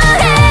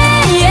필요해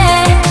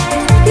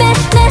내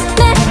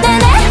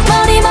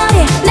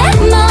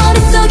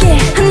머릿속에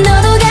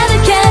너도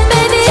가득해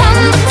baby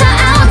처음부터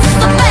I'm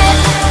so bad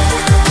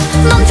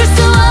멈출 수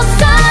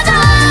없어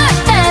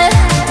절대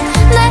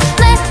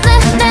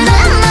내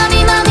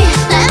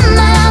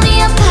마음이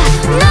아파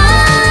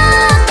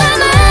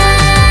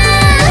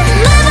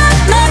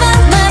너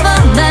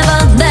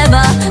때문에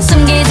never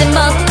숨기지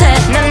못해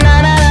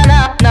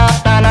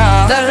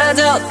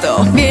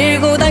달라져도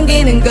밀고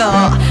당기는 거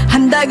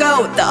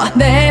한다고 또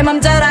내 맘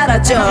잘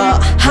알아줘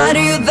How do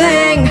you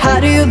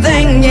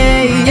think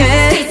yeah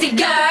yeah Sexy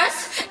girls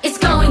it's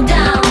going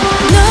down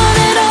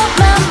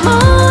눈으로만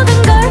모든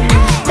걸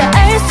다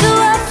알 수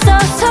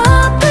없어서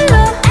불러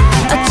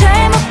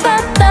잘못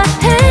봤다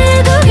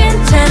해도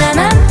괜찮아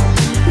난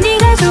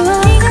네가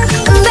좋아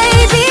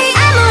Baby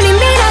아무리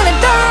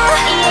밀어내도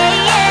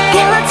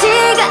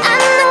변하지가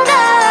않는 걸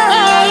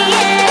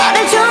너를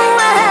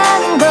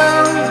좋아하는 건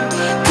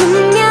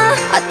분명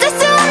어쩔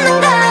수 없는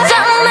걸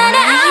정말의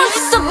I'm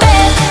so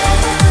bad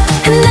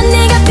난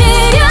네가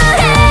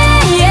필요해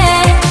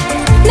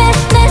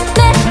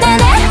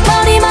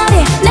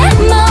내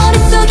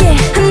머릿속에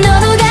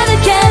너도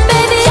가득해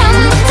baby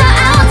처음부터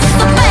I'm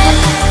so bad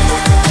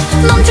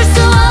멈출 수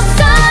없어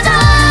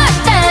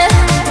절대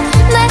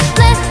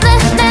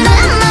내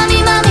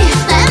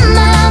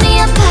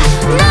마음이 아파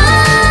너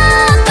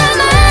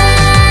때문에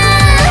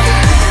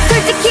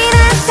솔직히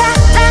난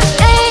사랑을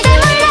잘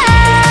몰라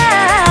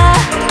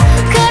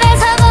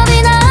그래서 겁이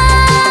나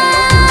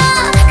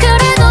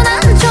그래도 난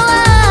좋아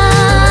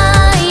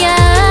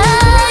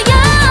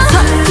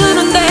서투른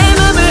내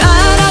맘을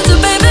알아줘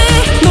baby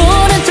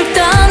모른 척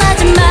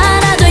떠나지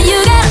말아줘 You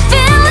got a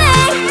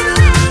feeling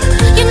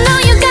You know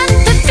you got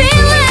the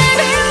feeling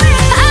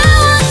I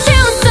want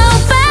you so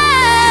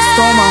bad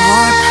Stole my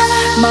heart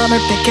맘을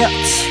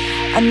뺏겼지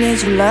I need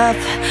your love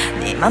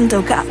네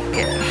맘도 갖게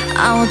I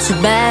want you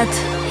bad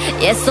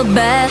Yeah so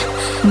bad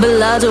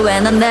불러줘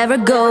when I never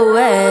go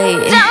away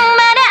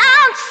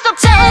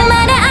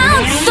정말의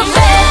I'm so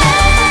bad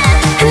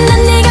난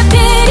네가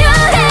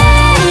필요해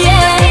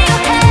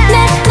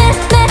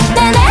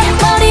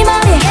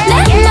내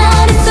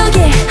머릿속에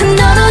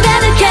너도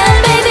가득해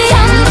baby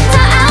처음부터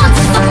I'm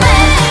so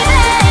bad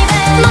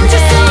멈출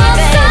수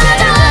없어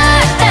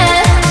절대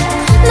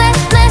내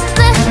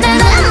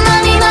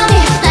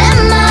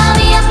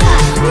마음이 아파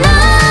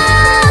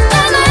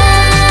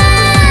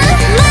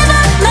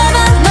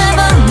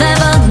너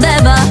때문에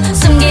never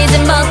숨기지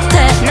못해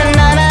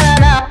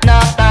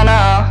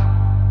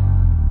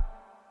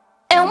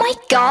Oh my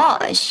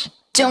gosh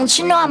Don't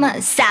you know I'm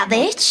a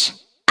savage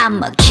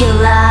I'm a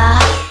killer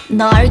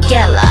널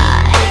깨라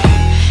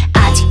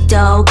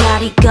아직도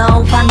가리고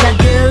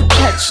환각을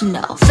펼치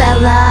no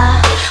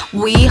fella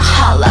We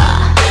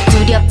holla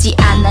두렵지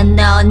않아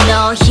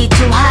너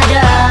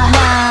희투하라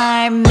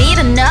날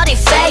믿어 너리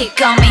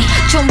fake on me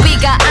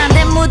준비가 안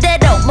된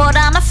무대로 뭘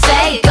하나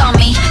fake on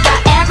me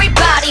got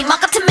everybody 막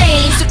같은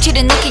me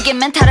숙취를 느끼게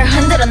멘탈을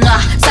흔들어 놔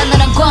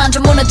싸늘한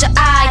관점 무너져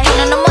I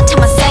견뎌는 못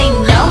참아 say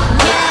no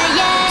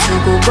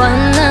두고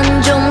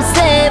봐난 좀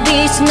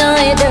savage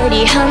너의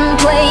dirty한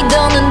play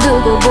너는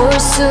두고 볼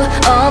수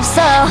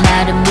없어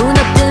나를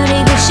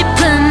무너뜨리고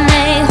싶은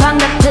내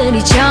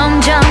환각들이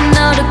점점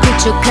너를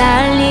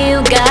구축할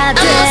이유가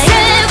돼 I'm a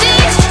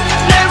savage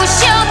널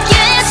부셔게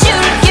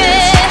해줄게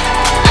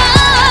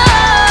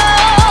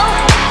oh,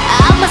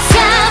 I'm a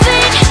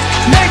savage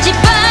널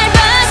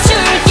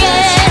짓밟아줄게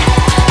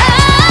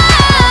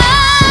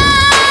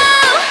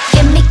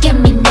oh, Get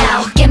me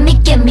now Get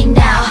me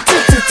now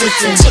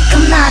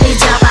지금 나를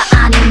잡아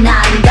아니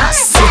난 더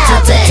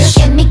savage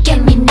Get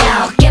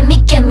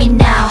me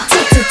now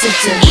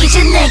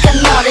이제 내가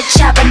너를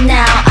잡아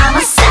now I'm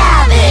a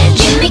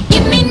savage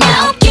Get me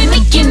now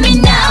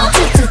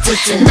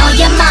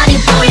너의 말이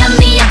보여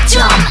네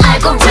약점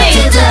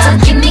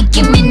알고리즘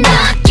Give me now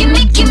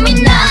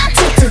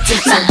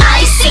난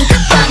아이싱 그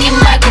방에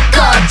말고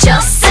꺼져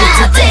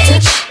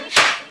savage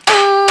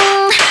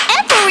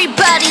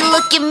Everybody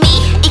look at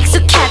me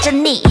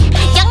익숙하잖니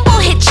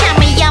양보해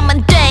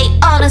참아야만 돼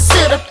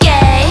어른스럽게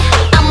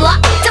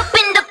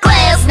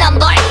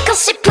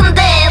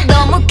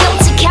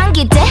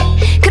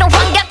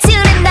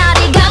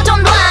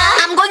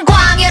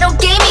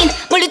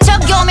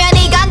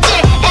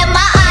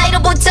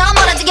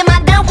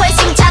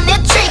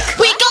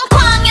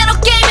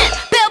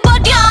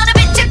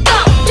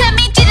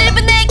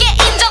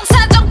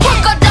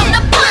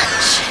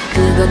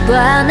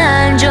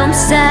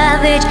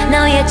savage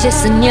너의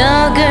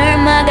채선역을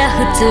막아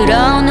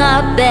흐트러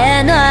놔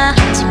빼놔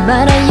하지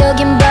마라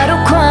여긴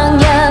바로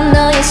광야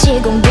너의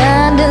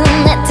시공간은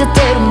내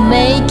뜻대로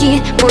make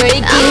it break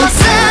it I'm a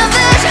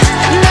savage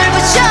널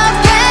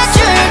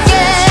부셔해줄게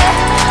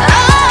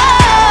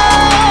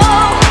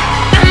oh,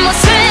 I'm a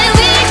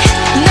savage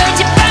널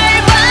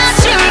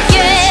짓밟아줄게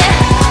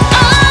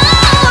oh,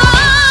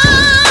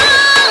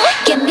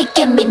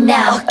 Get me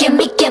now Get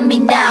me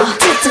now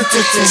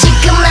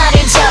지금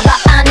나를 잡아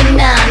아니면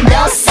난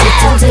너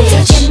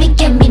savage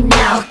Get me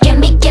now Get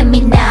me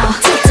now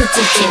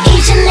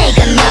이제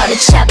내가 너를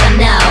잡아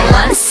now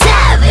I'm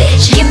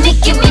savage Give me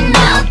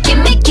now Give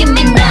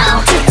me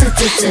now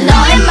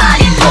너의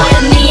말이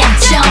보여 네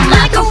약점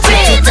like a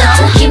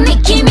rhythm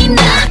Give me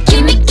now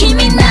Give me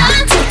now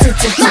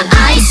My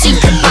eyes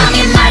싱크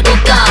방해 말고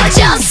꺼져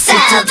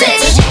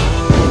savage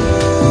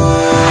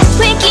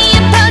위기에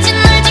퍼진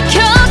널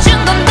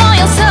지켜준 건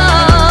너여서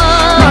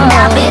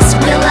Novice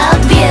we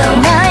love you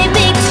나의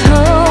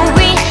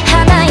victory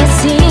하나의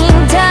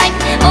sing type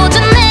모두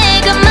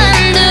내가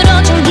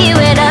만들어준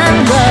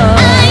기회란 걸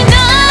I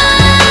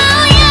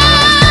know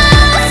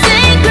your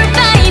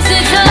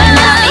sacrifices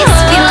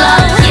Novice we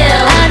love you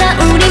알아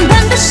우린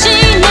반드시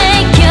내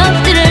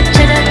곁들을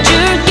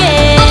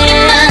찾아줄게 우리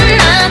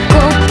만나고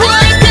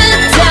break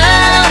it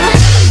down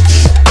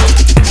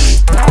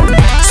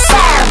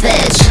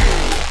Savage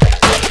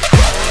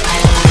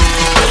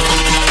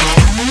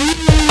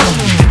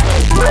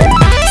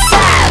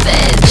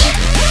Savage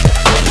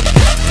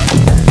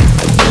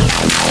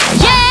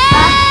Yeah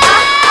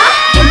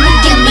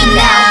Give me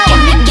now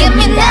Give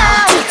me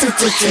now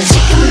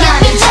지금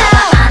나를 잡아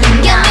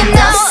아니면 너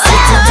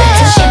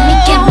savage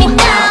Give me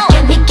now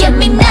Give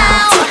me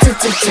now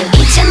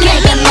이제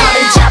내가 너를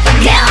잡아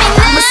now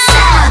I'm a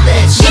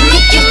savage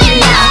Give me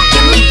now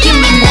Give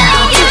me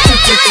now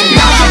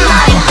너의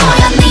말이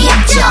보여 네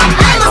약점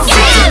I'm a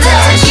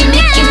savage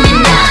Give me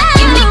now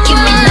Give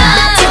me now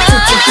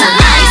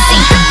I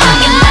think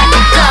방해 말고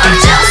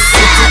꺼져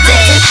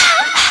savage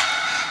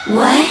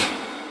What?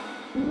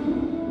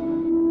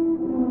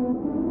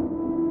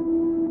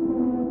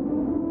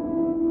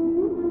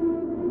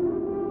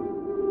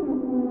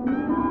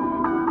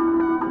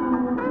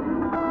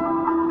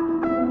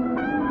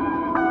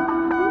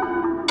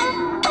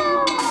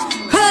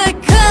 quick,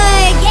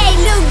 hey,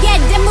 look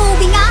at the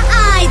moving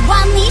eye.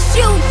 Want me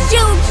shoot.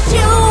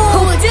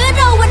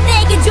 부드러워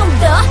내게 좀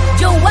더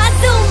좋아,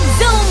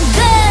 zoom.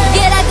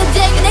 얘라고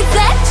대근했어,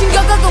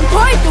 충격하고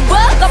point the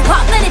world. I'm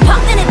poppin'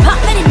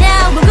 it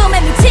now.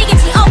 궁금해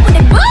미치겠지, open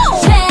it, boom.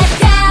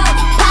 Check out,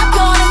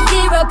 popcorn and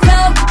zero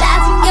coke.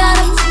 따진 건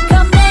없지,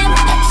 come in.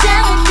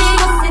 샤워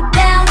끼고 sit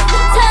down.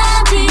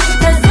 텀이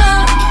가서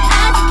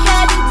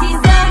아직까진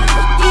teaser.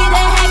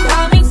 기대해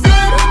coming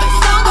soon.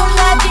 벌써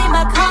놀라지 마,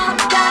 calm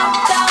down.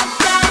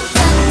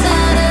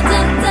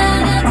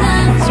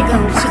 지금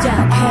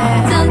시작해.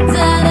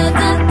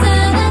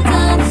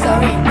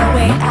 Sorry, no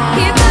way out.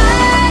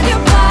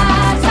 기다려봐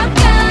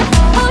잠깐.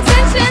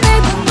 텐션을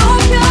좀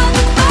높여.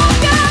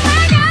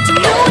 좀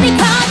눈이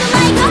커져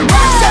말고.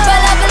 Watch your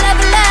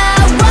balabala,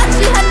 watch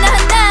it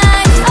하나하나.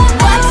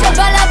 Watch your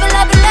balabala,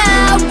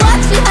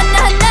 watch it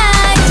하나하나.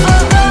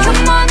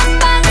 Come on,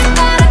 빵을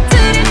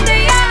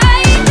떨어뜨린대야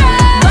아이들.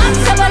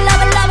 Watch your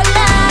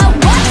balabala,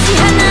 watch it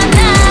하나하나.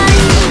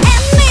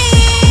 And me,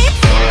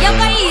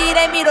 영화 일에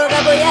미로가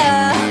보여.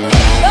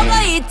 보고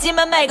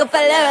있지만 말고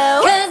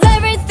follow. Cause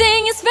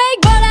everything is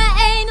fake, but I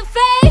ain't a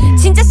fake.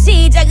 진짜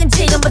시작은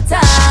지금부터.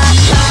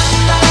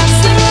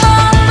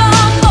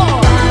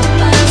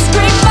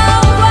 Scream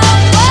boom boom.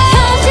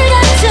 현실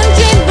같은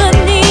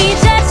기분이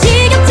잘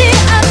지겹지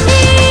않니?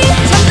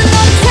 잠든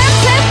너를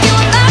tap you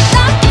and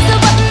knock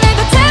있어봐도 내가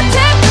tap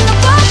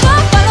no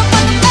follow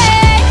the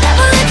way.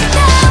 Never let you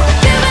down,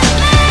 you and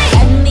me.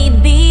 Let me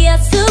be a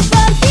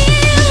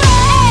superhero.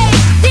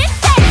 This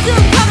time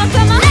soon, come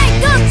on. 날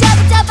꼭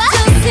잡아.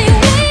 To see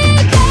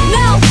we go.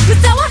 No,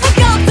 무서워할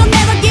거 없어,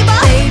 never give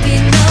up. Baby,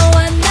 너와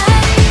나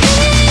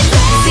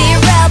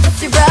zero.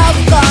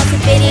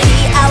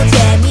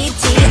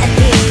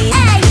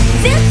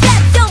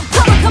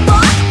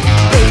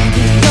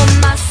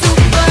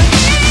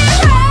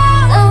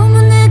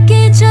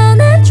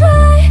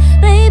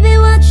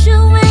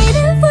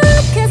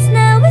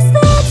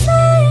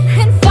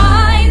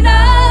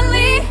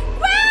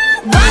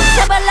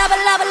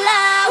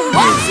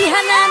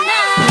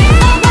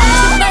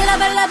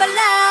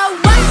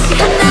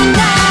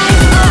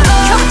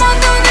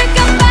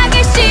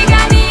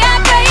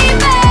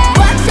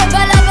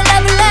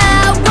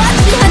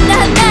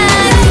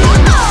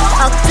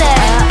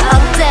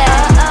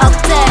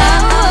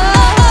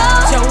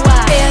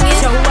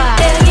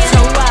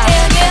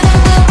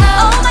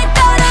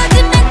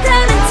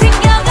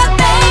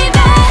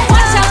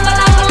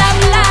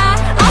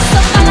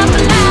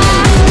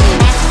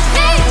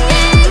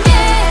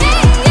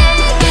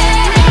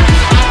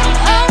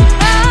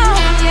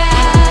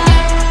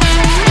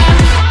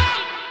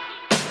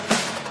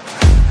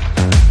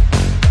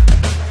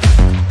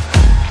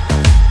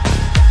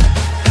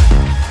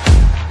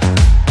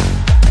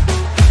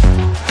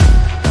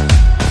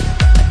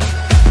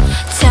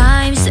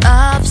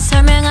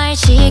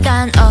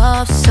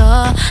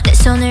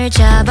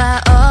 잡아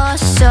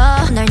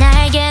어서 널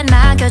나에게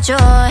맡겨줘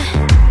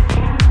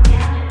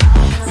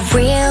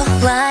Real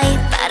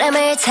life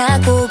바람을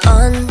타고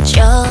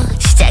번져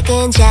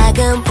시작은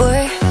작은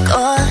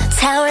불꽃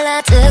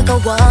타올라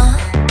뜨거워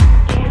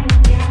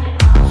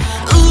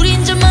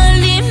우린 저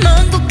멀리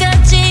먼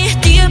곳까지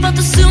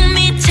뛰어봐도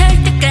숨이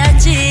찰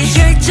때까지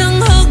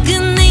열정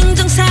혹은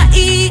냉정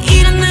사이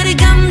이런 나를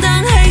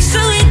감당할 수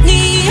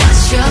있니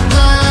What's your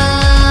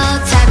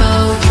blood type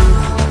of you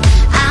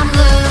I'm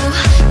blue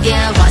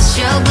Yeah what's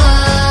your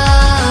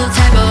blood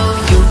type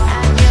of you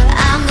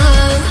I'm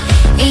blue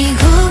이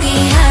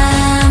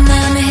고귀한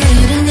맘에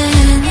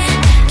흐르는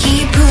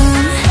기분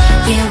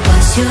Yeah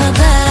what's your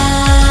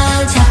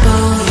blood type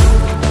of you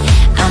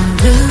I'm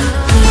blue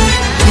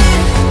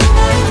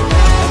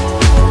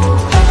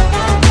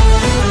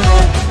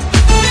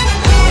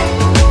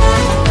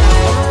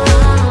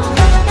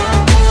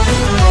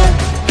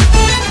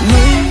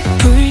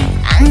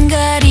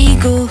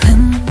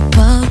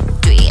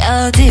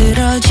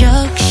뛰어들어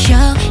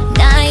적셔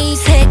나의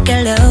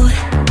색깔로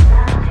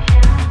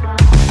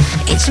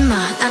잊지마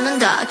나는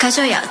다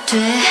가져야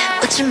돼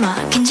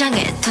웃지마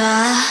긴장해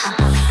다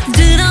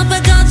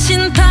들어봐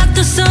거친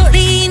파도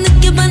소리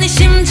느껴봐 내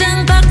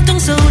심장 박동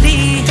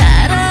소리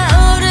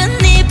달아오른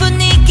네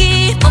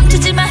분위기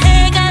멈추지마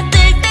해가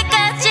뜰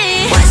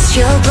때까지 What's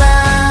your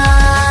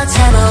blood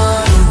type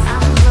of you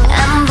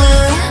I'm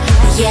blue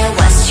Yeah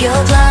what's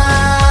your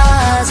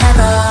blood type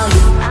of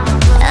you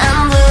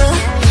I'm blue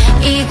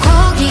이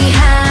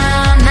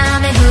고귀한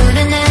맘에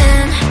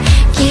흐르는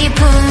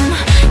기분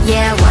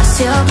Yeah what's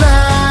your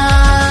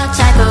blood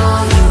type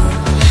of you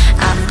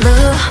I'm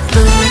blue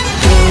blue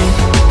blue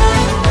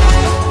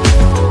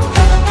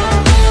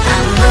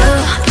I'm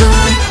blue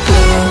blue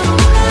blue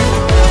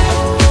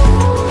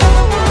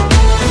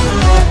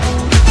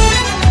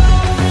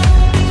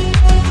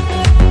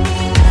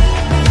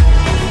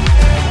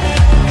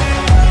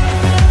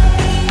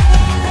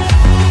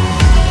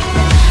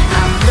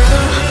I'm blue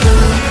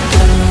blue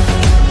blue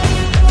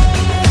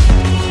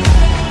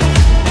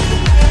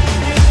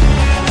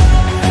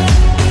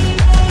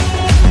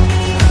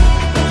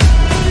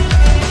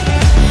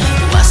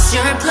What's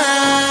your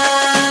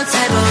blood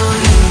type of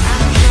you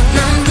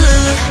넌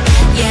blue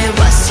Yeah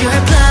what's your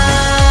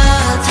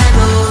blood type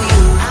of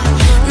you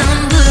넌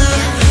blue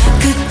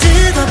그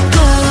뜨겁고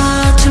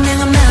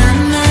투명한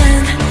마음은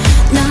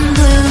넌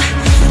blue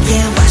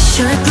Yeah what's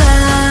your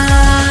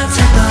blood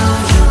type of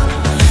you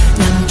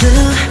넌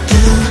blue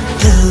blue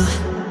blue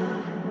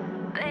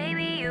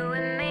Baby, you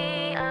and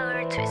me,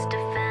 our twist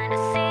of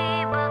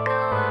fantasy.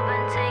 Buckle up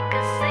and take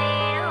a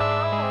seat.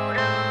 Hold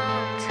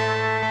on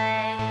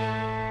tight.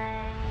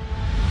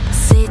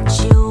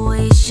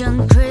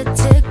 Situation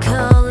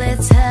critical,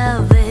 let's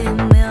have a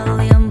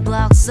million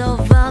blocks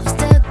of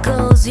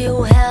obstacles.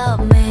 You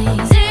help me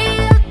see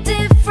a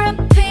different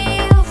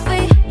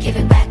POV,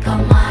 giving back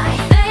on my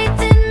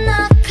faith in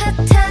a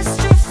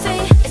catastrophe.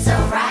 It's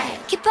alright,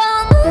 keep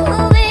on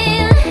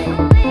moving.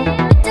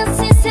 Just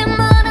system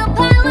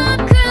autopilot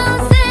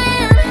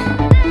cruising.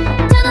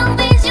 Tunnel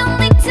vision,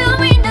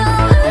 victory, no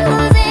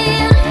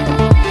losing.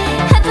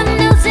 Heaven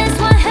knows it's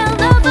one hell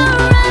of a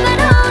ride, but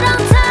hold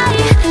on tight,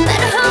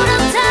 better hold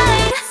on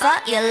tight.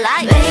 Fuck your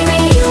life, baby,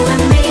 you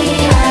and me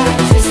are a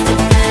twisted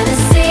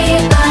fantasy.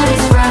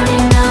 Bodies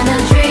running on a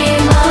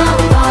dream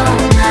all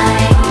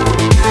night.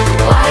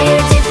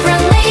 Wired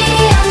differently,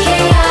 a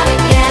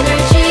chaotic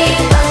energy.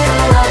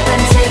 Buckle up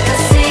and take a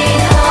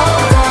seat.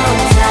 Hold on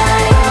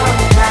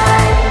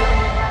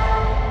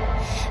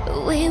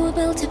tight. We were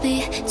built to be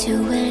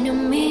two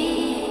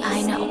enemies.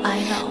 I know,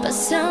 but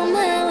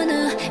somehow I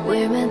know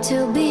we're meant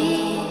to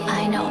be.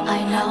 I know.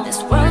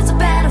 This world's a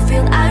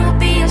battlefield. I will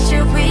be a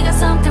shield. We got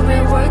something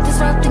real worth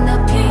disrupting the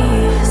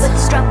peace.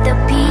 Let's drop the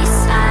peace.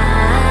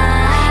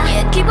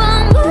 Yeah, keep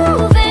on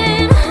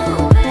moving.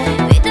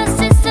 With the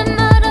system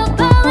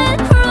autopilot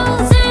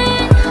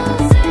cruising.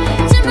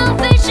 Tunnel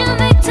vision,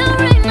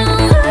 victory, no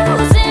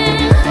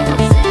losing.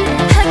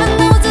 Heaven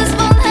knows this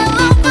one hell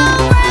of a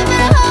ride.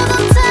 Better hold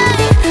on tight.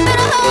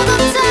 Better hold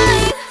on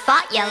tight.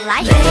 Fought your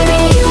life, baby,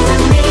 you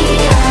and me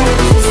are a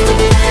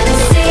twisted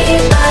fantasy.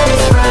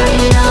 Bodies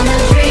running on a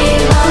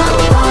dream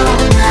all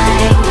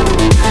night.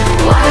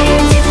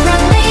 Wired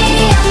differently,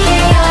 a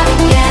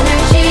chaotic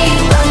energy.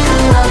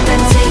 Buckle up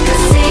and take a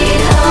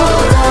seat.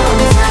 Hold on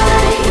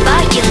tight.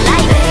 Fought your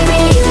life, baby,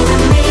 you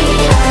and me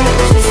are a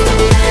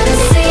twisted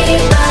fantasy.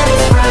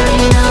 Bodies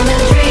running on a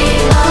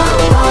dream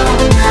all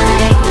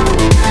night.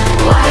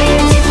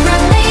 Wired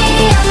differently,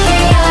 a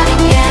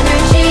chaotic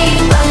energy.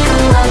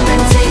 Buckle up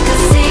and take a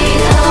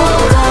seat.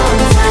 Hold on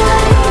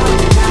tight.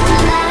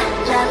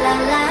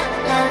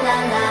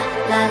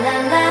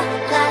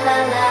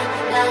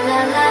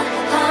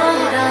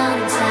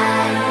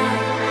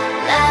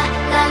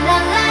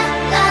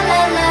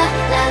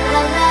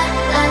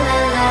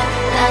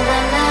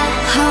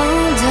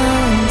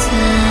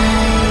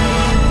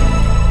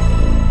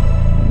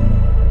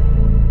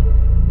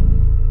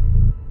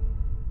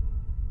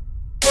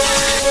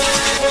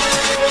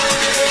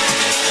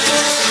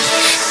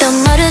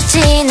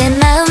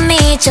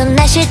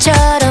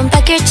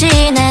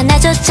 바뀔지 난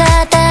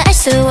나조차 다 알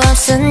수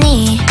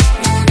없으니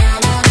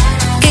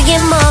그게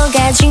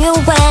뭐가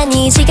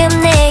중요하니 지금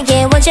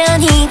내게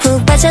완전히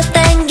푹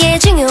빠졌단 게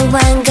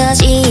중요한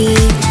거지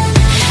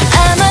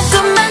아마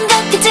꿈만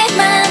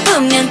같겠지만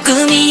분명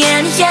꿈이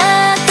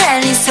아니야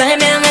달리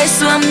설명할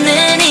수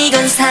없는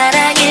이건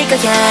사랑일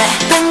거야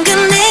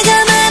방금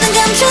내가 말한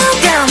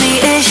감정감이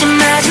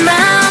의심하지 마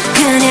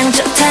그냥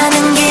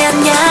좋다는 게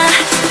아니야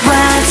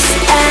What's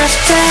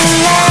after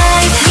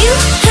life You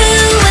who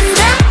and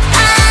the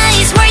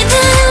eyes were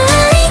the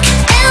like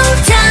L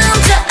down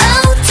to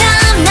O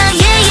down now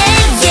yeah yeah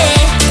yeah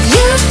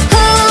You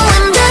who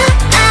and the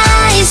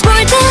eyes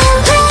were the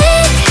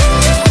like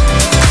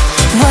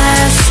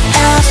What's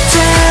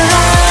after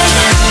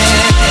life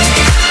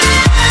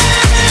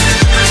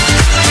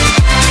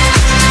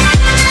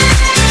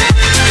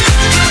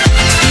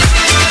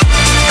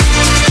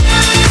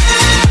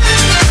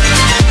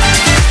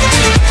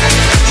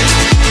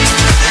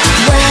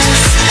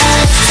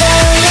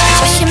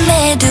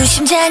조심해도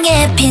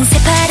심장에 핀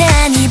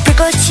새파란 이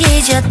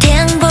불꽃이 저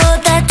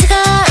태양보다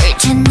뜨거울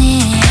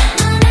테니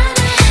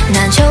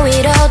난 저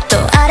위로 또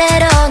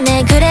아래로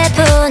내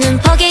그래프는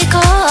포기고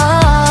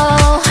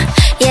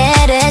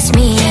Yeah that's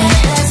me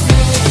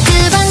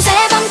두 번 세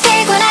번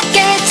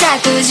피곤하게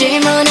자꾸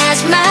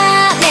질문하지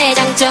마 내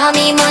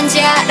장점이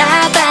뭔지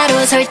알아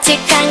바로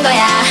솔직한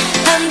거야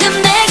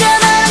방금 내가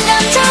말한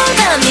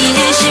감정감이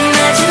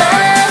의심하지 마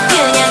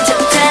그냥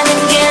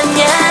좋다는 게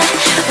아니야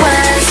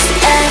What's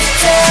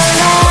after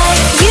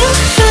life You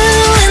who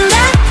and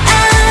the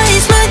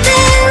eyes were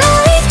the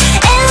like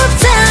L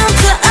down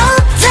to O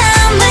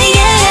down my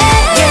yeah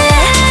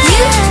yeah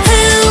You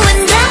who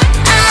and the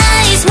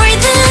eyes were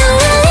the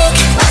like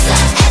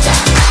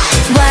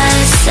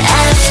What's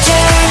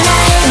after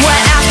life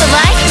What after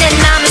life 내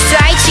맘은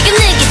strike 지금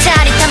느낀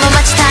짜릿함은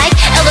마치 type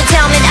L로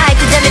타오면 I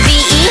그 다음에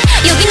BE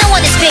여기 no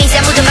one is space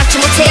아무도 막지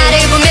못해 나를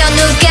보면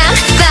눈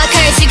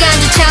깜빡할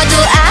시간조차도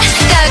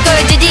아까울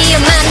걸 드디어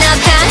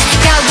만나봐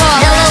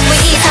Now love me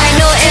is I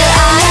know it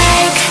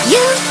like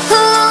You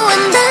who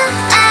and the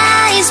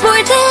eyes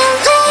were the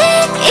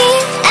like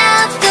It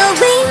out the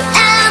way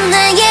I'm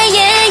not yeah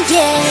yeah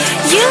yeah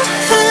You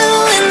who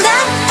and the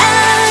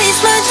eyes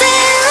were the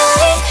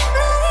like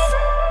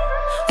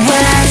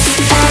What's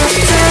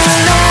after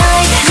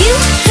life You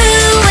who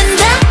and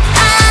the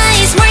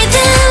eyes were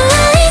the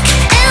like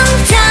L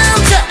down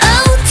to O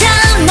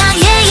down now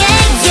yeah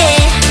yeah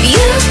yeah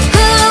You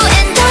who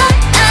and the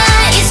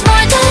eyes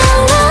were the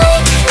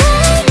like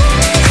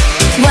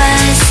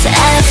What's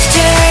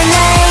after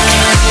life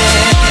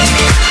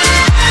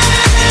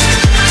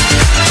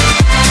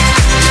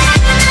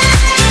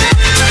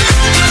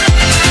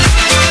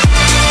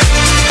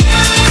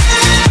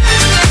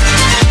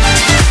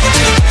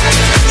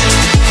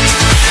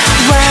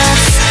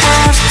What's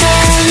after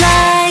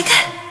like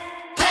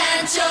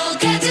반쪽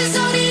같은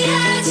소리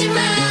하지마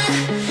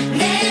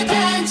내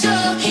반쪽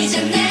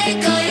이제 내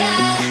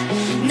거야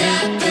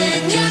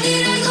나쁜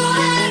년이라고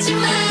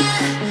하지마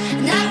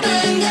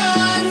나쁜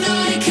건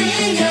너의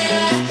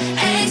그녀야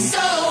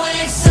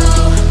XOXO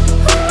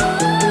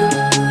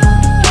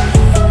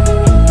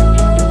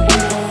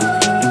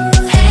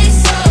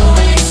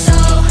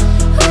XOXO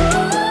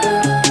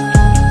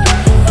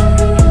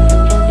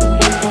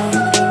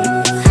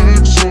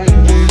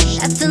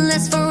Nothing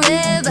lasts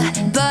forever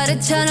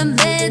버릇처럼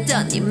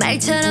뱉던 네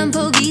말처럼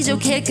보기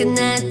좋게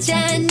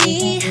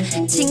끝났잖니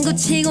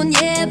친구치곤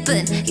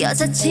예쁜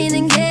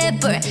여사치는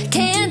개뿔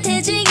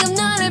걔한테 지금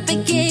너를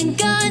뺏긴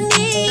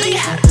거니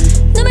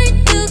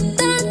눈을 뚝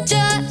던져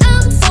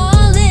I'm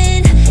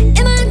falling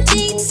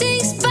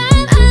MRT65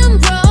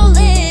 I'm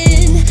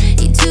rolling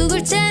이 두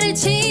글자를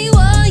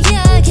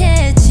지워야겠지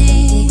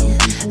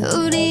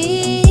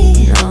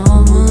우리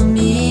너무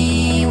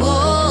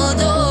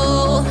미워도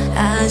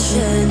I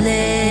should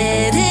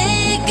let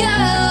it go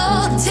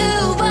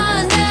두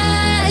번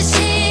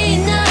다시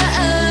널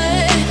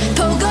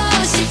보고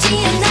싶지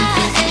않아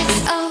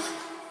XO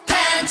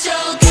반쪽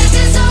같은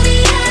소리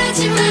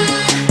하지마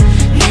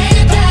내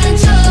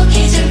반쪽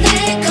이제 내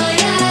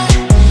거야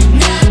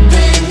나쁜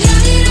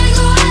년이라고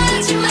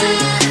하지마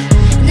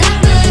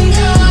나쁜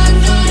건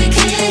너의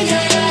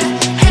그녀야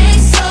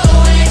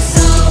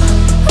XOXO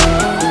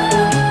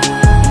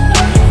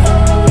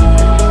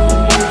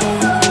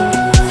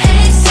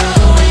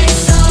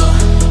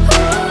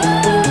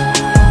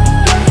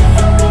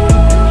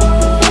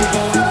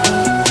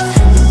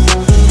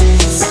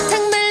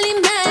사탕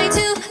발린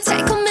말투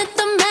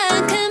달콤했던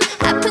만큼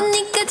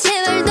아프니까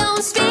제발 don't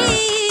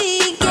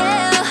speak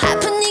yeah.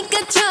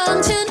 아프니까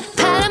청춘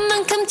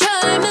바람만큼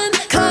젊음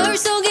거울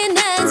속에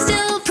난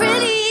still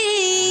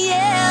pretty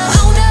yeah.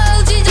 Oh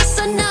no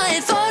찢었어 너의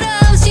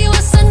photo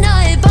지웠어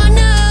너의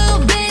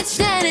번호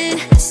bitch 나는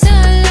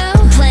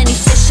solo Plenty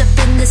fish up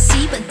in the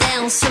sea but they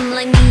don't swim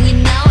like me you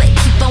know it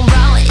keep on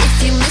rolling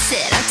if you miss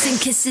it hugs and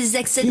kisses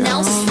exit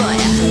noses for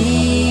ya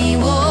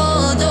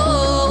미워도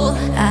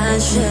I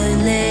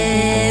should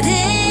let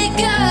it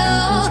go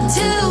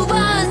두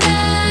번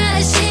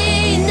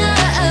다시 널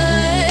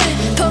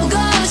보고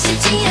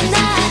싶지 않아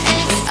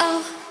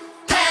XO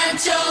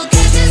반쪽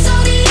같은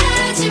소리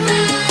하지마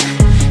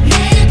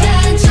내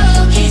반쪽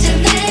이제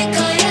내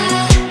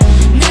거야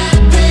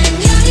나쁜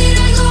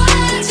년이라고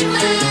하지마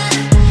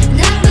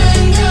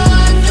나쁜 건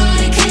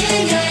너의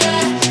그녀야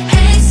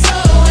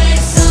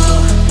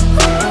XOXO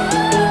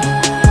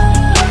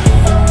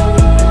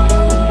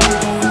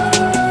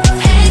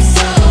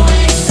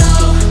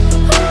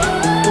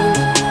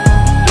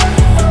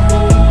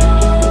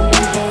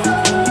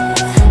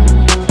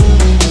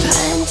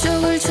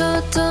반쪽을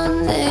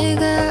줬던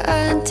내가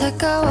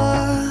안타까워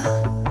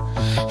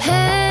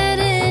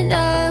Had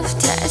enough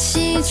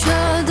다시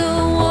줘도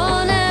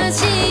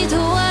원하지도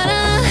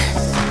않아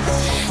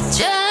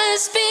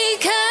Just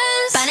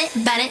because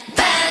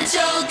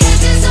반쪽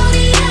같은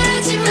소리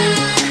하지마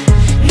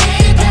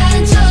내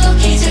반쪽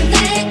이제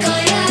내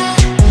거야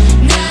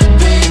나쁜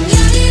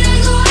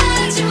년이라고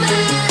하지마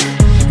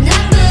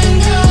나쁜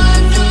건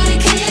너의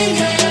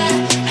그녀야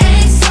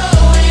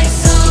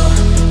XOXO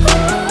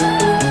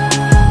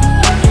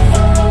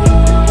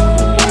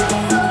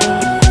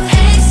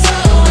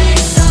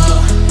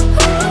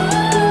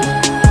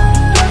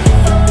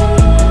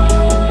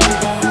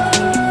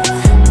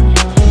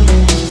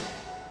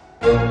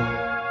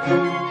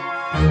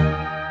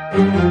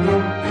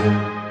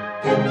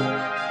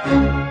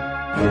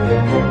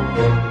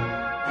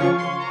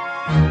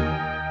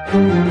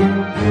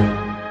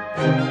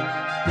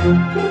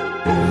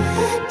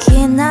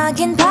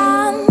기나긴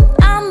밤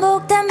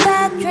반복된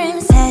bad dream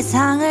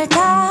세상을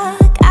다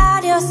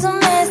가렸어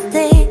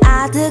misty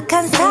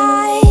아득한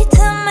사이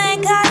틈에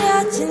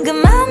가려진 그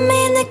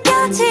맘이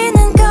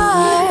느껴지는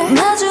걸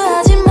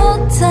마주하지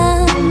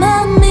못한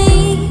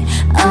맘이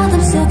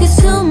어둠 속에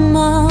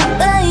숨어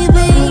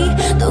baby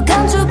또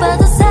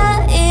감춰봐도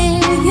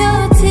쌓일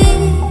your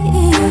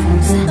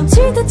tears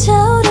넘치듯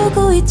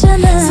차오르고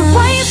있잖아 So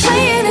why you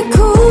playing it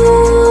cool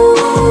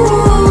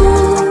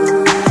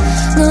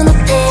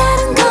눈앞에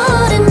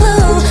아른거린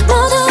blue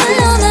모두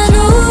흘러난 후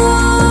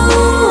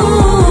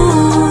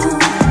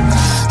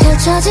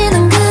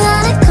펼쳐지는 그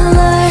안의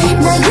color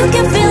Now you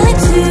can feel it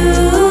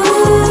too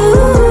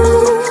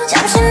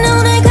잠시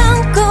눈을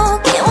감고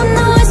깨운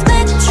너의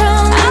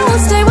spectrum I will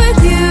stay with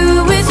you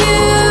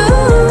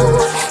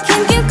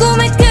긴긴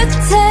꿈의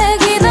끝에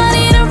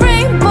기다리는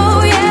rainbow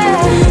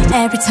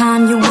yeah Every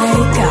time you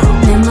wake up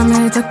내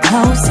맘을 더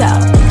close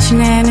up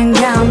지내는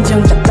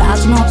감정 다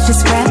빠짐없이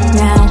scrap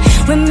now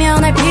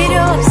외면할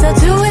필요 없어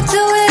do it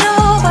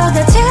over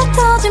다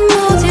짙어진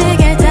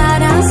무지개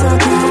따라서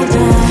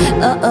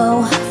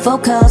달려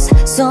Focus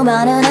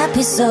수많은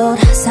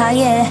에피소드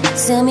사이에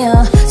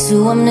스며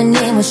수없는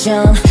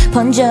이모션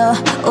번져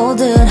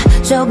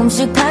오듯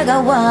조금씩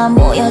밝아와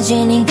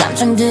모여진 이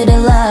감정들의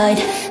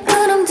light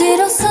구름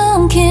뒤로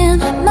숨긴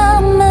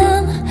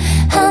맘은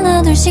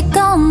하나둘씩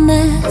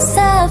꺼내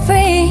set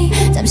free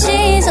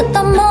잠시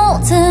있었던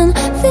모든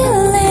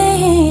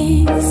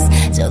feelings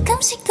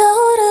조금씩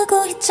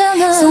떠오르고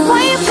있잖아 So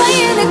why you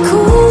playing it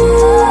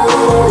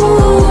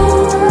cool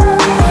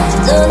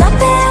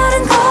눈앞에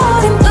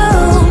아른거린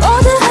blue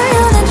모두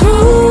흘려낸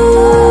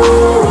through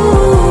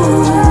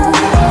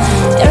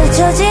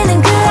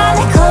펼쳐지는 그 안의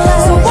color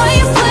So why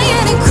you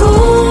playing it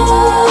cool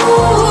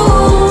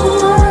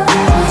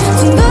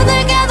둥근을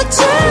가득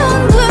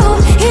채운 blue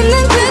있는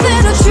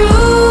그대로 true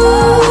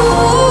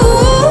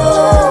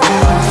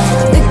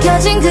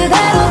느껴진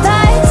그대로 다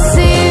exist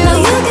Now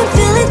you can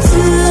feel it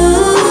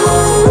too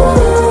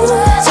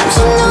잠시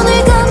눈을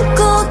감고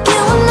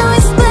깨운 너의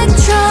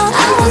spectrum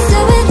I will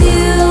stay with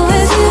you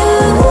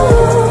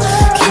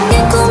긴긴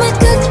꿈의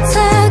끝에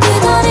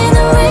기다리는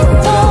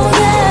rainbow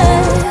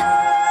yeah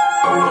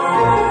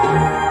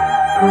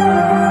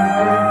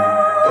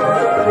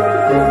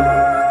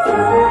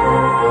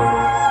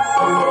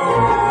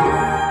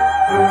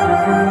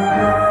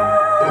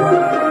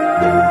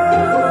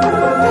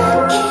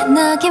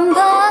기나긴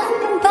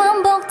밤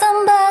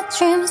반복된 bad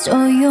dreams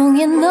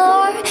조용히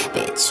널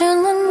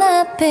비추는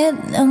햇빛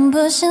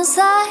눈부신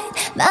사이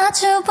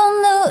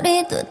마주본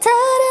우리 또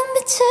다른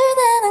빛을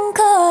내는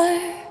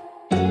걸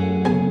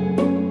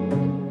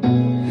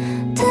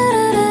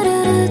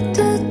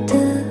뚜루루루뚜뚜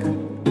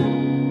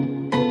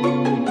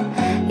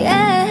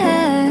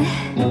yeah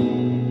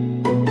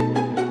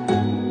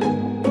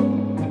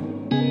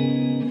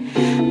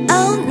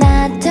Oh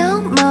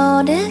나도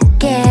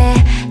모르게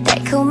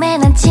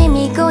달콤한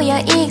아침이 고여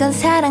이건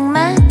사랑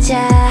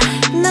맞아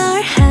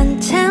널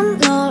한참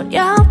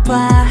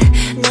노려봐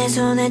내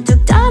손에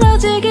뚝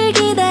떨어지길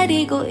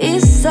기다리고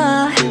있어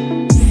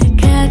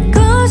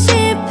갖고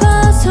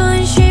싶어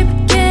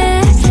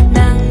손쉽게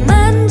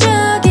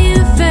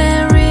낭만적인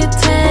fairy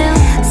tale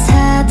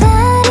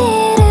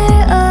사다리를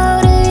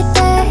오를 때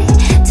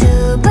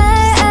두 발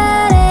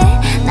아래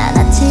난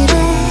아찔해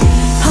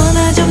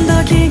허나 좀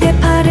더 길게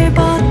팔을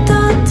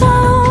뻗어도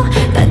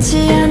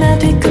닿지 않아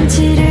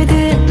뒤꿈치를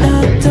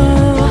들어도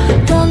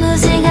또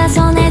누지가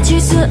손에 줄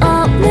수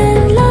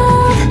없는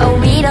love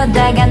oh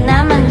이러다가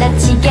나만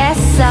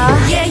다치겠어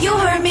Yeah you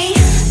heard me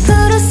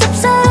푸른 숲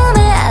사람에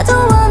I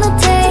don't wanna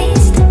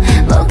taste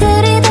뭐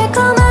그리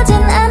달콤한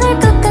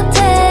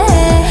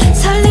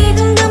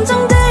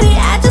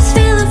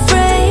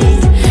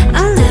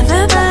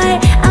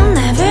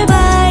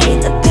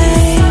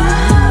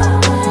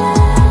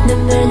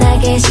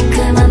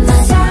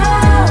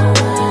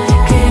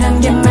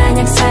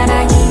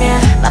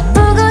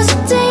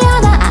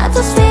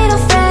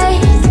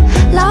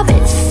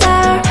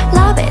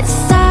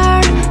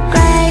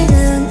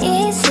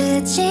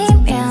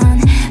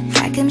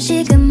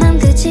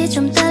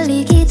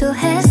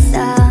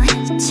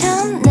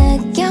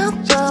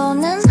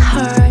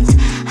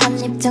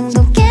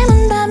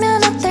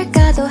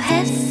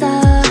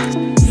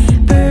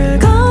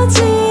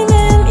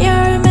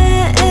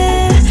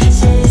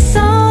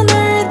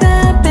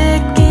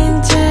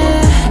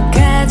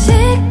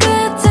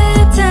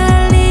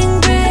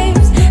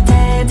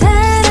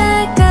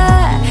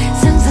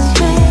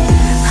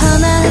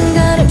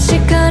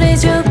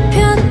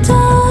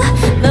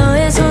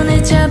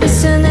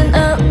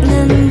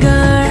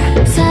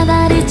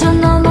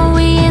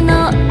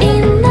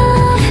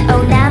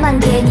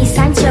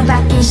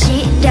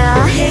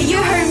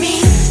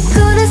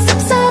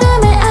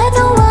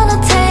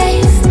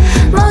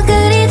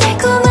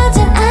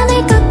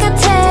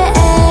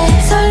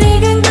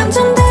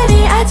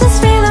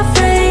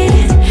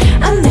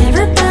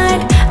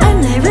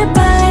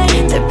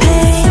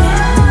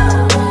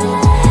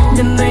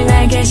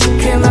나게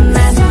시큼한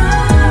맛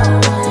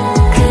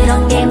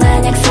그런 게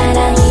만약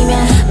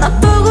사랑이면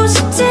맛보고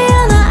싶지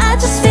않아 I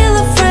just feel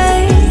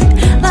afraid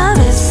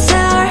Love is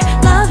sour,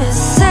 love is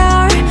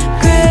sour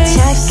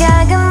grapes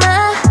착각은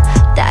마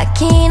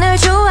딱히 널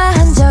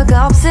좋아한 적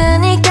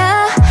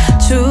없으니까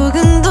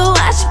조금도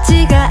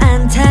아쉽지가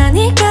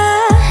않다니까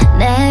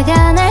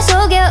내가 날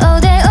속여 all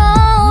day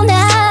all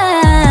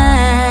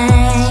night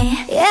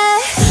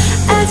yeah.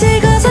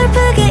 아직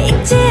어설프게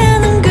익지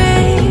않은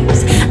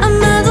grapes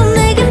아마도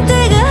내겐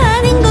때가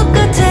아닌 것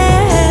같아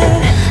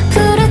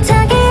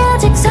푸릇하게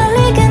아직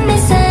설익은 네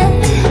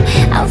scent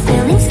I'm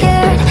feeling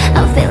scared,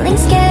 I'm feeling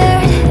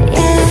scared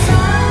yeah.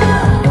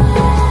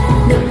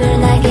 눈물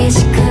나게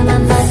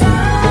시큼한 맛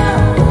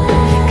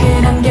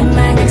그런 게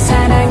만약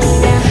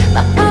사랑이면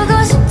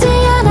맛보고 싶지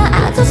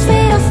않아 I just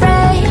feel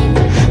afraid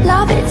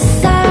Love is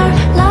sour,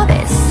 love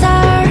is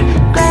sour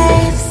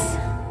grapes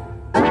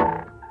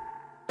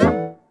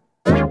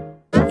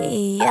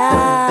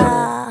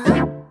yeah.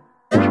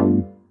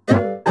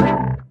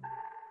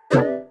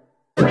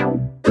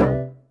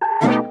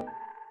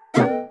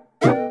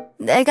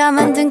 내가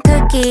만든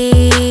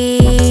쿠키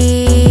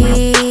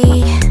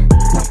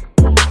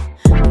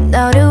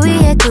너를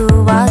위해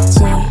구웠지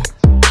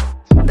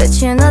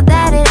But you know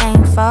that it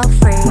ain't for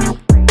free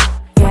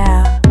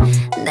yeah.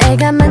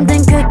 내가 만든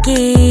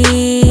쿠키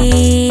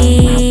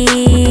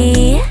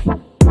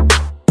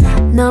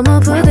너무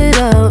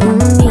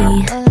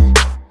부드러우니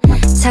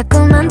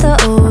자꾸만 더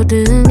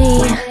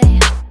오르니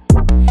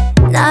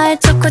너의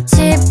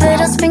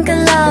초코칩으로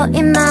스프링클러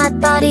입맛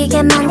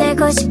버리게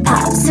만들고 싶어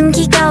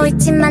숨기고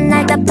있지만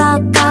날 다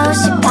보고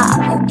싶어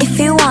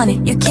If you want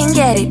it, you can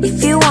get it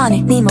If you want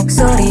it, 네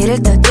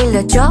목소리를 더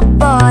들려줘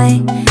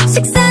boy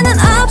식사는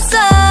없어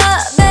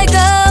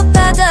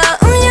배고파도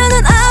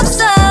음료는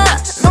없어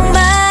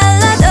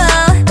목말라도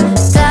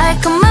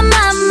달콤한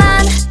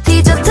맛만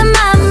디저트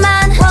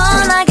맛만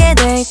원하게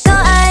될 거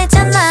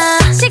알잖아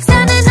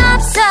식사는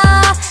없어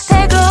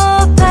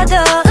배고파도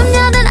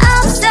음료는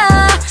없어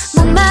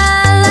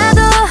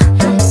목말라도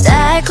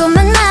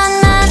달콤한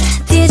맛만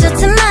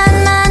디저트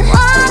맛만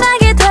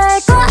원하게 될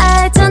거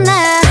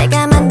알잖아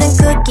내가 만든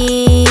쿠키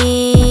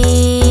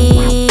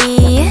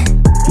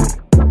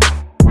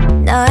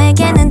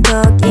너에게는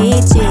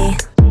독이지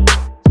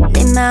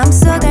네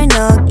마음속을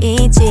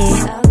녹이지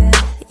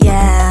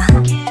Yeah,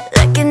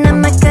 looking at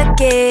my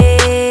cookie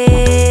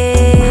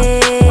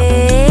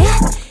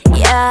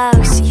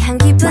역시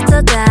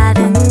향기부터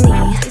다르니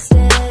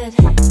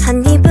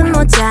한 입은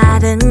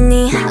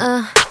모자르니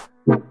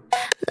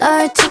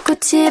널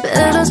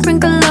초코칩으로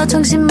스프링클러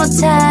정신 못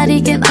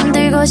차리게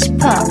만들고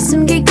싶어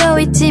숨기고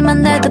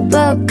있지만 날 더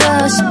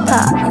보고 싶어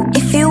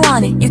If you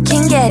want it, you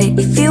can get it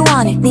If you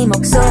want it, 네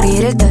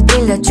목소리를 더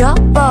들려줘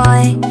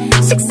boy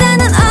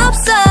식사는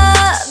없어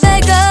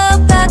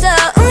배고파도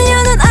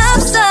음료는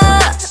없어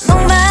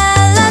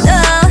목말라도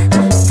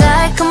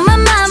달콤한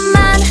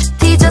맛만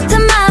디저트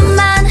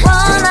맛만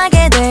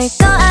원하게 될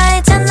거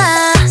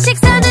알잖아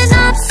식사는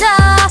없어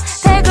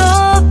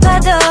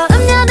배고파도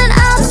음료는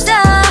없어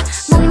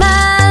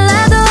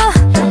목말라도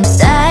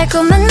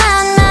달콤한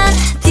맛만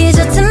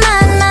디저트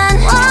맛만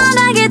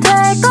원하게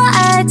될 거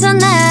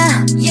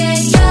알잖아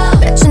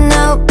Bet you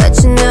know,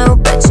 bet you know,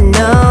 bet you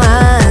know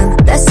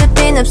I'm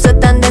레시피는 없어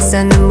딴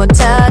데서는 못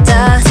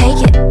찾아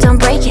Take it, don't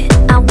break it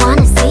I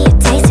wanna see you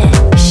taste it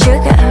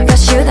Sugar, got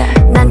sugar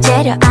난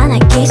재료 안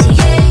아끼지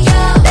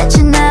Bet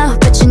you know,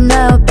 bet you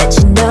know, bet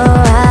you know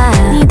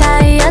I'm 네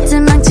다이어트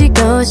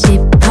망치고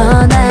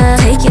싶어 난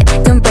Take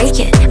it, don't break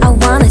it I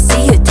wanna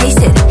see you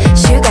taste it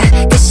Sugar,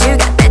 got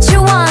sugar Bet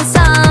you want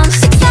some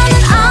식사는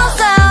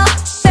없어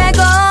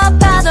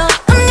배고파도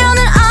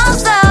음료는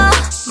없어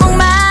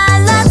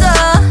목말라도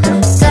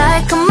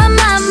달콤한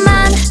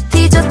맛만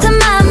디저트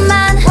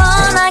맛만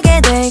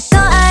원하게 될 거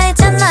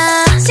알잖아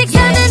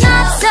식사는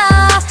없어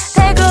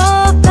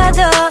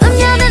배고파도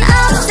음료는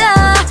없어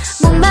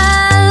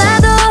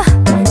목말라도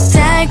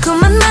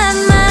달콤한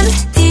맛만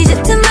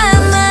디저트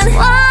맛만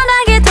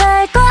원하게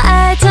될 거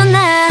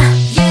알잖아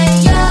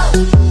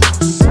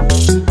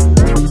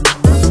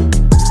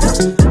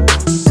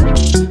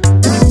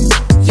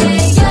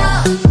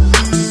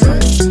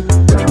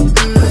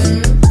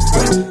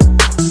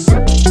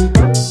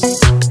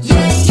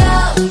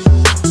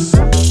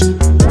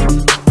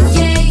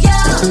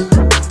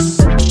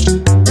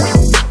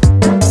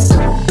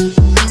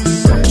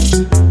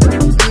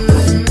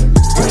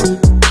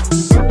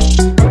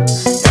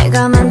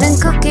내가 만든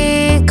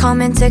쿠키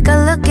Come and take a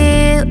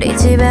looky 우리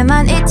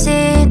집에만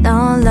있지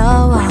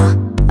놀러와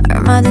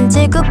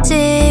얼마든지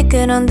굽지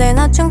그런데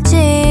나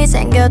충치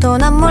생겨도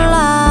난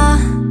몰라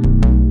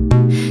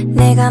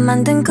내가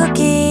만든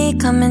쿠키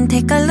Come and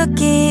take a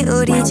looky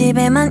우리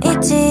집에만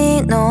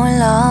있지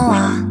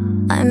놀러와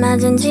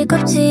얼마든지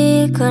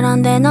굽지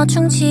그런데 너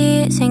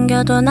충치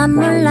생겨도 난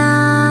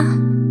몰라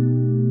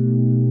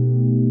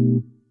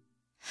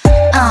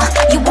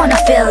You wanna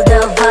feel the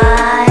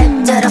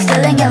vibe 저런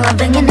feeling and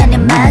loving and then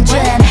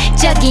imagine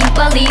적인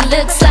body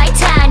looks like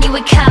tiny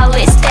we call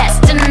it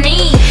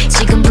destiny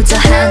지금부터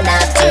하나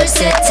둘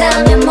셋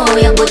하면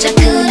모여보자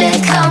그래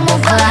come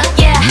over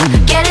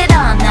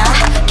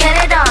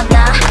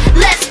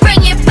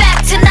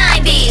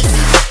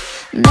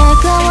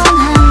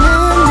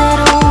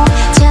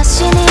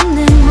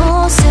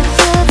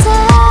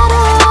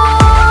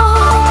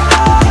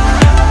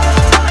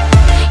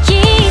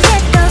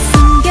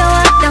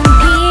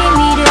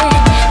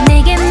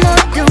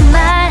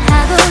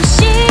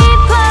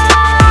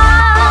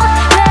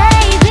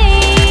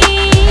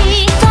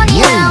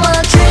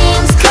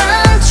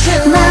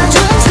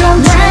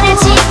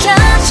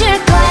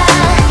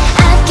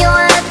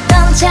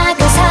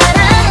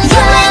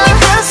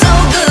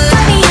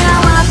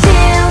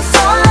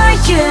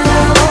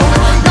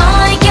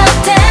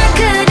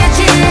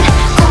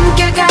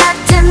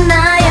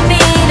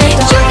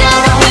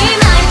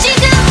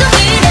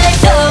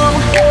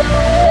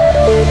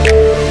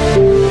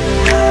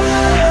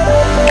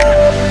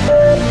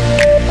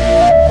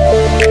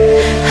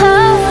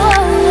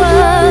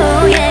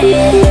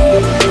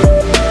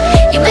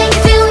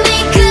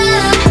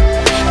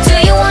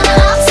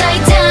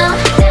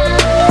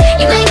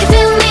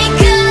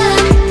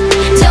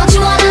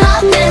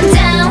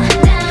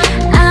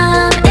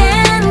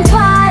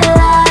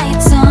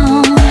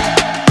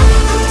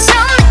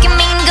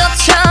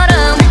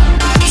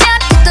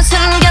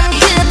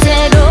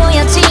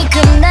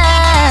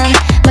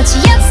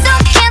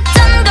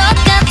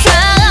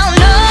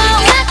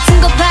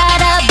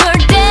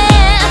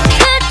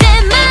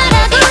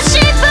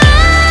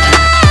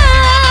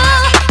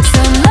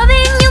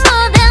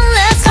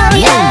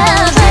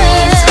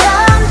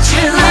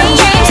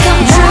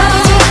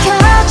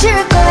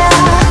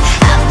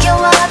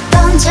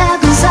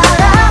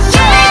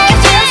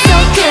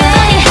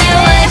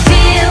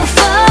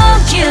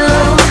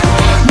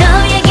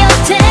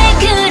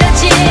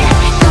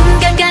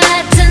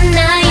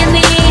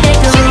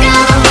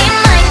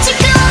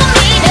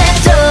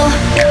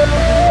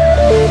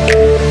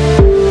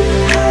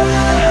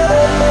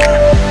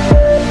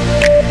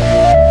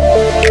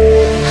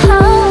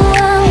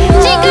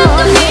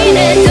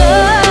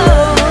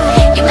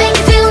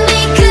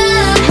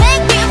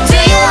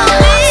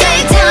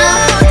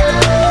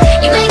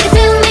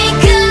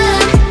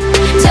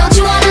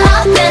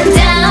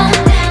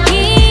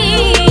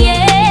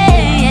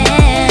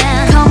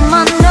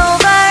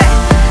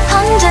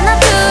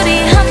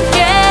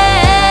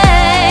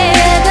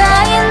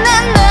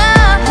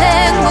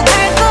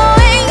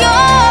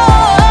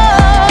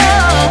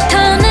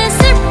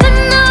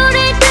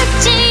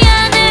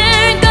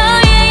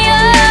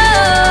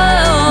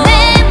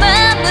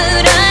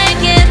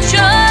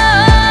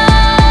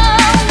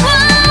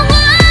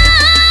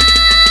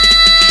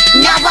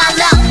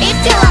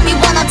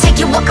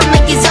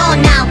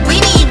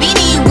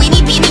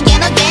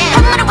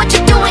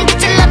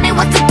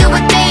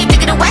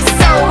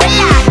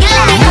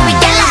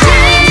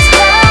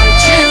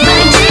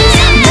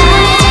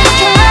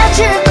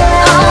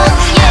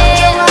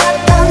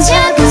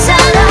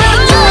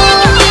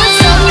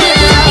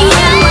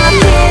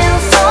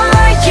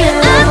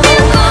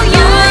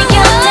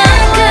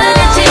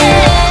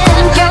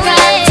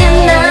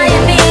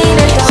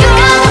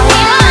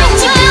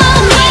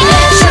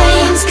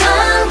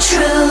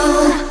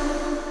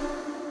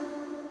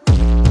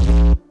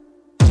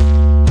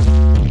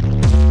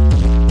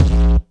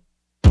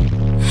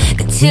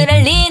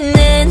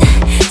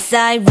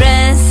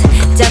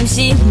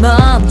잠시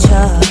멈춰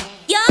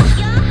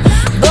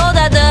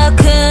보다 더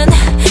큰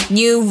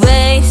new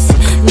waves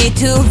need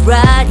to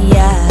ride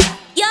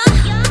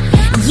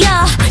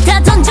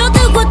다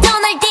던져두고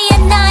떠날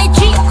때의 나의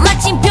dream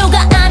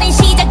마침표가 아닌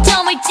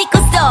시작점을 찍고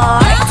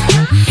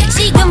start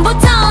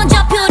지금부터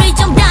좌표를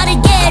좀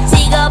다르게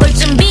찍어볼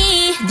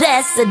준비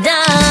됐어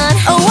done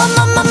Oh I'm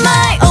on my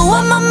mind Oh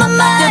I'm on my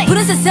mind 더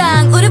푸른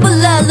세상 우리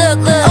불러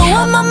look look Oh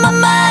I'm on my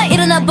mind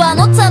일어나봐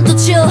no time to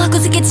chill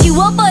구석에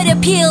지워버려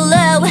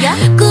pillow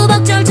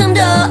구박절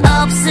틈도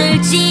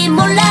없을지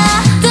몰라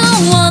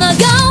Don't wanna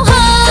go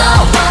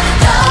home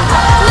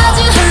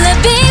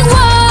마주할래 big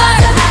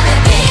world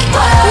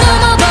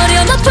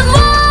넘어버려 높은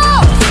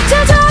wall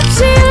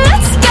저저없이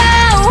let's go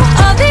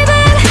어디든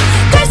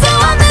갈 수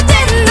없는데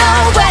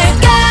nowhere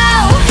go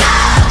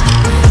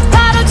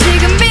바로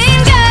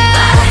지금인가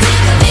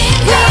We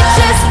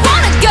just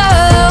wanna go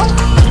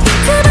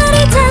그 발이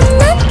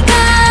닿는 곳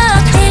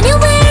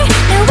Anywhere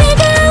now we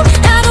go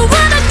I don't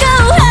wanna go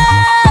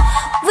home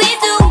We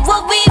do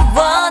what we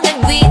want and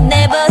we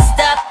never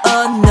stop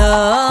oh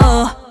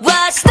no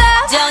What's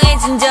that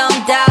정해진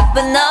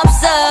정답은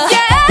없어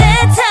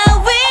That's how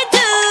we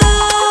do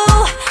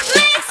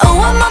Mix Oh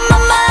I'm on my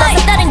mind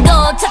또 다른 곳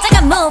찾아가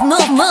move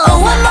move move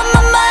Oh I'm on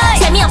my mind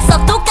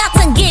재미없어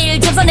똑같은 길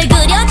점선을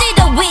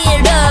그려지도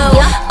위로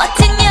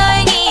멋진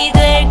여행이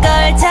될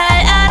걸 잘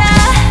알아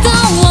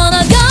Don't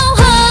wanna go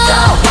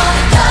home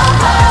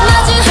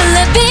마주할래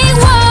big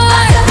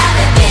world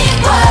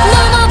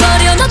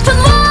넘어버려 높은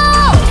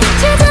wall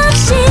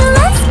제정없이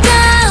let's go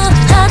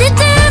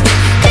어디든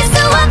갈 수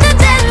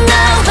없는데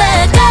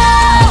nowhere go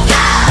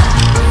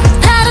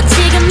바로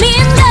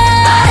지금인가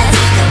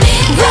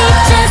We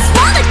just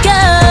wanna go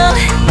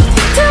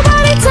두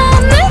발이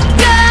닿는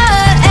곳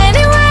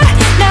Anywhere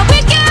now we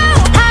go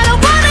I don't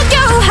wanna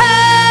go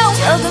home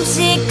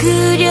조금씩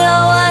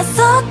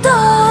그려왔었던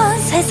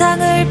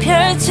세상을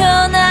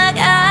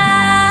펼쳐나가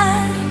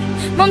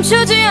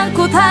멈추지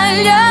않고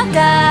달려가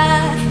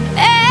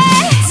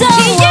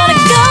Don't wanna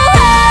go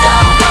home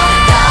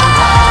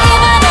이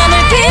바람을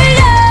빌려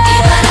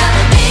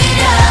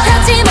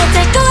하지 못할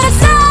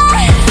거라서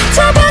저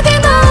벽에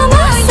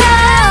넘어서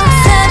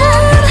새로운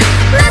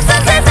낯선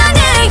세상을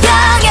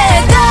향해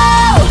go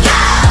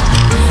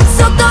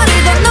속도를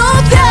더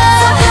높여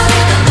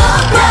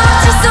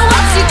멈출 수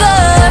없이 걸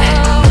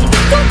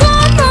꿈꿔온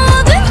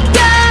모든 것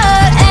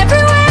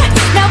Everywhere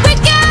now we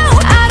go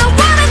I don't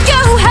wanna go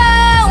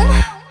home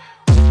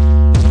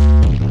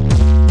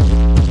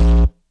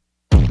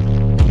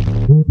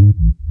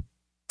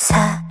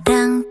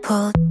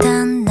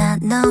사랑보단 나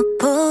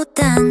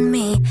너보단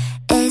me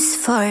is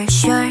for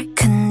sure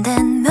근데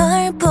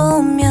널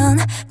보면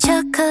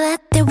초콜릿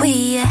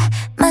위에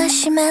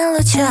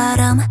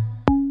마시멜로처럼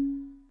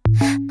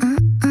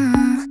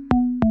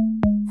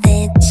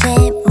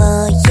대체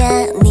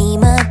뭐야 네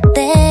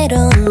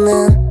멋대로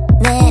넌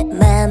내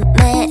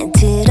맘에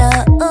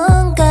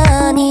들어온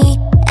거니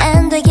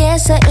안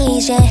되겠어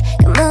이제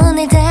그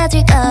문을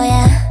닫을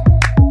거야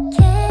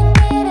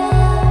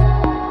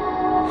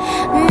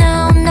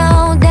No,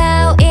 no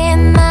doubt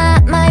in my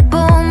mind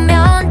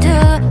보면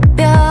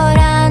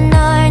특별한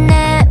널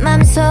내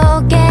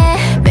맘속에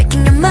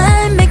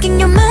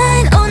Making your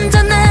mind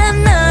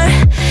온전한 널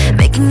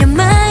Making your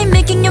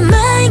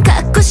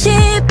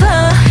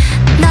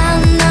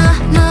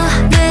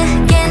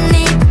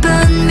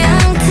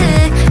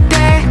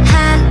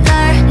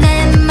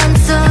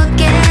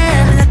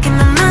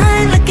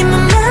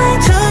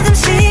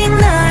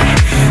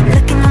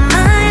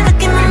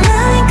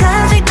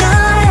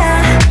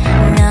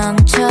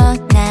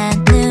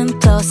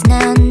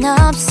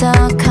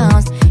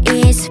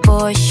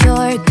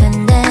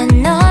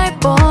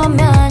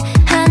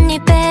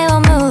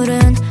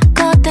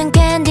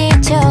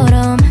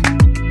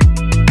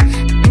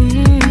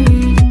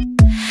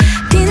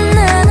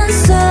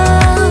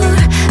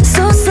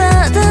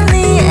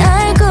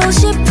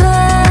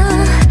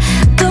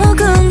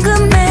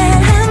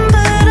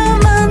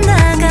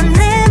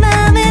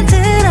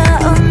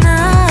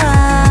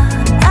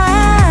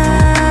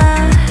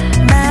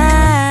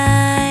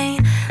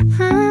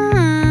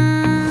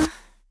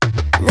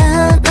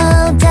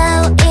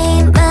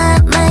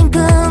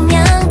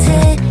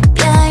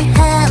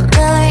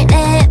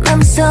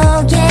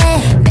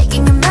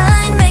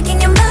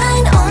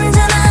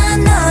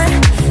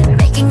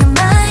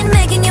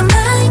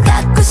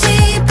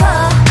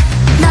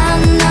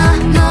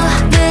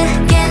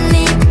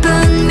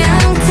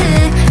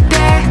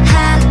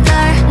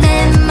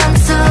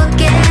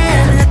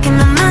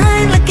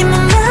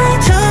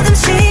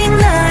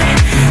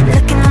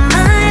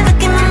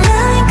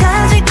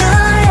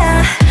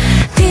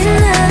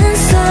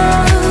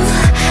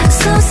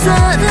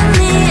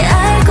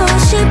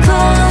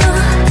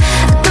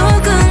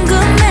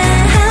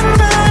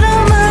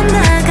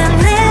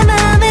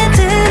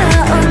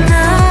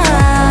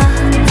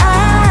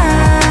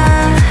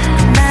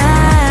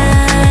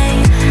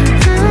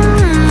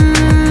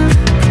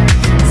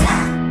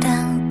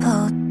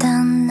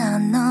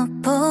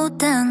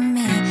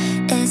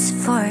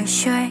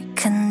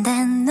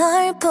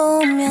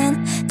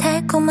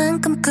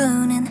달콤한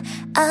꿈꾸는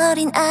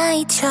어린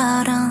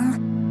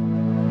아이처럼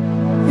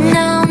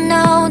No,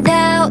 no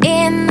doubt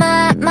in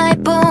my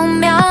mind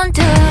보면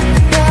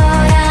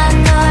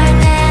특별한 널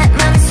내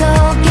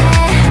맘속에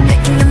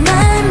Making your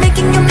mind,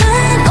 making your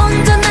mind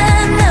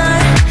온전한 널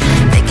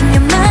Making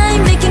your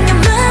mind, making your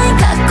mind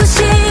갖고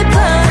싶어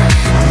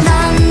넌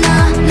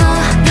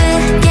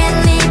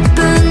모르겠니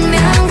분명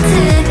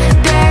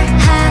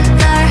특별한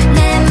널 내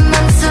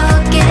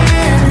맘속에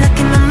Look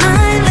in my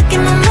mind, look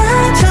in my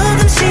mind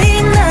조금씩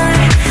널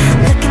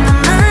Look in my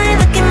mind,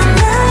 look in my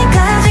mind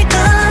가질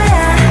거야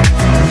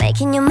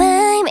Making your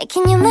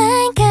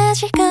mind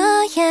가질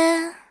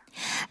거야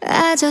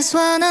I just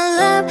wanna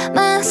love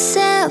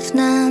myself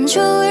난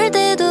좋을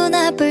때도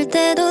나쁠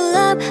때도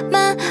love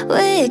my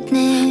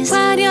weakness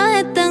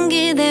화려했던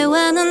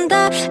기대와는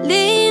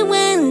달리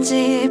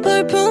왠지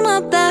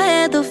볼품없다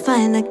해도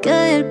find the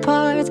good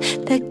parts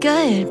the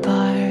good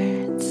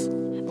parts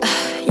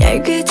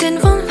얇게진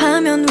온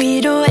화면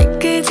위로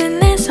애꿎은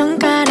내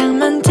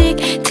손가락만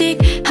틱틱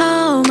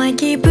Oh my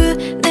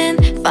기분은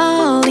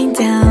falling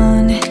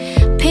down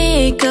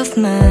Pick of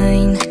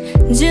mine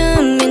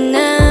Zoom in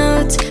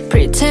out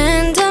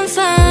Pretend I'm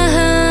fine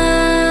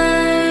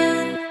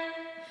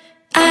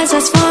I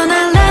just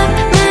wanna love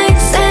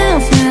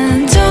myself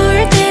난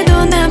좋을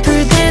때도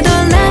나쁠 때도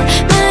love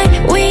my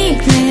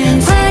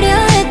weakness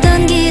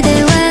화려했던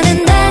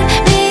기대와는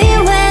달리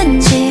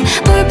왠지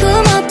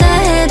볼품없다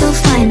해도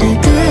find the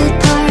good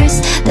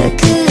parts the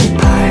good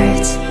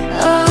parts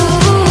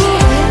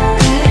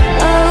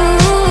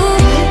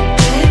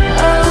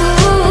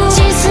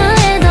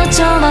실수해도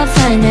좋아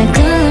find the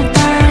good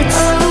parts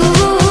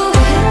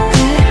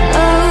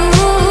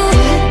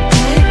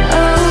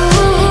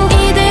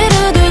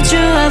이대로도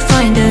좋아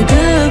find the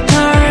good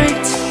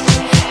parts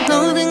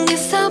모든 게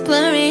so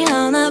blurry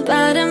하나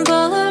빠른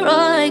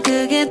Polaroid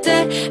그게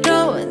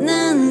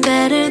때로는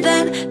better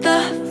than the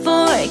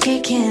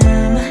 4K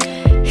cam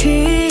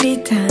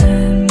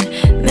흐릿한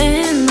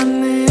내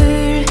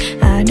맘을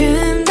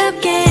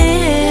아름답게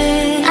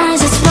I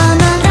just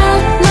wanna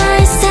love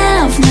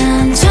myself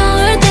난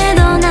좋을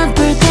때도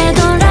나쁠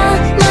때도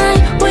love my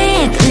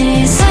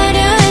weakness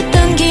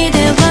화려했던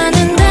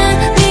기대와는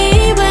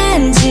달리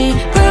왠지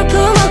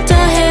볼품없다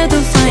해도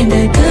find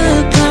the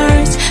good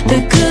parts the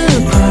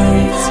good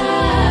parts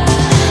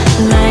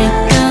Like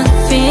a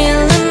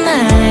feeling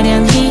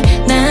나량이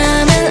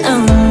남은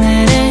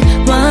오늘을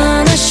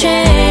wanna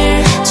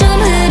share 좀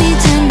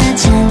흐릿한 나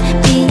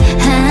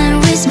창피한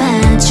wrist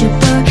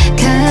맞춰볼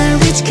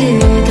courage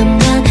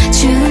그것만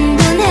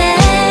충분해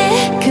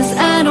Cause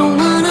I don't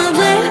wanna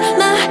blame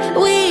my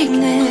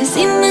weakness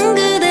있는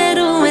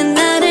그대로의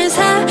나를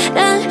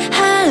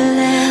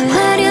사랑할래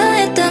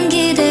화려했던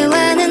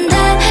기대와는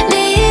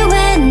달리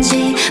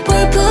왠지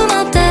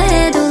볼품없다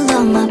해도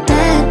love my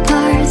bad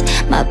parts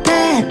my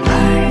bad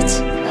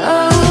parts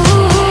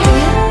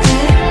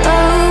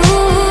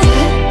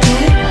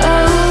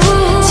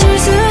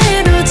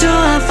실수해도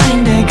좋아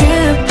find the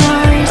good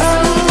parts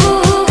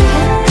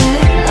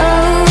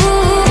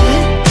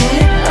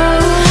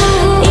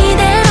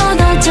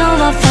이대로도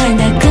좋아 find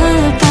the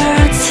good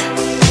parts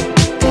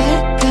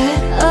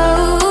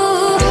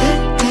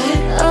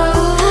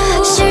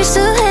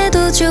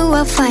실수해도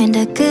좋아 find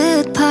the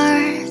good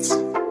parts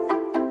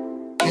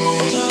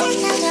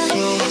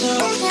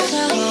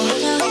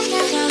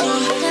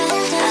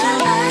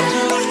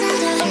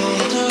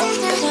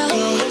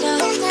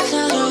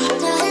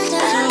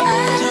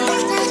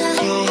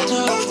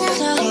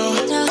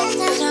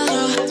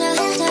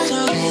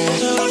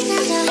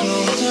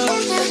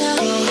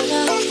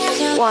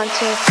One,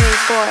 two, three,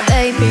 four.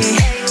 Baby,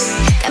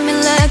 got me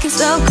looking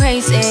so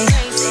crazy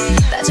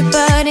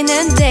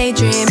빠져버리는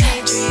daydream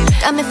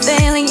Got me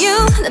feeling you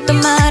나 또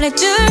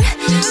말해줄래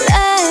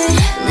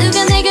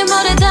누가 내게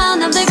뭐래도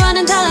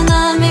남들과는 달라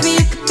넌 Maybe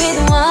you could be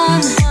the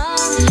one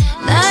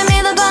날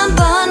믿어봐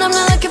한번 I'm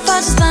not looking for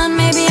just fun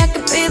Maybe I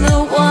could be the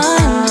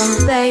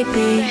one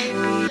Baby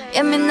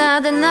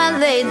예민하다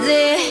난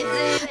lately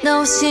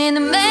너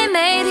없이는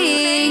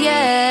매일매일이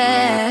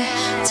yeah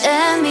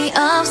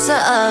재미없어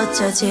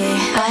어쩌지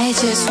I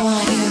just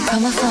want you call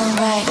my phone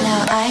right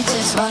now I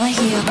just wanna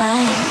hear your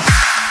mind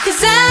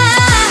Cause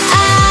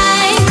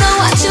I know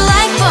what you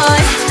like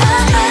boy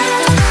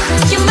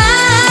You're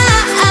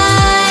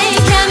mine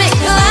Can't make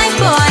you like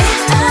boy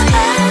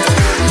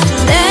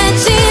내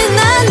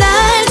지난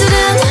날들은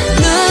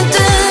눈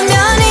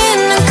뜨면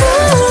있는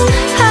cool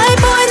High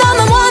boy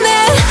너만 원해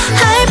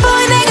High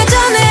boy 내가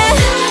전해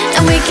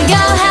And we can go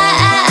high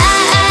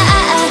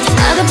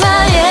나도 봐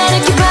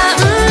이렇게 봐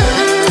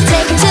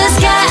Take it to the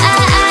sky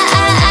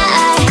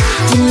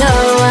You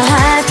know I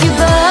have you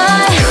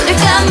boy 우릴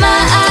감아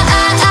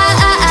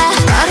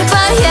나도 봐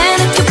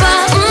이렇게 봐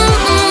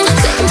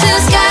Take it to the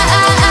sky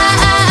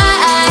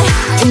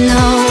You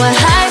know I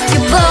have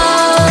you boy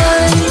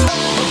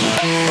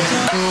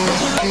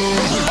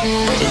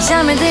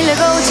잠을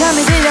들려고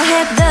잠이 들려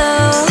해도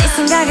네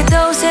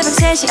생각에도 새벽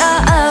 3시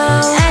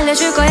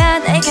알려줄 거야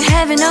They can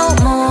have it no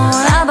more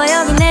봐봐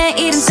여기 내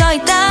이름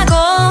써있다고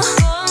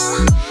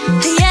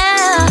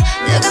Yeah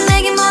누가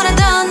내게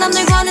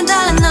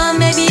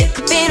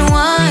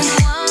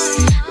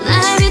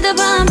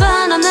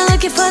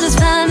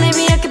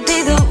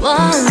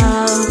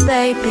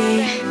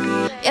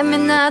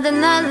나다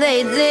난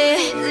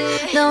lately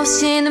너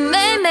없이는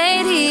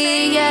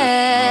매일매일이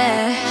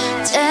yeah.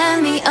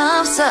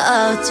 재미없어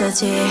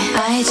어쩌지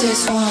I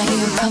just want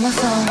you call my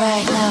phone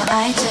right now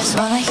I just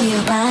wanna hear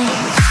your line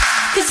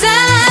Cause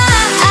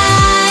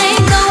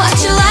I know what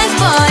you like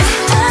boy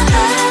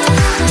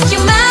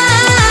You're mine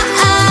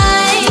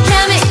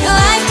Can't make you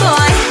like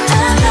boy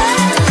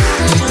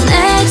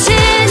내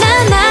지난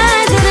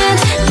날들은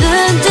눈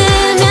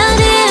뜨면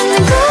있는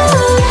곳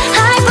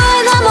High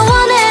boy 너무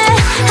원해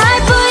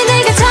High boy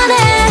내가 전해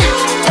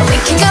And we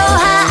can go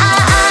high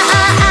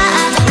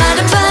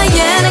말해봐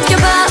yeah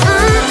느껴봐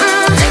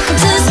Take me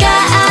to the sky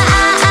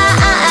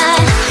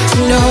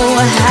You know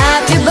I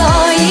happy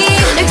boy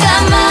늘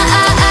감아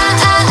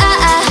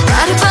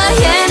말해봐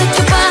yeah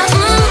느껴봐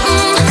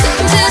Take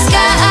me to the sky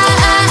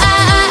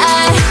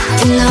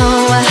You know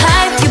I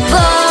happy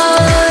boy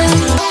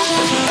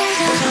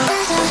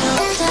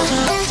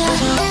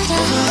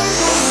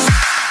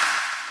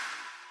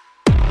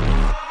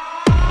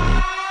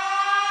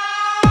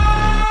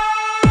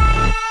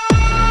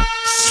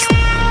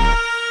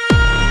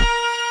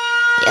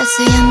You're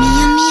so yummy,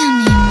 yummy,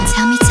 yummy.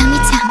 Tell me, tell me,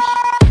 tell me.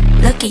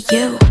 Look at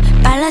you,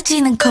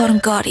 빨라지는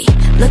걸음걸이.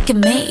 Look at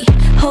me,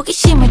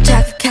 호기심을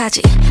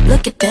자극하지.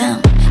 Look at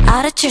them,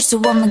 알아챌 수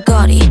없는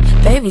거리.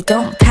 Baby,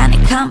 don't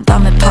panic, 한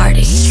밤의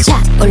party.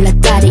 자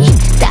올라다리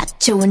딱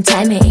좋은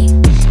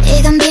타이밍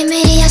이건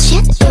비밀이야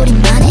shit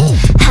우리만의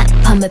한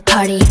밤의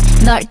party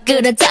널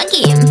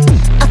끌어당김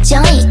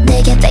어쩌니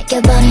내게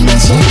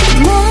뺏겨버리는지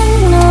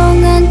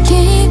몽롱한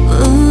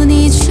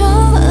기분이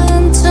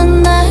좋은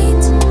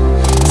tonight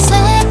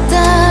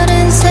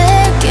색다른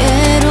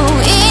세계로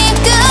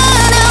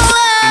이끄는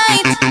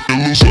light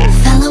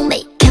Follow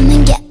me come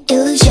and get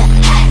illusion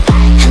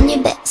한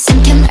입에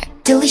삼켜 널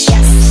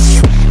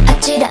delicious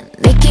아찔한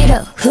미끼로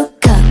hook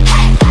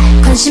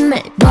up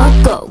관심을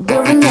먹고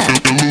고르는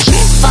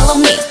Follow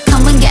me,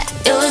 come and get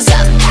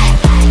illusion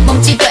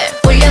몸집을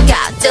올려가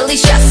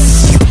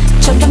delicious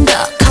점점 더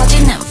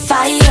커지는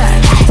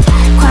fire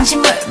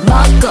관심을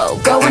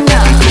먹고 growing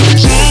up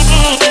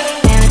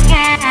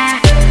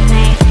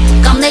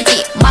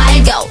겁내지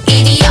말고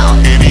이리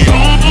온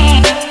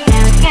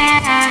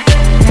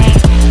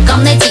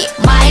겁내지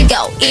말고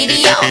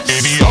이리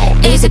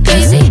온 Easy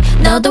peasy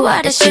너도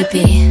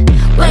알다시피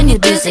When you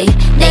dizzy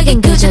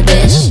내겐 그저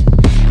dish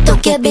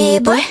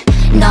도깨비불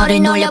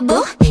너를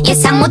놀려부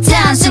예상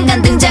못한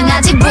순간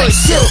등장하지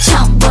불쑥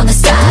처음 보는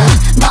style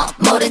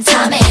모른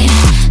timing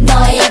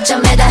너의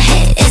약점에다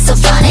hit It's so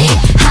funny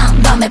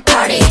한밤의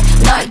party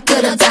널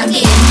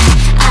끌어당긴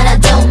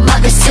알아도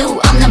막을 수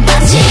없는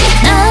반지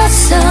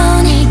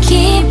낯선 이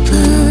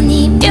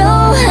기분이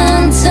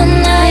묘한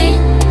tonight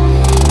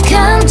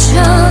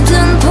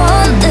감춰둔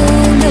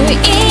본능을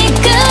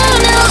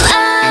이끄는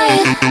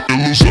light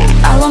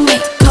Follow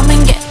me come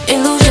and get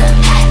illusion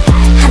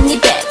한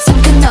입에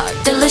삼킨 널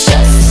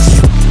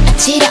delicious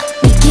아찔한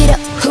미끼로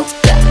hook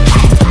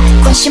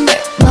up 관심을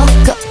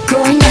먹고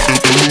고르는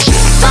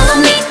Follow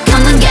me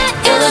come and get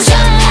illusion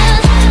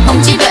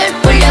몸집을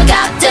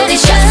불려가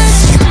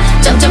delicious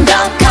점점 더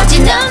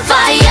커지는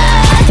fire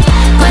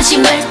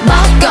관심을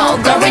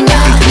먹고 growing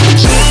up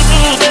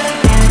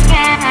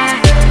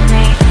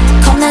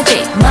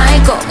겁나지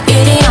말고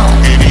이리 온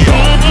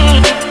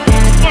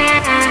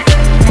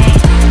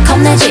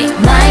겁내지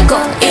말고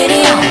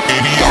이리 온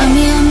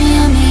Yummy yummy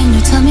yummy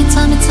You tell me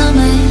tell me tell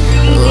me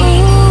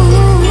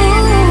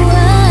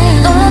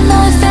너와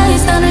너의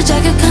face 너를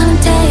자극하는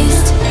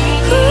taste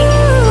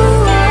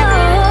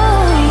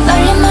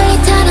멀리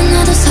멀리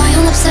달아나도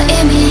소용없어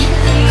이미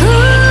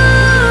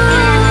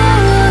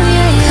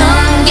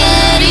Come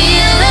get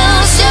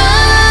illusion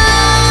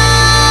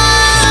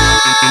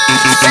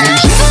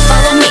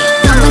Follow me,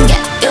 come and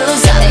get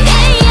illusion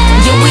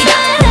You with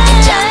that,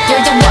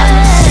 you're the one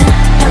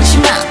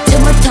방심한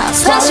틈을 타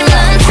swallow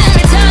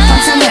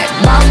환상을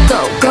먹고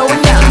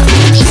growing up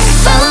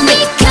Follow me,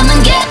 come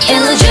and get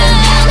illusion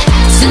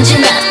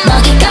순진한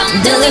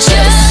먹잇감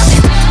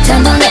delicious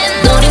단번에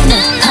노리는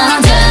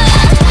harder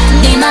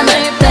네 맘을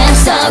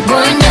뺏어고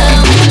있는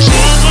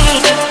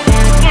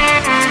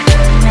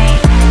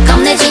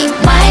겁내지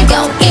말고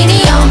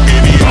이리 온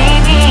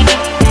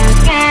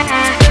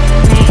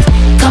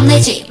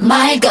겁내지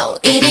말고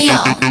이리 온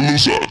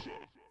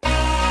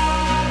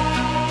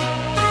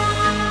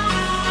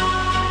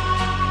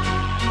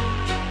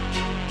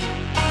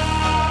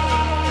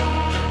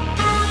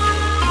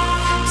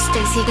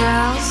Stacy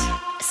girls,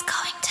 it's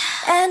going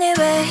down.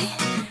 Anyway,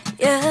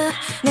 yeah,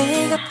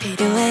 네가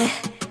필요해.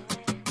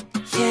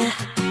 Yeah,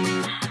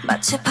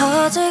 마치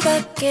퍼즐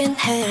같긴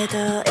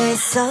해도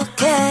it's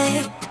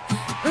okay.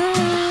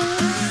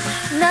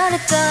 너를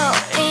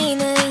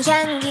떠올리는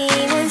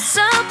향기는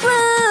so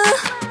blue.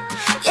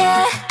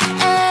 Yeah,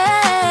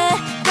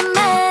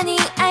 나만이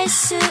알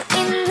수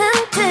있는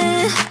듯.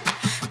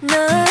 No,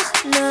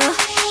 no,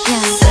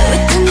 yeah.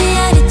 소윗한 네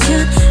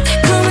attitude,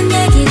 달콤한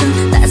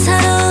얘기도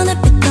따사로운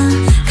햇빛도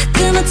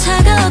가끔은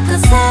차가웠던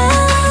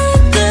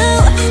살구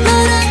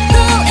너라도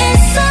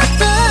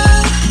있어도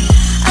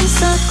I'm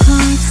so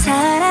cold.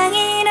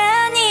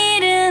 사랑이란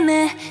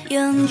이름에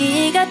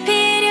용기가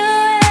필요해.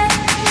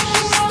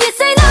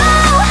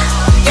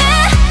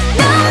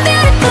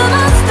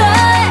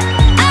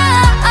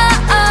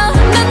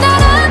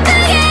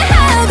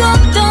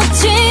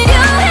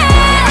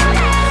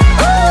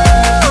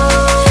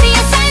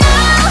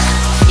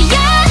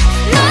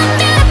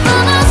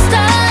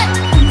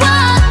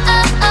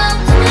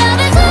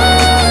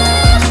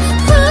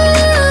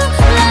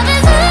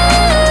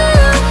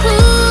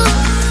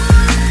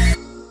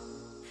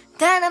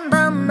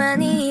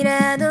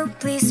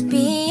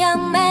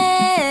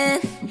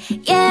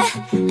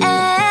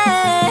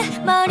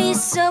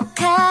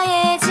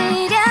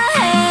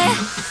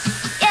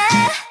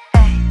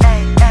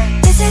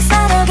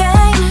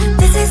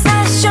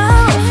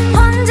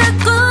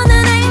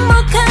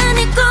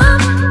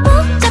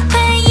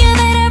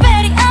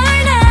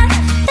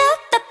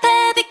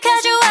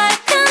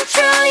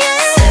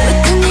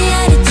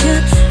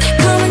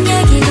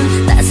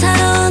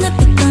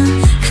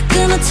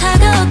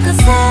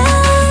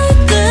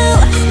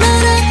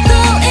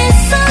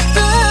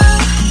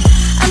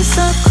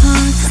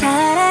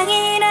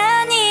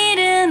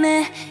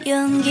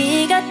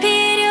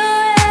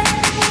 필요해.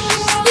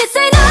 Yes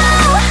I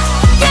know,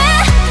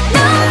 yeah, 넌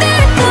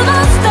beautiful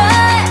monster.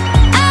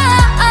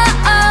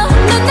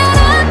 넌 날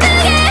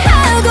아프게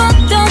하고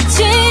또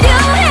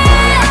치료해.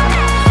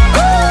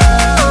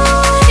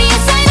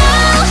 Yes I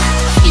know,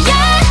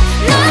 yeah,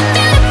 넌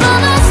beautiful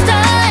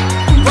monster.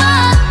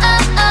 Love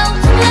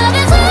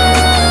is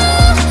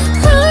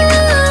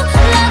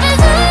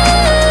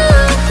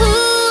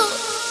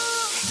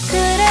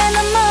그래 넌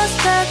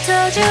monster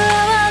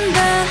터주어한다.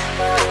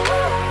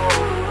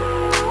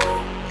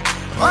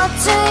 What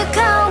do you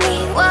call me?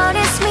 What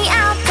is me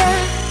out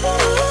there?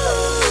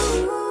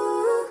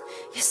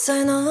 Yes I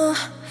know,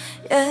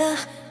 yeah,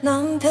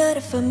 넌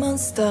beautiful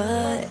monster.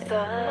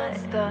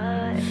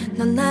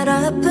 넌 날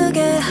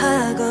아프게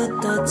하고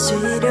또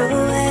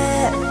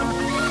치료해.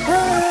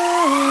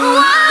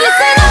 Yes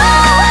I know,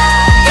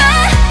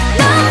 yeah,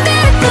 넌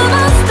beautiful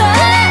monster.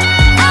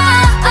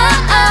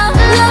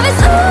 Love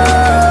is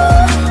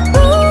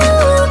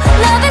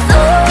love is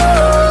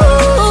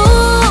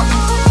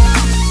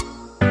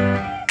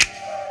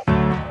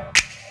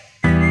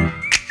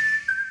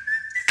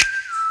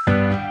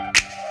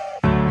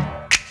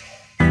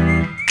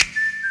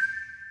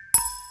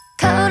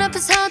거울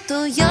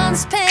앞에서도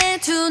연습해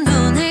두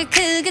눈을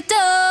크게 떠.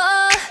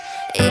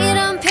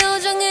 이런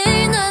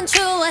표정을 난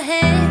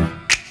좋아해.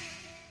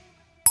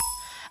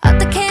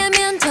 어떻게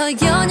하면 더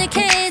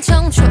연약해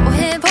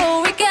정초해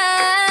보일까.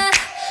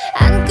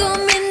 안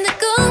꾸민 듯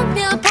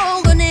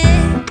꾸며보곤 해.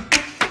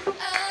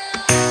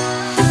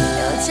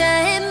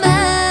 여자의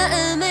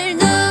마음을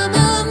너무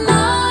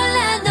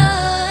몰라 널.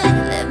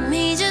 Let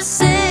me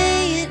just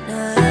say it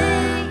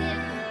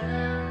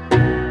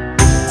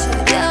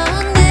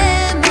두려운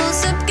내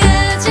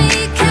모습까지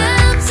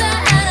감싸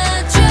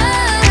안아줘.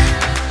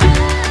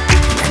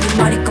 난 네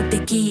머리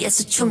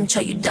꼭대기에서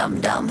춤춰 you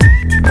dumb dumb.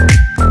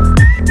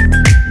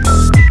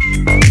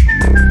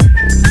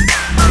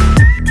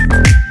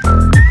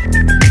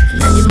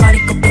 난 네 머리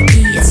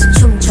꼭대기에서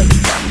춤춰 you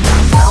dumb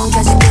dumb.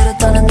 마음까지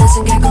끌어떠는 내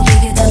숨결고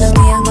이게 다 널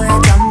위한 거야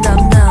dumb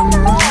dumb dumb.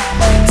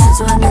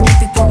 순수한 내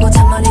눈빛 보고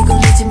잔머리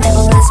굴리지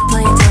말고 let's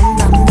play dumb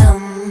dumb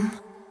dumb.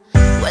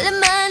 원래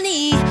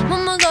많이 못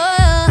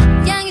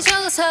먹어요 양이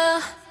적어서.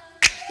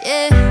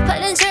 Yeah,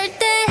 발은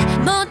절대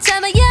못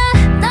잡아요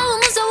너무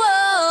무서워.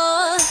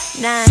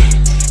 난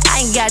I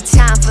ain't got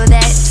time for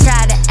that.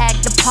 Try to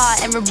act the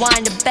part and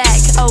rewind it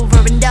back over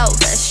and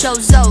over.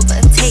 Show's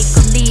over, take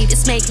or leave.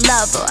 It's make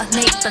love or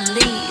make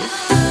believe.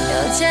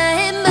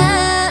 여자의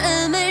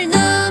마음을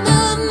너무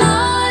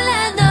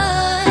몰라 널.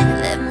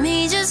 Let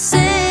me just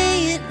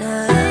say it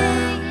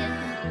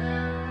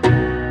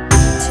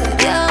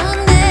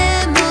두려운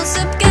내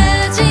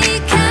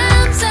모습까지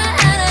감싸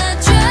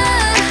안아줘.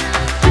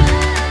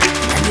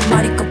 난 네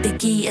머리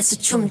꼭대기에서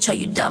춤춰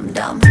you dumb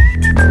dumb.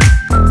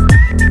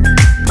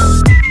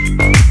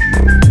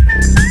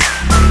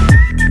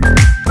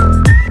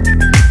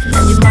 난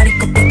네 머리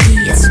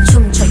꼭대기에서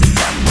춤춰 you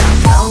dumb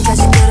dumb.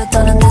 마음까지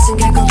끌어떠는 내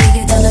숨결고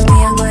이게 다 널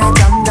위한 거야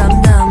dumb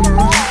dumb dumb.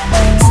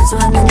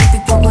 순수한 내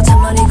눈빛 보고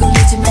잔머리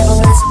굴리지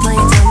말고 let's play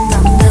dumb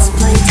dumb. Let's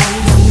play dumb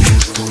dumb.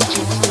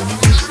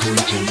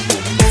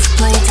 Let's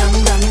play dumb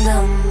dumb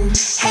dumb.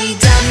 Hey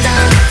dumb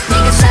dumb,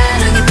 네가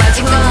사랑에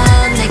빠진 건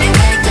내게 왜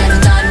그런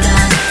dumb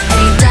dumb.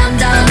 Hey dumb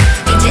dumb,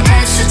 이제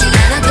애쓰지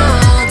않아도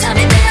tell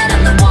me that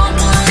I'm the one.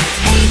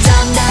 Hey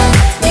dumb dumb,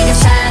 네가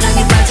사랑에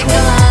빠진 건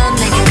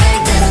내게 왜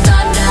그런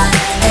dumb dumb.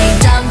 Hey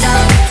dumb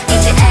dumb,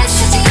 이제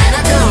애쓰지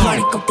않아도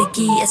머리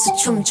꼭대기에서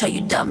춤춰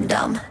you dumb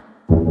dumb.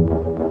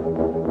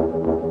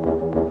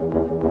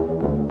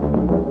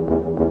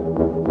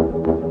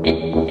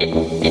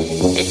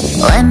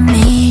 Let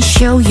me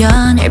show you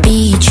널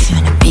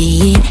비추는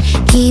빛.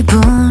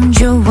 기분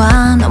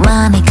좋아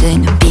너만의 그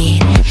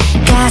눈빛.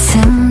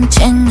 가슴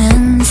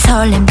찢는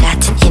설렘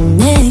같은 이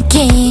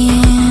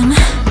느낌.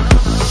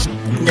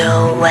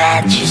 Know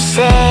what you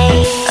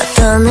say.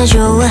 어떤 날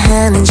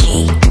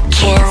좋아하는지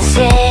can't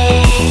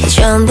say.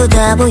 전부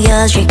다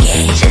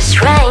보여줄게 just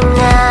right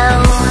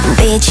now.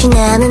 빛이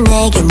나는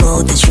내게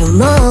모두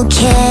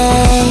주목해.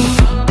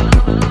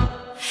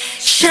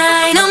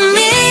 Shine on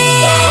me.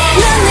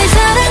 난 날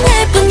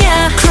사랑할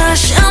뿐이야.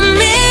 Crush on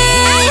me.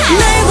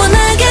 날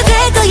원하게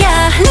될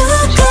거야.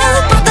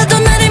 누구보다도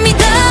나를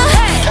믿어.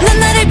 난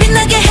나를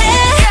빛나게 해.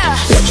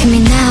 Look at me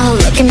now,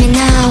 look at me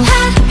now.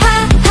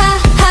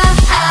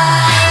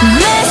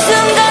 매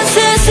순간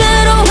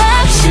스스로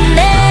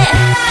확신해.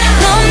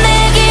 넌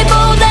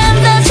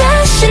내기보단 더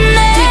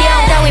자신해.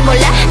 두려움 따위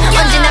몰라.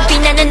 언제나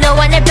빛나는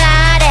너와 날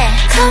바래.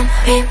 Come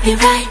with me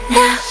right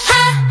now.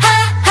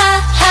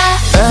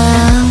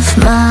 Love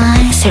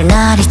my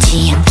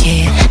설날이지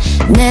않게.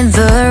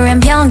 Never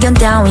and 편견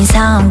따윈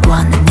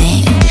상관 안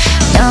해.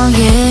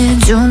 너의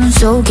두 눈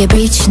속에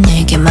빛이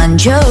내게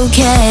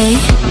만족해.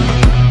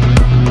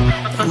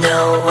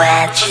 Know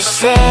what you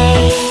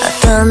say.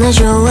 어떤 날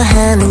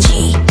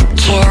좋아하는지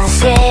can't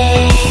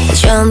say.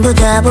 전부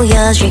다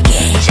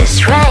보여줄게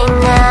just right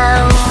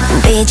now.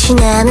 빛이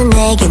나는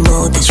내게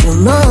모두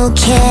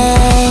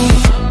주목해.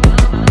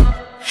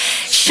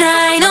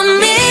 Shine on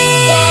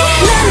me.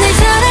 난 날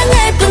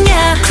사랑할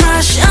뿐이야.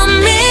 Crush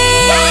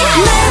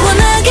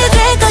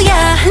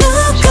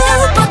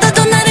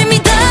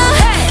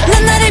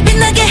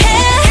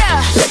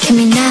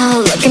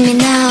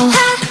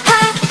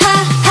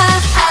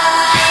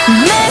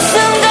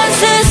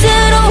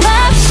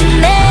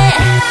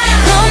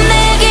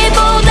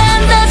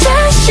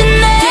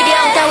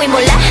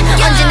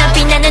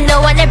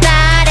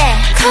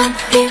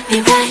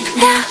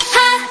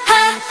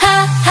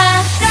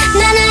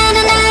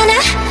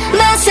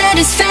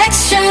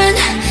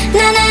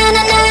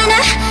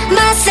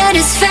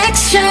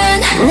satisfaction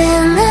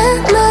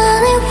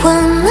나만의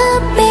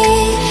wannabe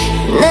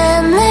난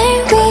날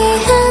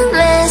위한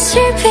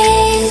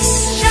masterpiece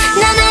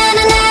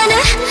나나나나나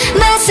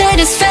my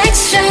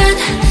satisfaction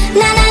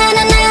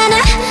나나나나나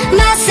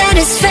my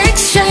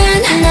satisfaction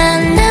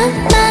난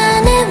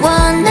나만의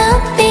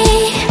wannabe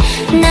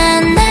난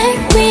날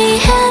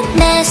위한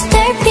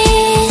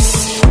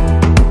masterpiece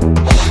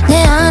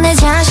내 안에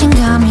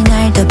자신감이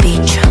날 더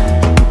비춰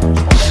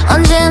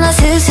언제나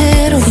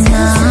스스로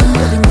빛나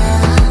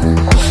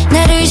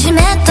날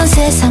의심했던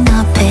세상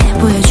앞에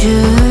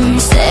보여줄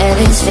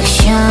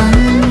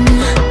satisfaction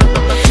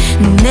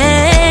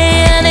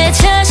내 안에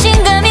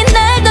자신감이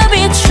날 더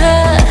비춰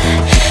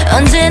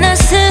언제나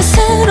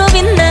스스로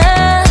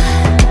빛나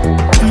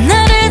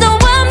나를 더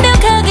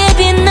완벽하게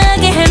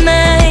빛나게 할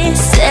my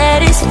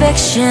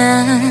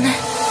satisfaction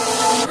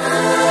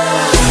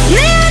내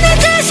안에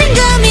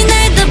자신감이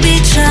날 더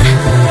비춰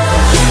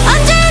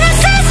언제나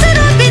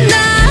스스로 빛나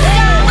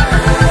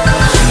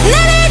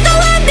나를 더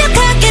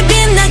완벽하게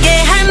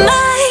빛나게 할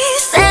my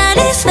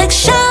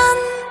satisfaction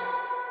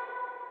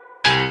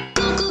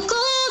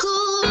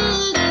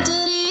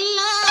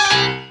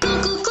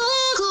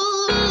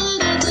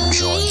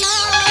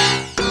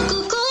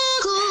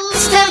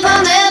Step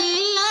on it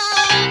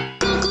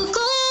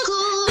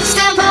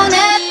Step on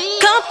it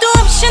겁도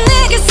없이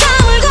내게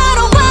삶을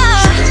걸어와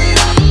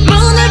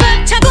문을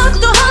박차고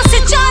또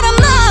허세처럼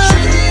너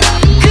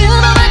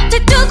그런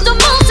attitude도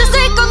못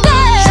썼을 건데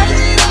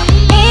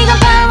이건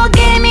power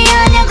게임이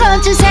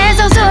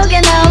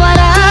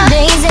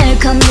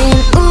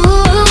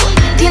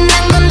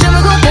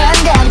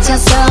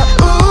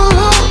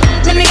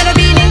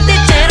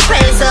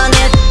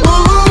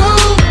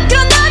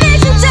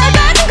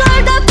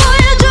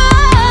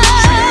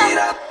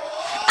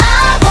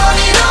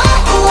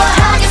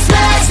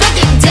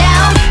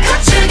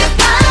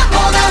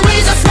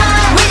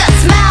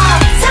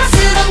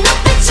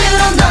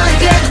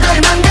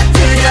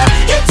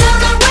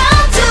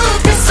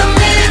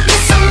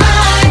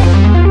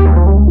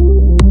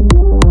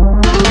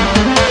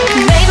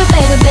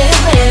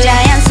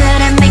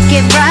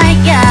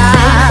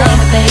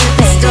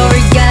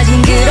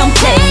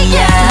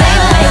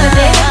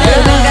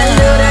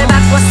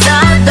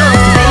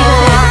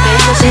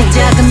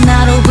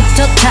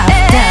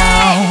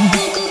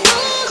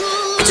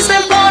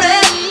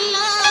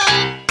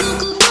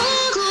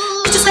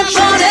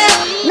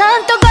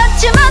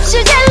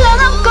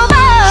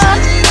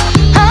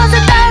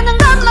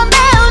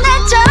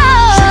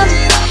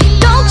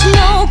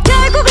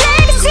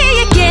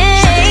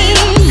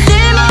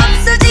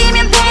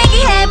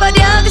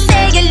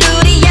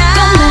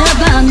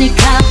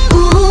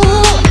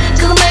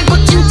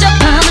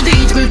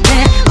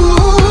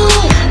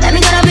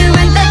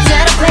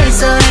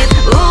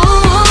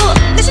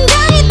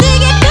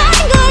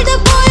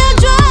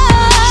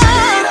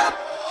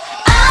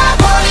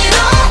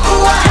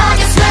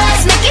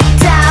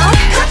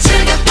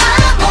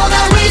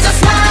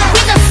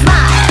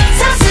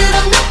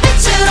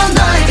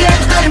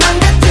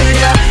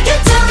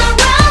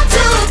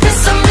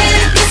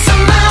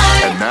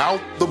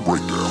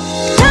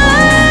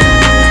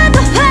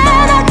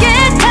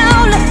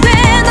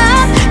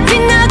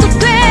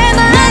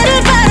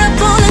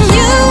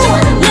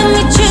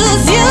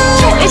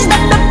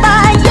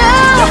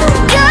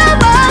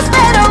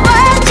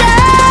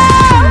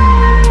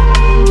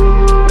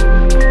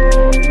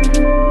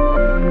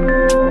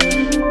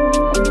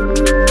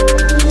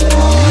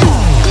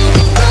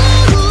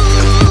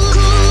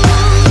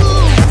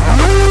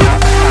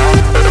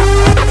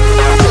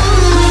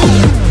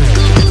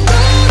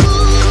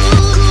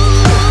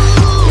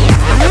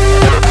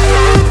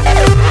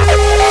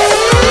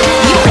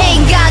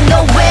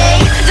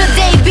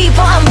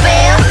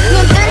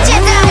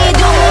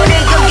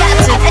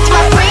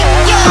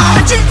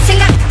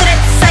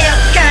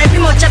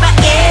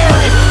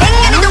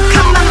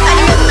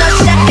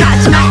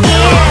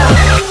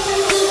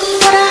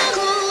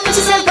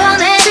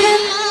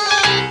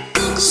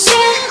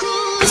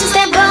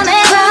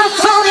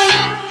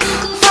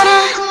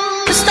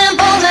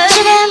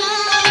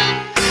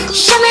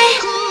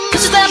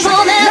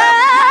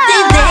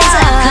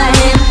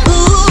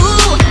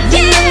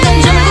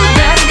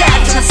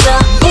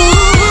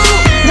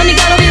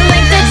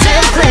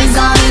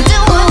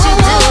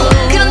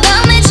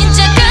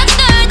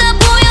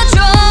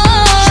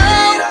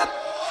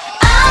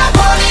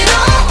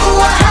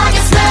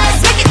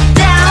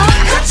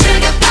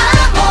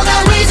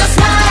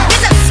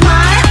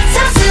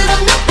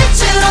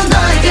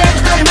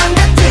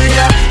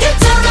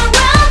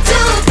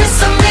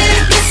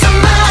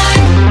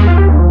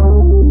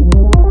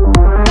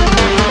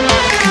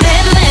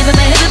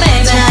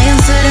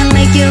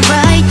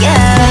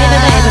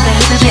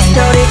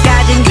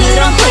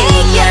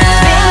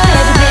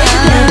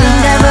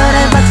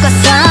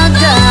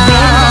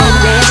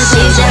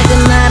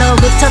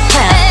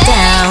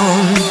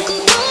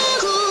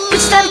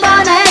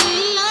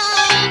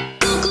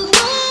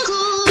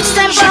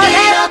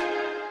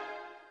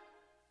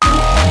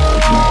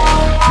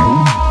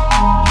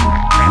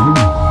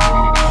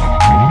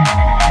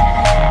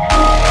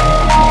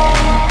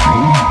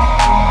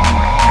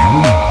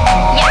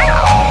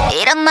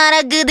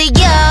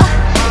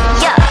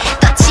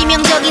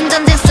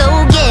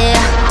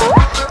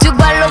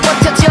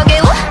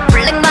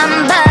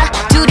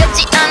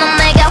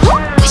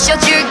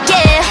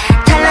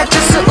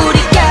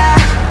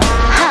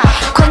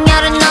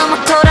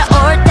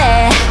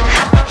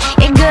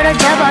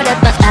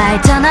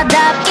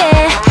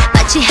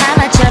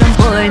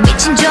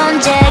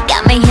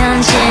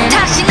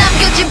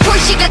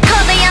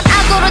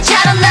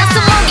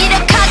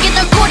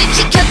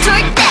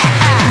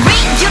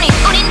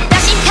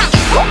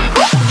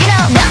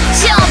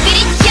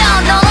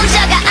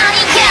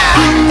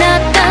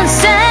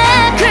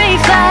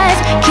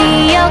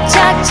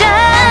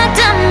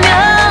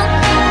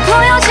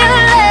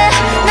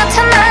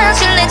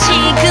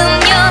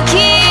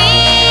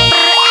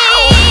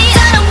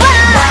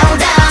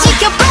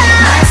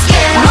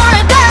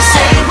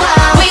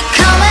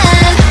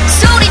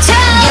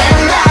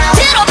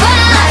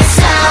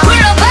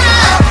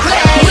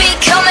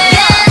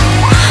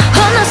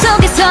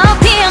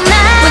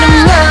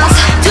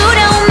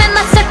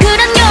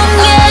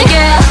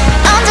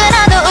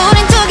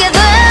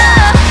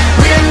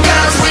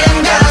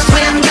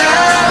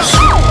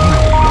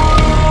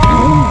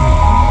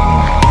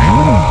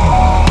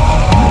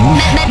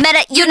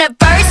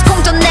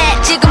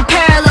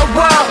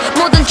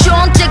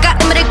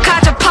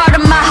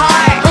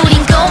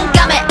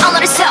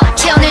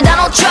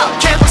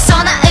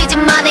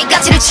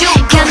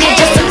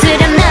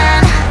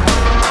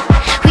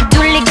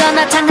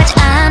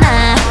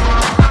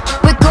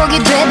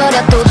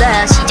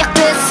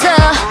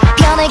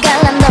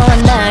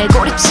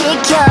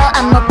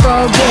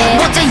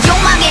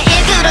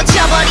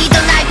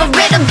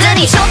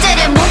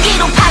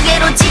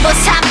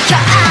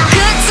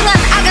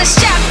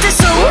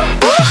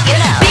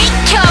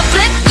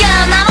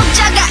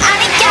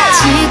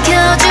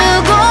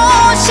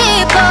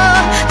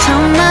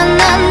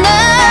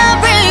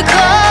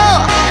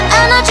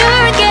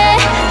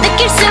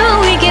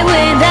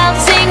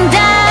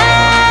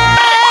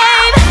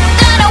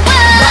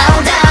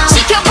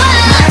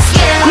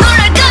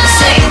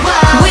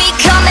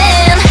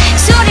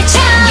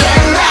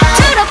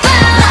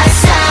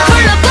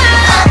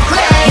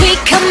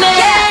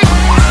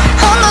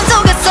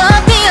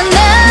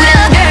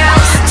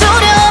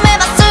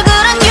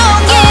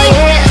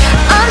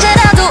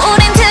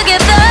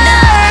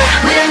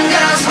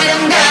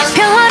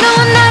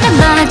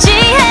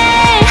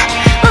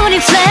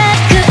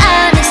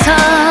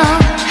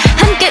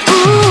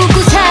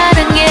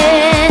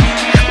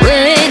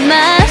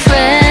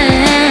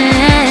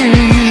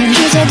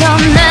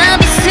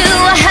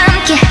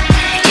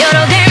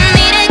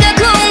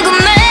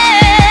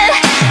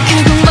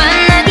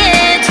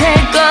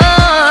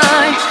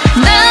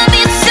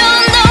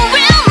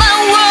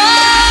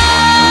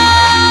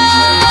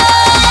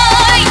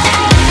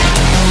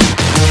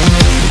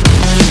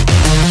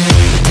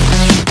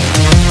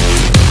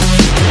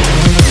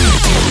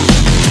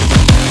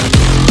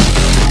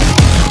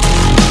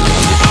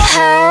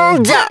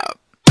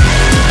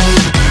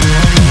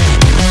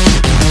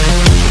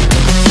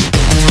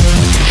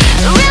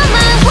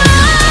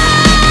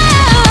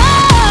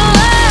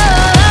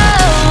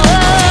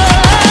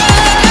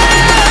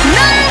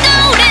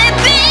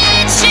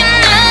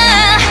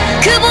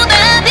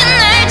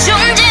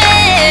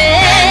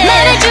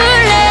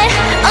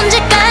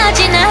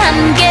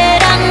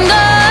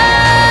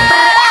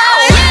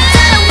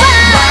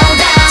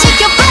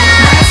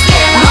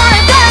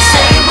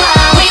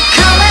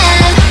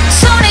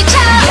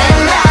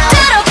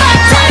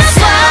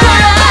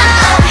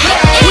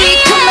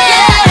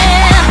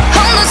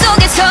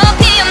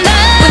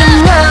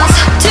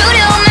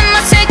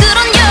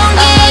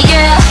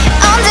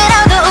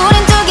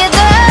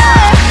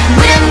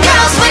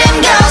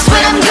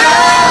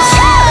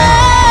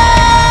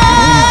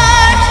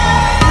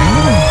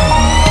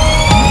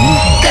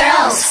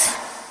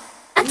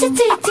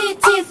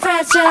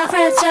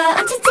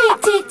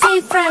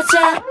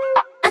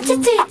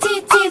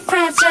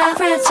anti-fragile,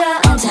 fragile,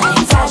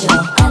 anti-fragile,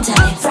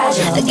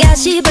 anti-fragile.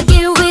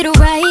 가시밭길 위로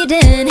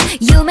riding,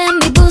 you make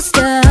me boost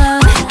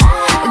up.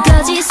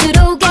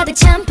 거짓으로 가득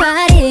찬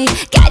파리,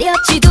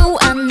 가렵지도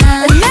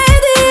않아.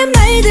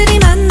 말들이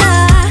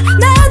많아.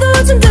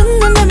 나도 좀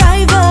듣는 내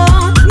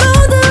rival.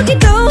 모두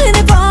기도해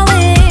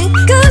falling.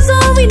 Cause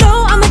all we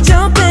know I'm a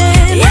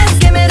jumping. Yes,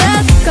 give it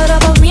up.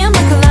 걸어보면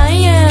I'm a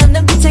lion.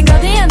 눈빛엔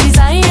거대한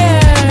desire.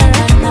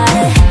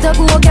 더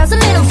구워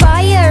gasoline on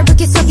fire,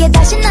 불길 속에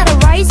다시 날아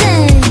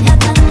rising.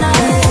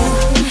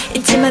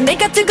 있지만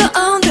내가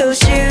뜨거운 those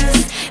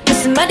shoes.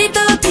 무슨 말이 더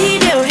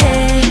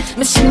필요해.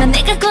 무심한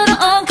내가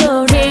걸어온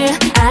거리,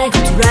 I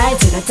got to ride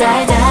till I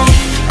die die.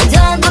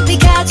 더 높이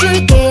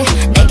가줄게,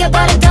 내가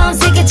바랬던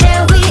세계 제일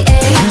위에.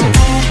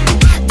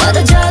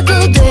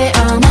 떨어져도 돼,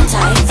 I'm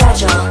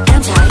Anti-fragile,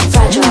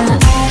 anti-fragile.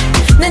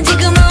 난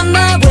지금 on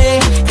my way,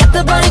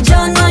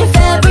 갚아버리죠 너의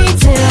fairy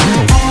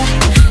tale.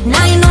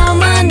 Now you know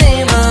my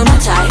name, I'm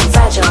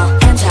Anti-fragile,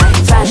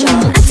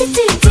 anti-fragile.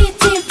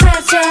 anti-fragile,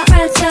 fragile,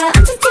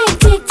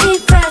 anti-fragile,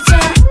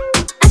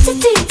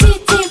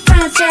 anti-fragile,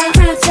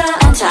 fragile.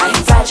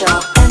 Anti-fragile,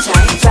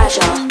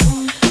 anti-fragile.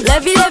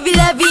 Lovey, lovey,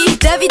 lovey,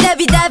 lovey,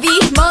 lovey, lovey.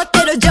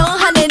 멋대로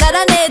정하네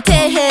나라 내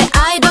대해.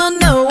 I don't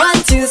know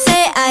what to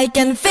say, I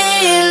can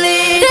feel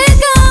it.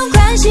 뜨거운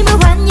관심을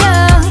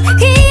환영,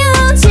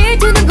 귀여운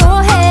질투는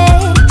고해.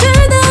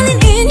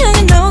 줄다닌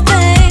인형은 no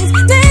thanks.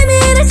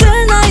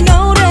 내밀었을 나의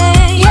노래.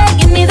 Yeah,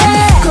 give me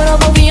that.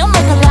 걸어보기 I'm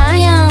like a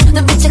lion.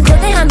 눈빛엔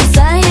거대한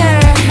desire.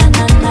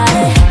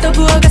 또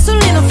부어가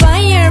쏠린 on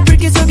fire.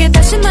 불길 속에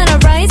다시 날아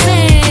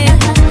rising.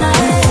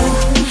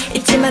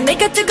 있지만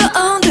내가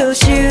뜨거운 those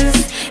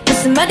shoes.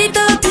 무슨 말이 더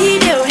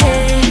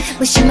필요해.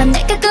 무심한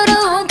내가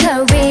걸어온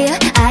career,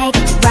 I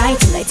got to ride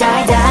till I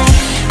die die.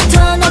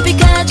 더 높이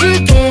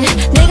가줄게,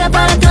 내가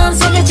바랐던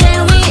세계 제일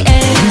위에.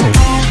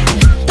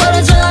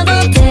 떨어져도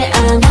돼,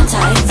 I'm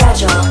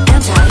Anti-fragile,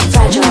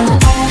 anti-fragile.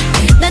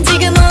 난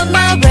지금 on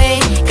my way,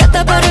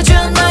 갖다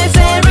버려줘 너의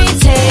fairy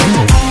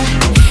tale.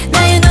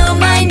 Now you know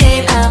my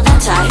name, I'm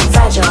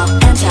Anti-fragile,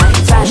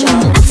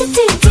 anti-fragile.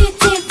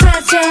 anti-fragile,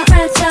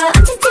 fragile,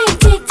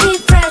 anti-fragile,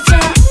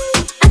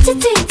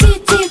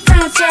 anti-fragile,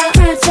 fragile.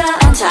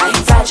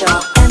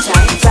 Anti-fragile,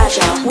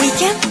 anti-fragile. We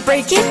can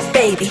break it,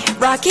 baby.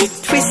 Rock it,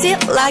 twist it,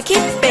 lock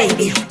it,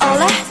 baby. All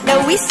I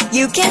know is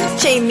you can't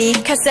chain me.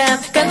 Cause I'm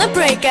gonna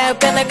break out,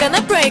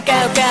 gonna break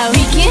out, go.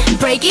 We can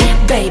break it,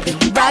 baby.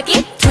 Rock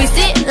it, twist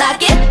it,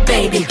 lock it,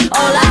 baby.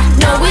 All I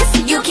know is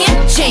you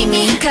can't chain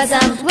me. Cause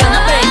I'm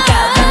gonna break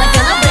out,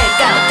 gonna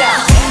break out, go.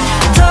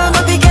 더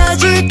높이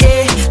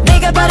가줄게.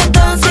 내가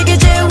바랬던 세계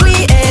제일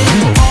위에.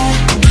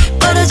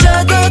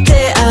 떨어져도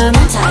돼. I'm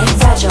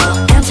anti-fragile,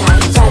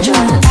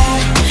 anti-fragile.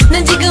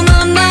 난 지금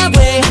on my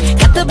way,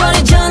 갖다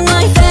버리죠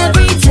너의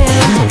fairy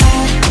tale.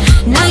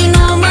 Now you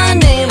know my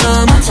name,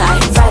 I'm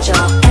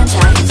Anti-fragile,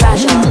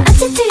 anti-fragile.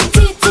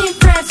 anti-fragile,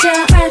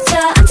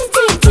 fragile,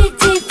 anti-fragile,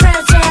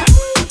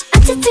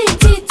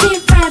 anti-fragile,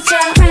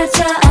 fragile.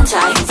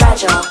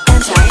 Anti-fragile,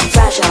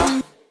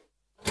 anti-fragile.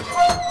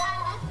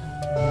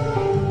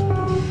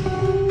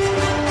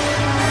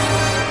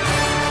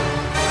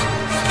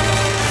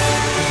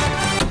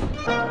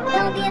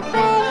 Don't be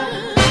afraid.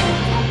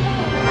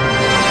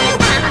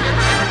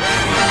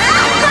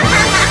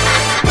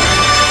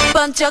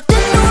 번쩍 뜬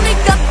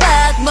눈을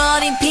깜빡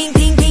머린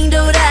핑핑핑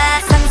돌아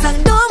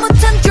상상도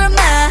못한 드라마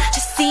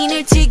저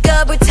씬을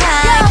찍어볼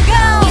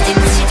타임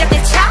이제부터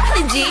시작된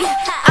챌린지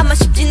아마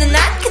쉽지는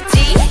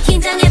않겠지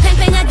긴장해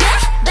팽팽하게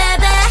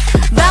baby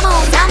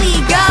Vamos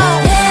amigo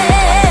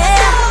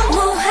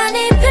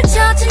무한히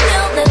펼쳐진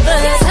new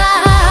levels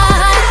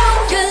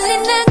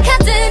끌리는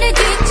카드를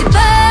뒤집어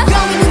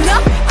going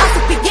up 어서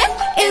begin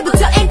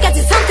 1부터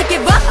N까지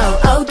선택해봐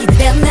oh oh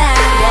기대나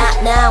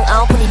Now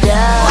open it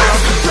up.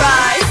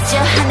 surprise 저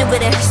하늘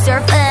위를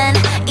surfing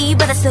이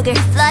바닷속을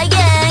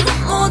flying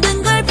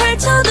모든 걸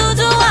펼쳐도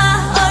좋아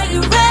Are you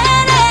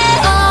ready?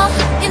 All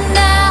in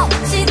now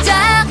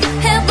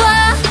시작해봐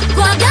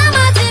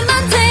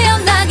과감하지만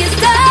태연하게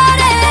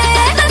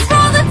started Let's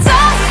roll the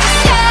dice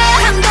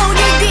yeah 한동일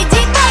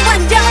뒤집어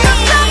완전히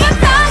걱정은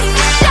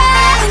너이셔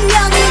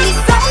운명은 이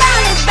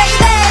손안에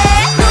baby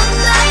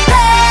눈앞에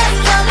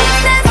열린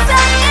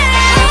세상에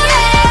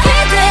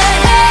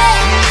기대해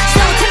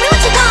So tell me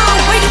what you want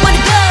where you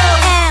wanna go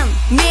and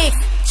mix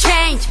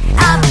change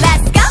up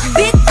let's go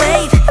big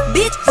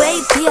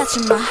wave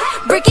비하지마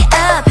break it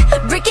up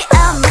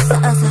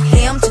어서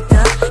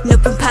헤엄치다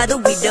높은 파도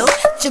위로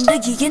좀 더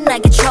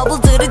유연하게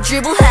trouble들을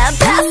드리블한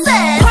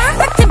passing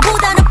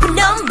perfect보다 높은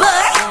number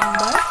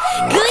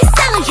그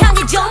이상을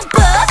향해 jump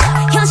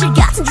up 현실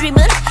같은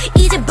dream은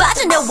이제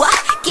빠져나와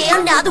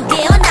깨어나도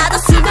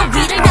수면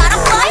위를 날아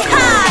fly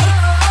high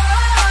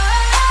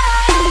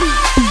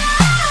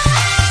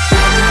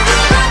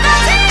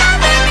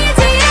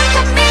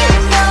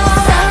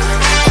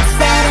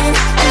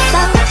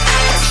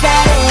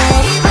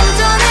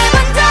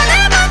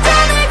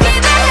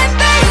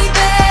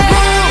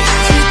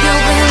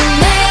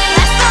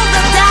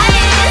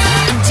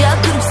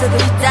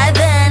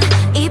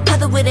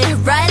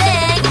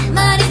riding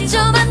말이 좀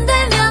안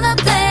되면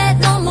어때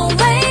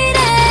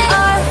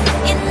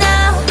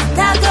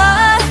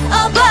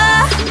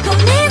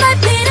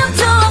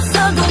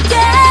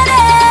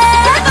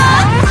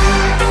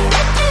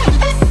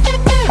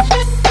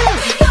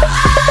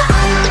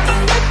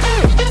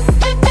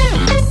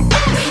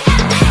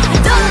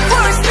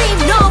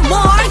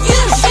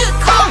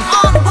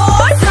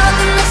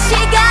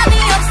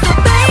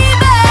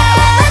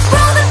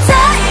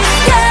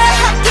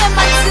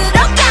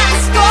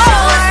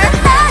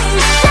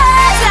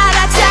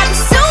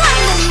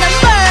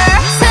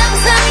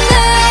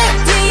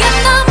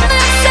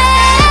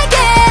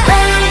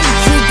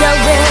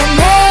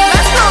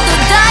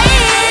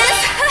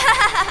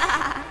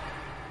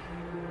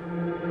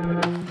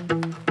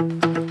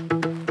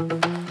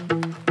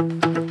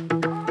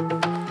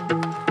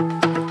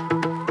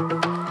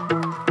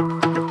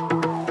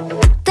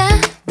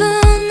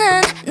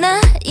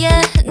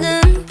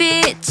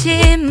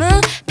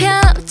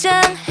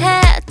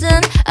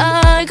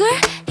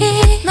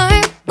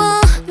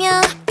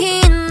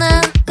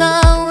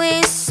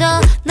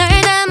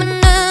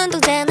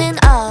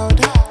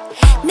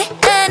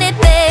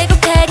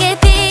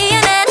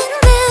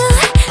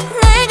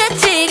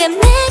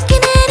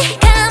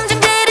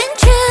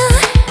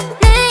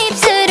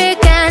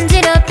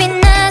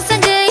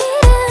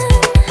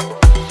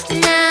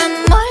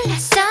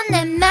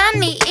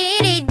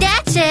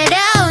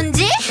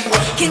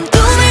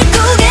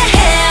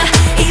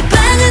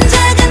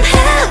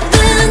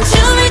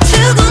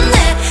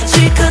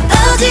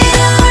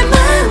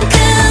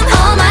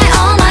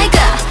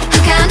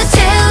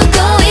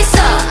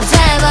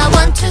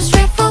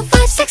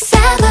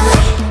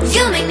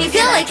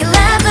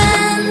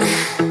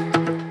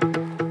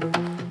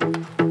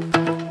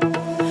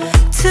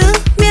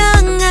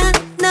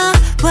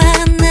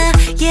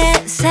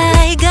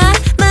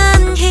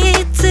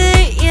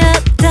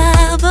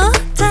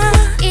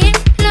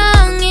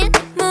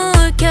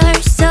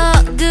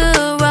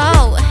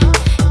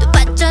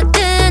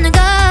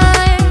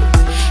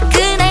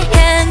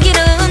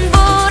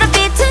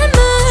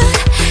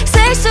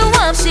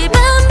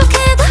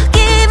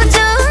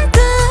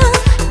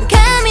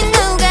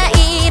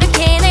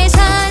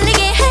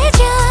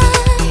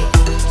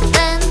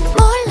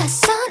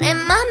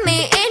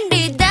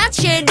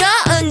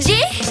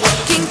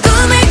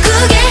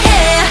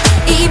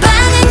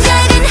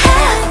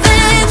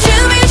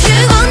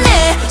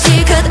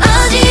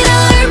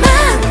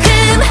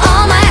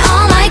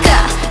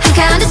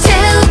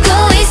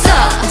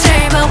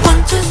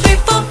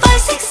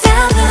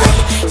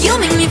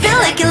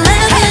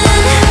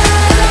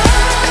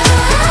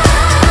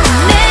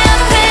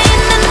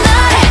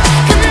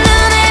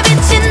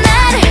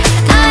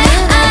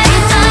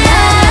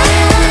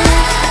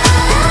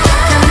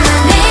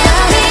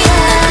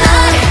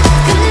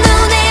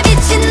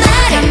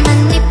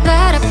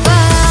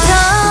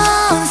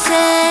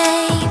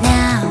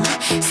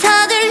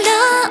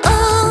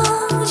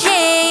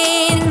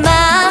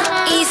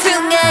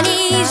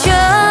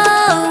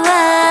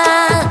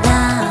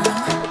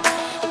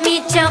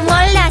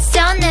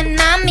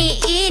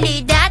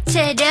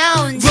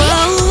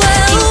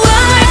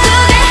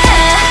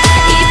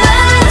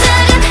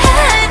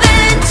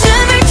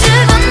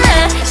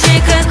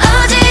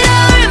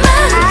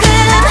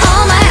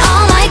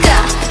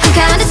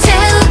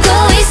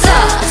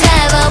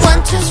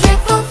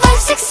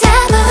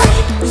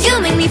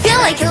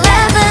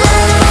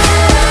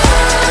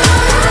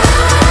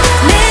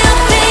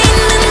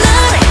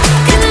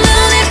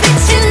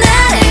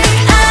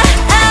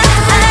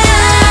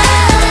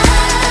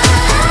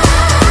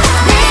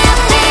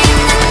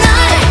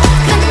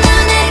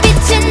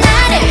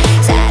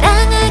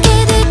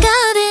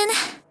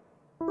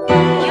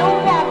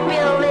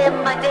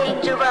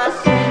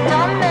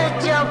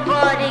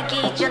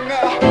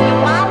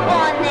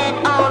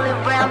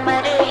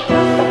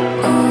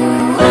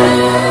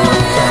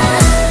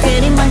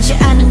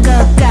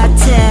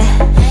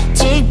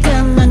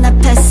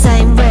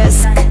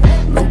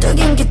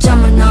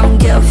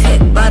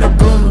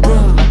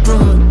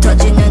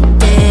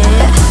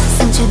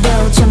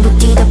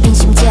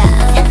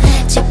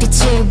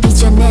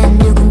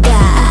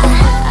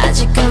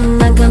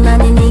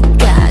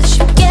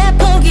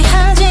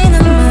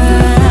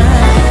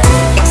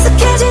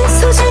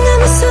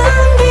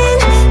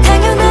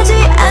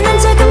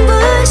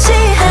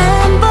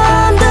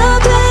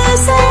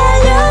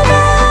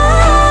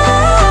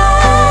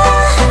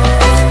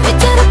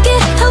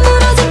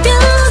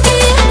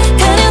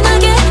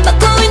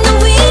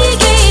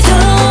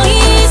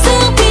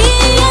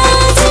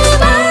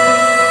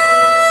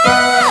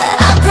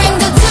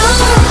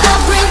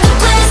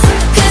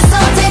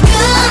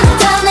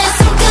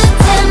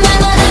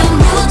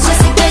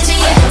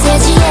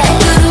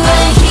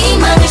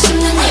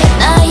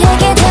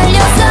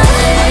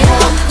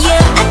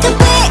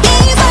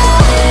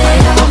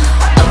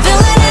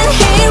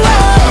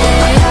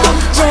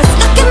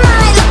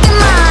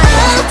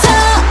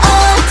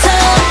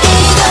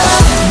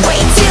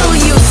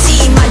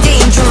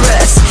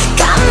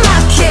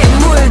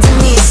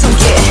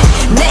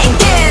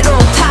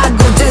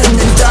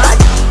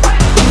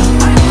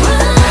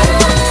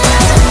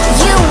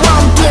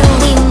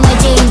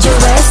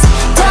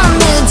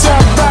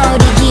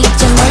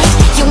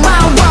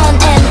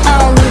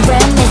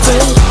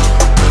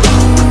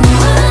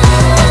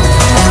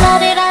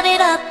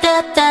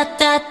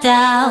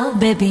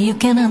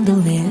can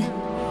handle it.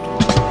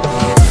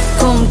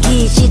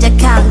 공기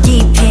시작한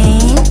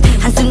디핑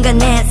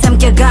한순간에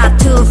삼켜가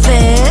two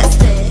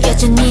fist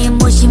여전히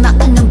무심한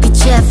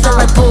눈빛에 feel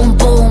like boom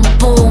boom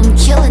boom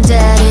killing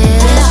that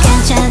is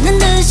괜찮은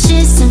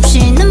듯이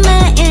숨쉬는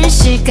매일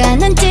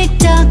시간은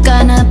틱톡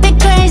gonna be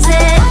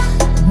crazy.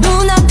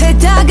 눈앞에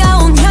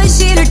다가온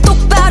현실을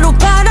똑바로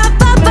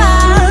바라봐봐.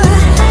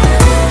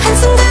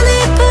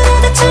 한순간에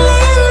예쁘다 칠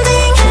랜딩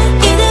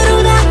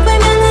이대로 다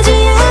발명하지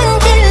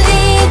않길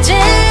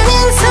이제는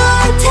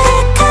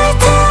선택할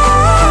타임.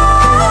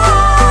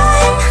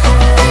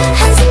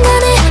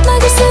 한순간에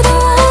막을 수도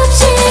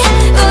없이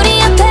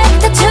우리 앞에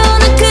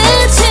닫혀놓은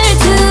끝을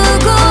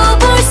두고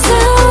볼 순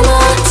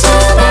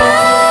없잖아.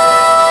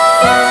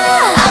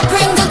 I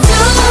bring the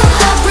truth,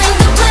 I bring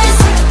the bliss.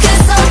 그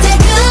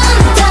선택은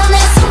다 내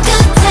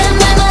손끝에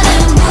메마른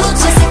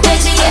무채색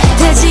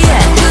돼지에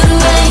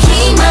그루의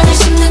희망을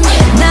심는 일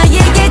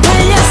나에게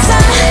달렸어.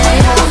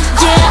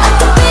 Yeah, I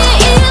can be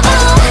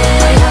evil.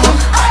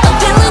 I'm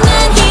feeling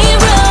an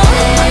hero.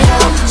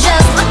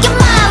 Just look at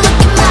my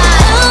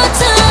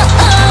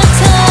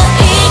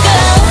ego.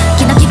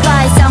 기나긴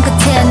바위 싸움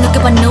끝에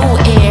느껴봐 no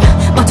air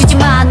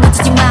멈추지마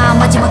놓치지마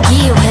마지막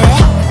기회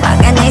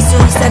막아낼 수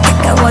있어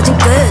가까워진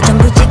끝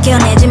전부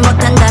지켜내지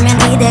못한다면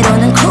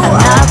이대로는 cool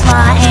I'm not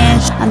lying,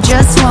 I'm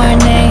just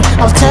warning.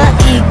 Alter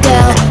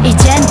ego,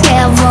 이젠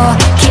깨워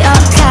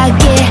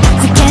기억하길.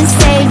 We can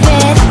save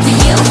it. Do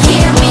you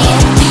hear me?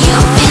 Do you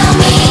feel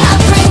me? I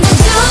bring the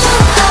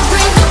truth, I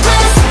bring the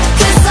bliss.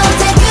 그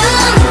선택은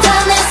다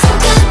내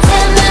손끝에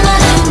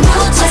메마른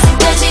무채색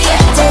돼지에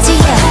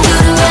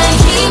그루의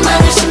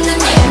희망을 심는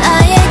일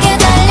나에게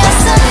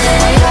달렸어.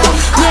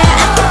 Yeah,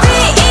 I can be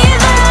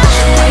evil.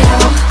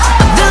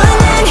 I'm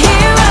feeling an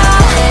hero.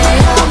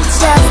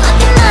 Just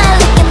look at my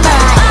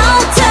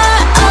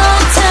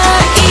Alter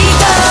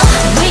ego.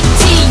 Wait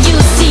till you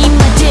see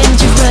my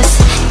dangerous.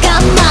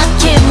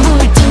 까맣게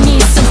물든 이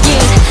손길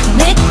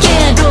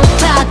내게로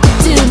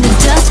파고드는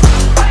dust.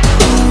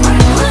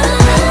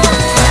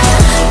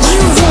 You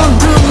won't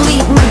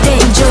believe my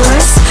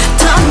dangerous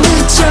더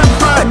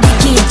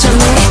늦어버리기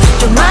전에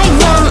You're my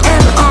one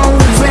and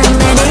only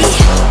remedy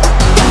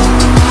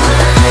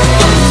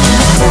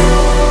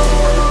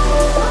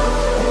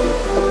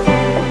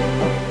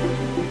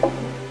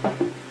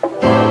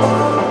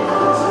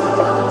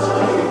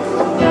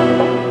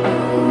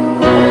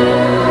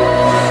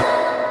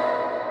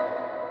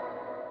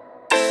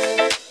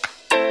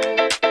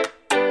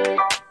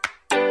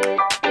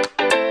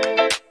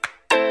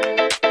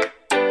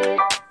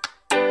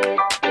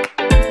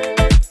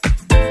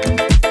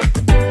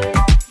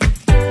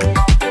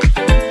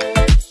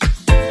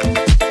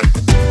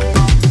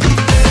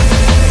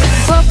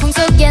폭풍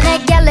속에 내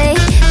갈래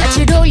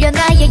낯을 올려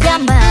나의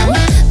야망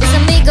With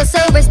amigos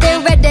over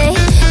still ready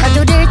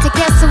파도를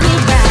택해서 we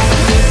ride.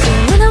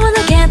 If you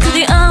wanna get to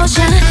the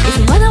ocean, if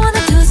you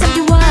wanna do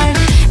something wild,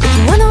 if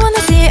you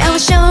wanna see, I will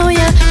show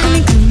you.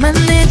 고민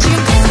그만해 지금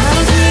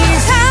바로 이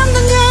삼던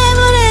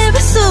괴물의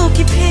뱃속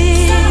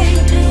깊이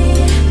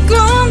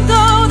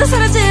꿈도 다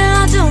사라질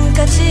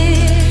어둠까지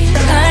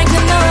밝은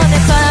너의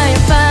fire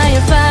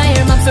fire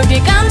fire 맘속에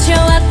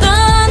감춰왔던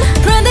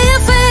Friend you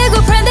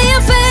fake, friend you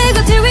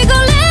fake till we go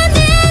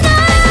landing up.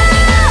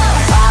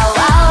 Wow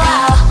wow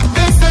wow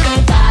This will be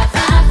fire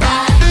fire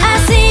fire I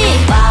see.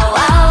 Wow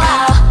wow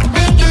wow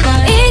Thinking of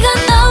it. 이건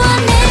너와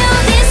내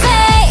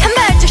오디세이. 한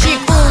발짝씩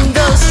운동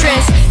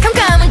스트레스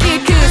캄캄한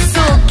길 그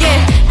속에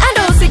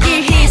아로새길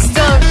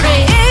history.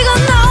 이건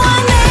너와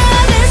내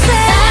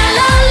오디세이.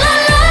 La la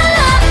la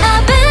la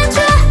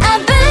adventure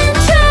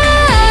adventure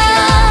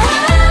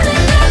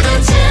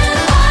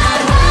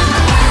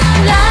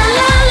La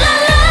la la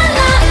la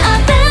la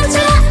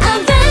adventure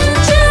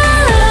adventure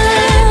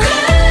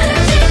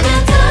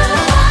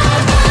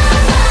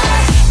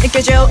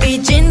느껴져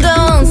이 진동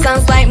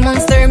Sounds like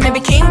monster maybe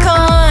King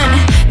Kong.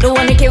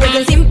 너와 내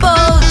계획은 simple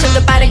좀 더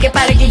빠르게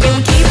yeah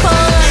we keep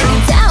on.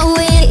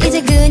 따위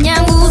이제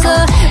그냥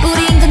웃어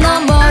우린 그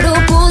너머로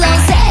불러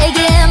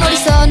세게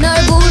머리서 널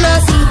불러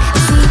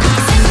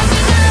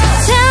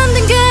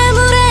잠든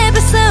괴물의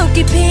뱃속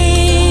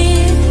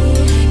깊이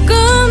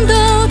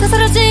꿈도 다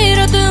사라질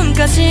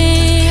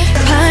어둠까지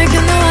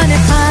밝은 너와 내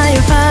fire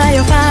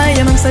fire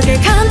fire 맘속에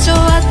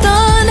감춰왔던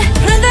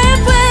Prende el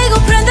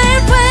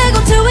fuego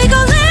till we go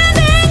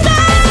landing down.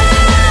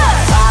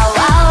 Wow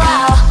wow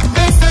wow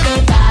This will be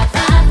fire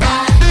fire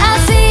fire I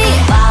see.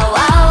 Wow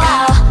wow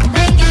wow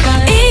Thinking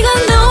of it. 이건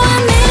너와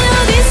내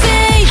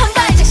오디세이. 한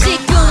발짝씩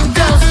꿈도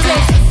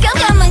stress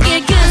깜깜한 길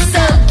그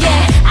속에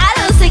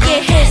아로새길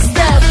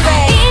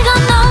history. 이건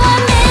너와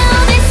내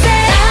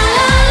오디세이. La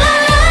la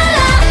la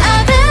la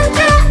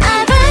adventure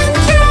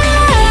adventure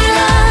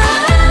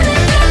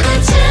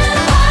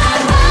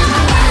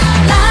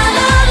La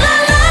la la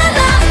la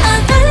la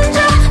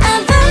adventure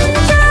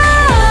adventure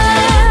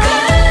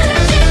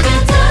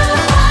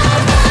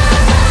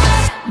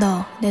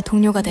너 내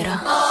동료가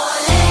되라.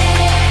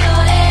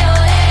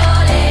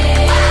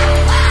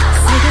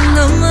 지금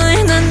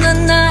눈물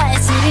나나나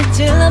지금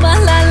질러봐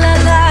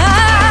라라라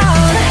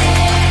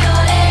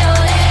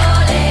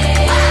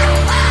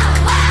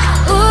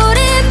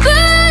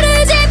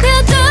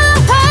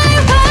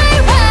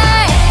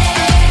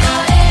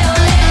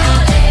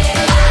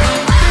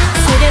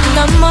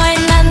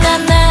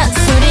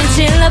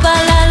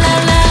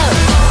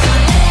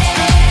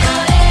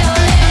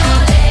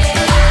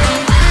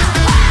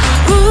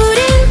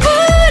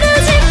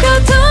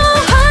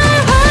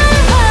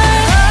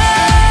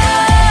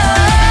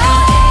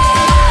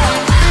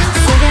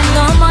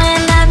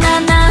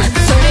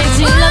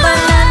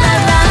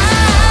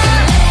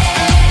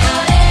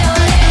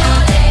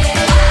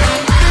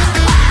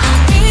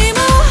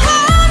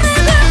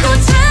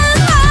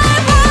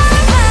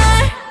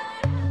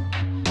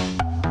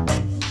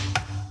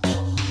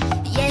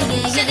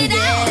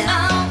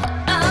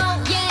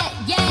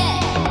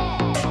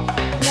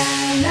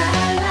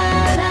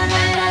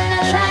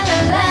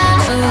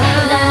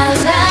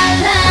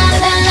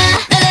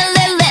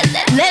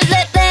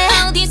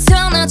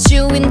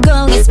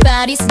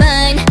body's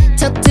mine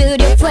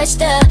터뜨려 flash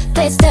the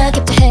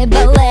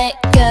capture let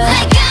go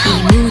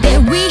이 무대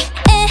위에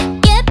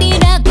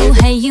예비라고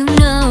해 you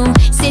know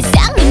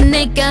세상은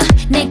내꺼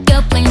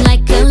plain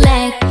like a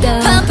Lego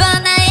봐봐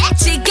나의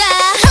지가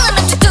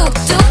흘러넘쳐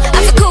뚝뚝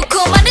앞서 쿡쿡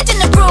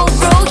말해주는 rule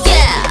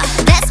yeah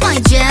that's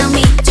my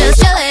journey just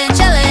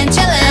chillin'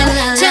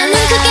 저는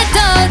크게 더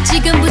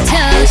지금부터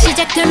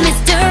시작될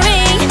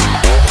mystery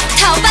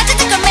더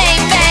빠져들 걸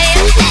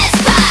매일매일 let's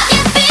pop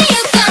Yippee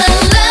you gonna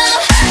love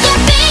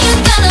Yippee you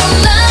gonna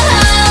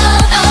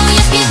love oh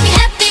yippee yippee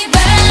happy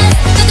birth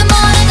누가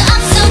뭐래도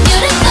I'm so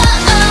beautiful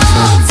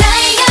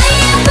다이가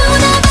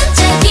예쁘다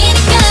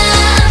반짝이니까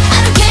I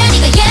don't care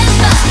네가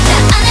예뻐 다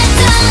안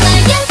해도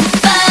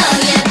나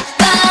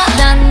예뻐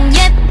넌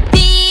예삐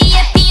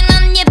넌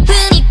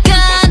예쁘니까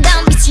넌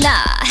빛이 나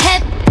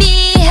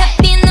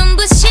happy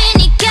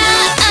눈부시니까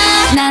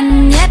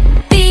난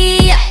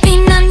예삐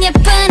넌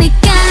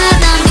예쁘니까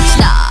난 빛이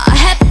나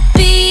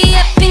happy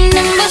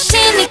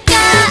눈부시니까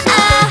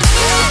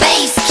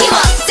bass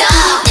키웠어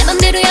내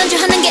맘대로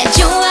연주하는 게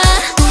좋아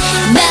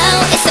now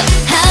it's so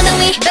how do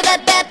we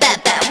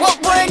what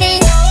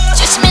warning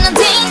조심해 넌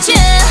danger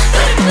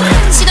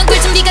시동 걸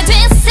준비가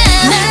됐어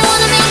날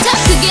원하면 더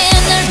크게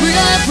날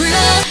불러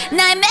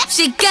나의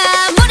맵시가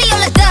물이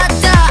올라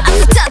떠 I'm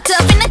so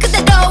top 빛나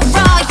그대로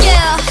raw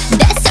yeah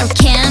that's our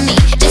candy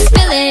just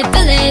feel it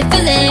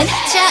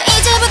자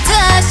이제부터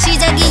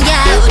시작이야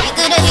우리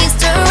그의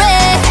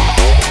history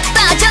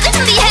빠져들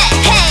준비해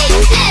hey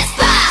let's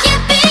pop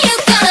Yippee you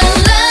gonna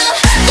love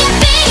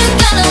Yippee you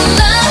gonna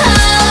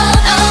love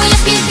oh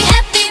yippee yippee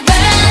happy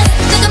birth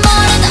누가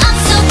뭐래도 I'm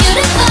so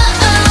beautiful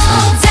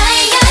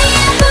다이가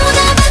예쁘다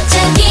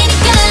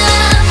반짝이니까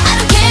I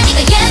don't care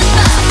네가 예뻐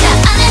다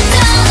안 해도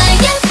나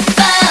예뻐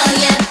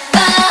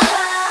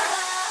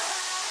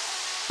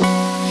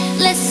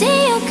Let's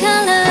see your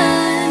color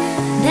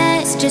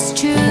that's just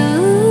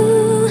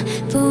true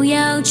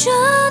보여줘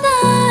날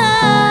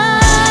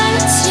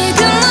지금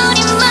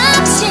우리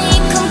마치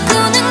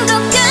꿈꾸는 것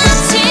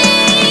같이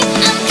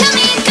I'm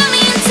coming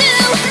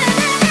too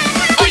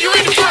Are you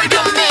ready for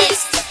the mix?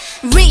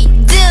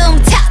 Rhythm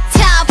타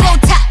flow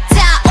타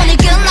오늘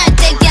끝날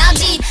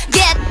때까지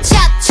get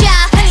cha-cha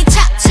흥이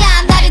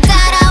cha-cha 나를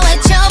따라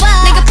외쳐봐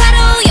내가 바로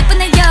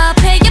예쁜 애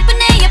옆에 예쁜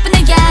애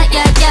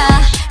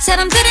야야야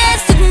사람들의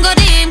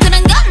수근거림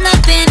그런 건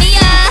nothing이야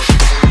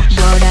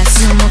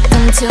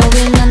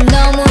월화수목금토일 난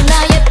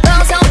너무나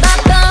예뻐서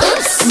바빠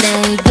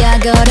내가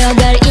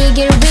걸어갈 이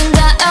길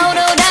위인가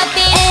오로라빛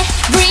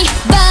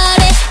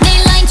Everybody 내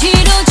라인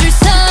뒤로 줄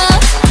서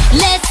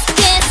Let's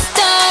get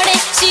started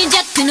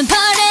시작되는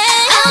party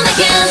I'll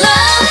make it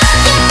love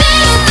Yippee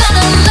you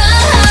gonna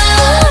love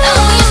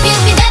Oh yippee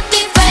yippee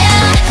happy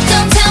fire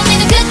Don't tell me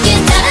너 그렇게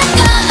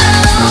따라가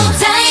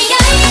다이가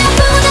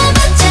예쁘다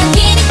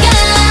반짝이니까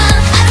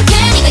I don't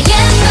care 네가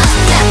예뻐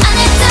다 안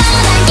해도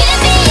난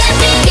yippee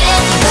yippie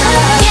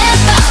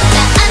예뻐 다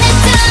안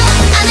해도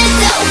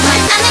말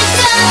안 해도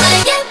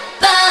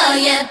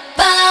난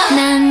예뻐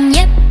난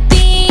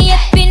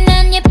예삐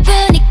난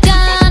예쁘니까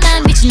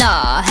난 빛이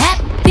나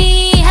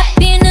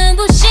happy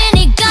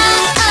눈부시니까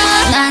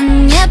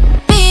난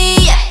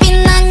예삐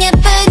난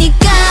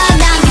예쁘니까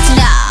난 빛이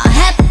나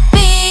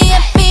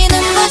happy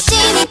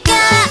눈부시니까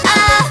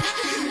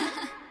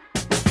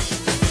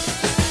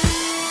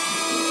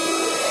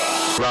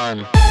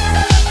Run.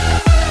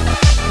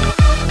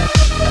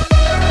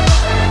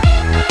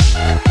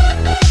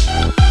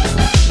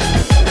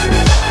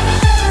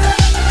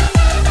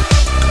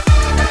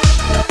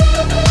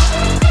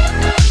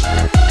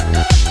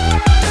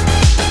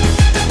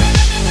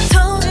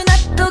 도저히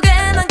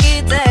놔두게만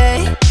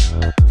기대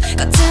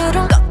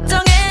겉으론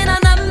걱정에 난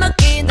안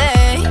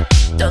맡기네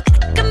또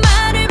가끔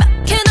말을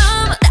막해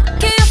너무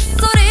딱히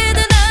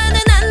헛소리들 나는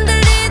안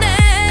들리네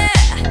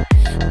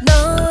No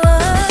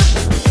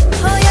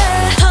oh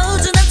yeah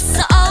도저히 없어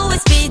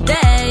always be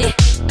there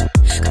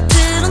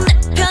겉으론 내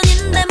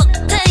편인데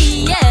못해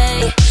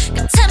yeah 그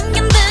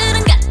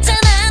참견들은 가짜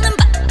나는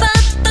바빠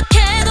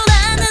어떡해도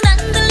나는 안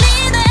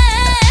들리네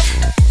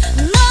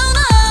No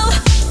no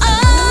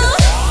oh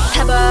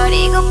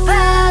해버리고파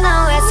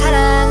너의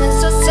사랑은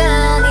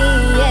솟아니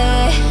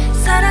yeah.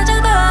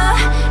 사라져도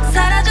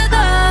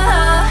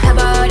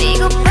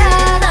해버리고파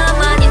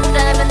너만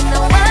있다면 no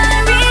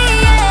worry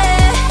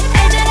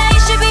yeah. 알잖아 it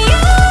should be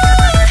you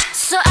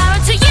So I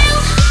run to you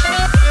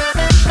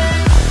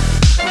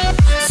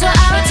So I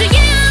run to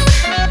you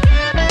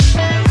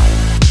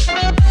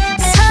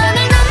선을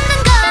넘는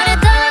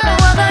거라도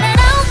over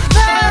and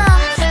over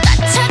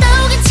다쳐도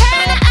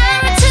괜찮아 I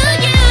run to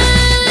you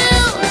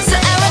So I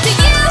run to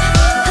you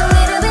A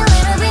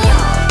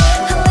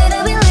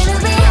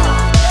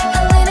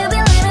little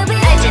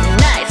bit 알잖아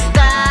나의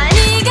스타일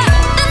네가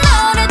없는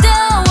노래도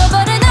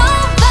over and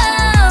over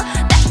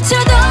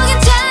다쳐도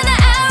괜찮아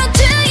I run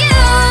to you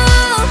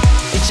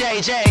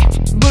JJ.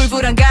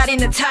 물불안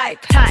가리는 타입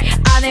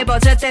안 해봐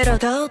절대로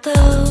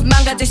더더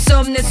망가질 수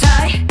없는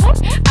사이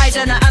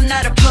알잖아 I'm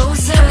not a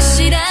poser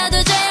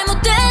혹시라도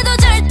잘못돼도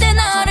절대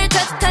너를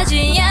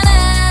탓하지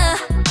않아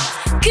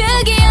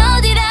그게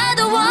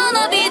어디라도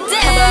wanna be there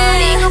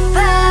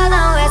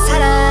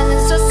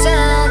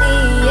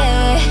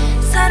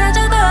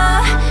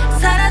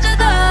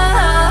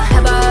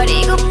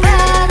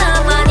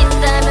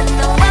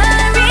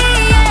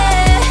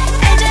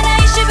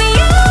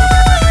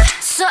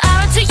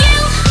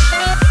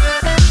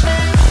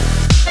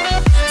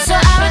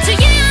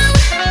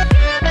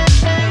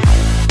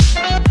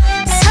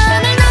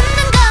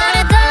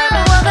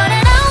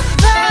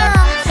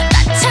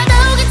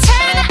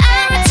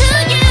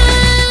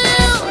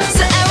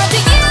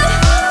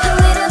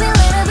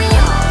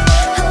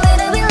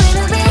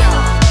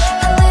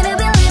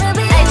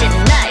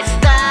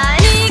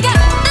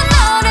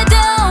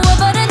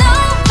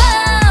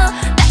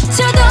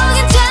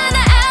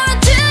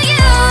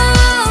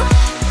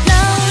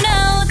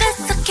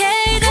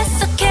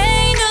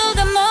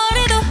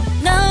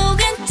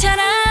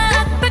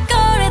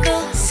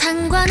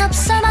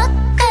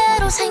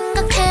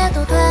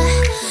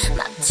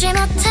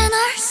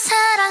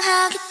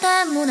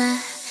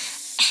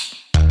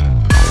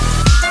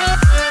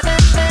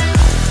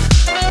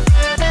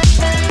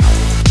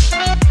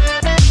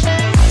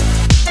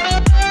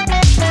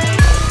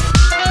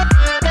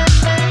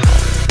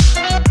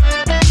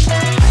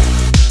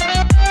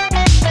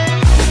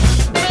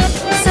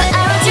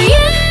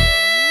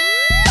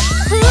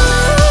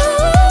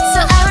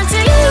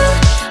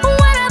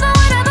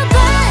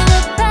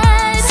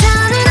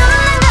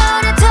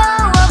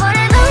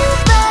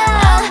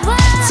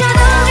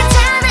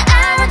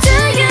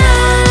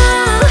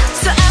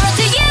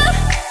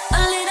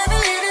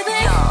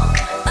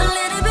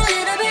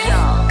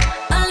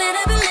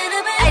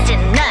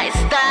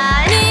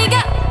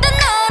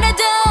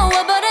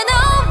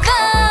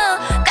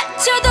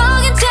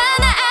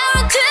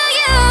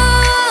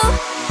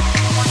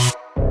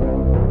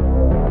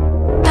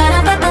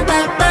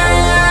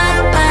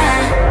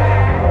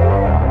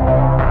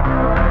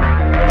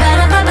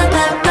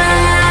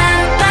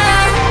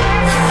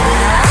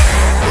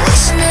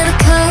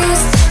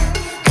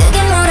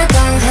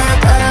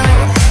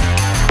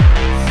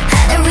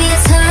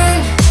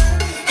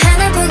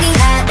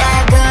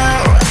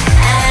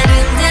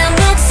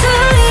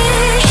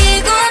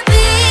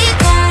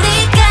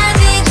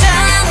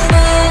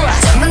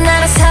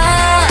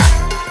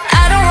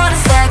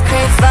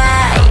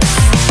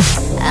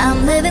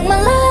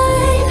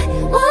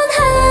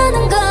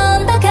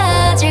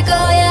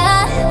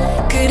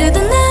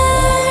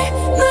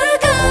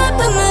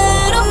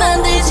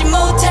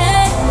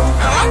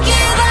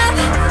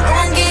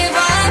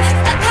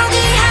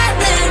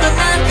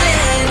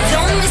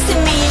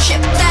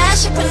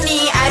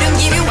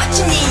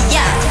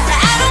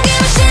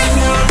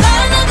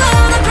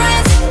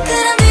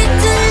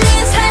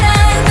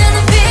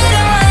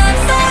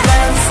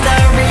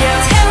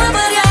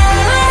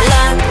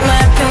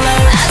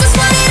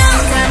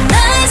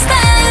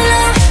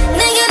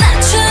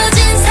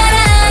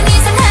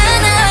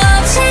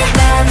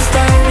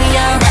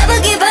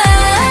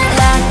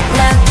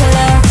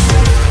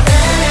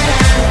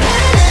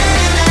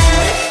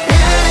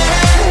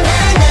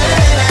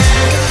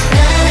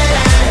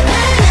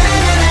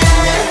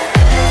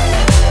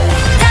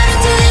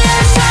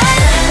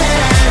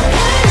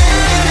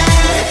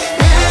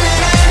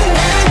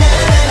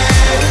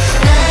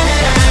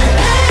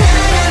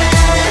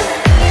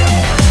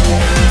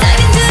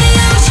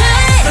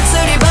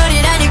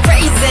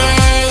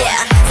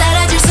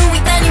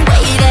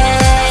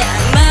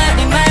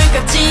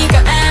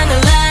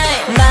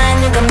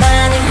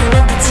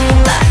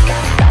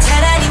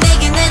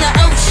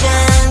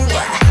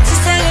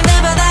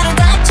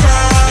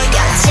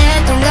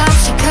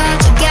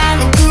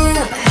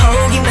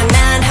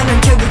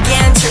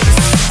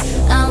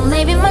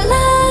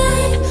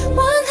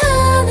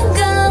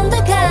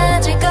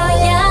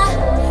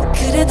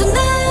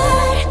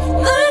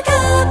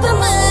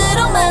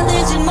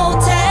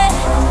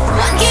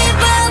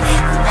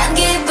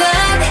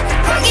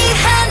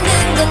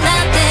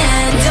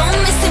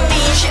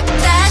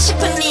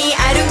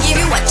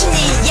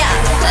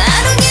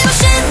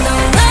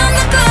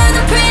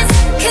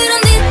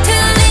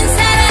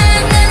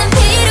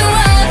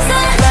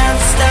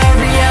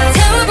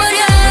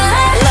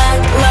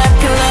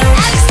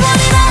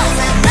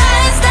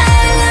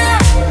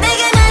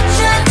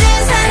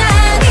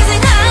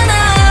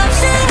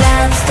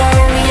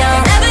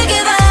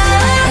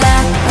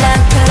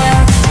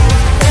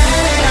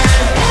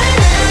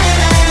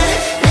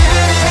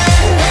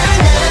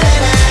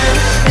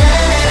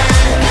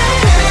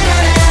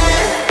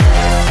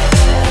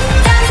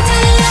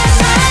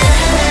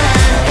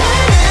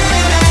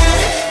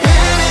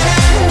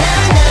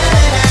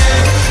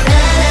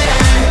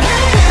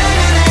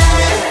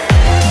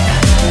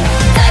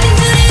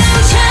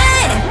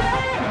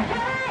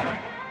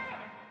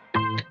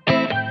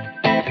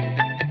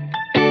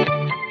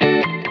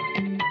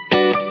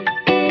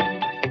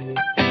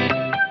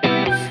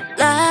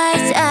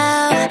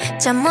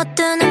잠 못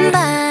드는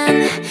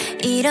밤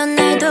이런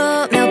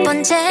날도 몇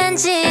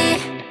번째인지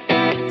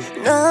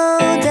No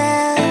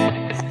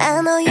doubt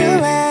I know you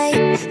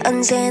right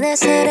언제나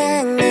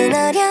사랑은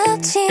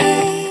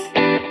어렵지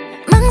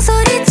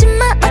망설이지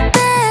마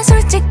어때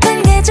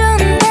솔직한 게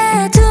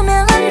좋은데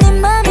투명한 네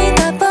맘이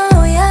다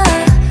보여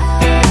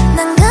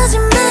난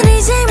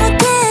거짓말을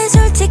잘못해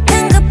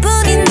솔직한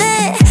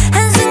것뿐인데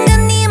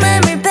한순간 네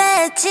맘을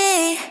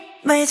뺐지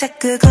왜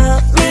자꾸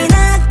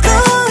고민하고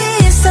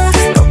있어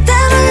꼭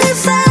담은 립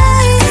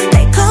사이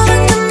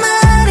달콤한 그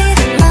말이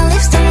My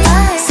lips don't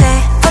lie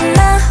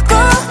새어나고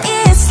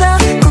있어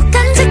꼭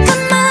간직한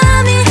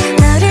맘이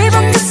너를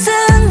본 그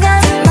순간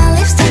My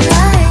lips don't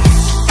lie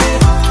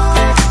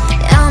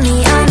On me,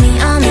 on me,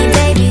 on me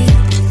baby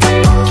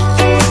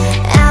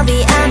I'll be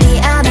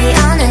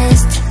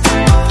honest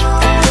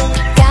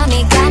Got me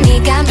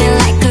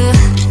like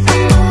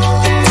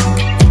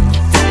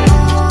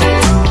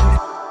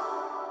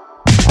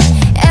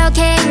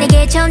okay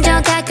내게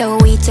점점 가까워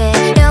이제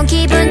이런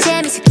기분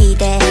재밌어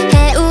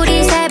기대해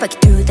우리 살밖에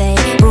today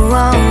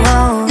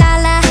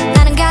랄라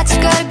나는 같이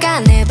걸까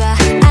내봐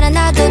알아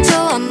나도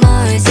좋아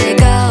뭘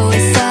쓰고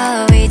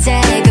있어 이제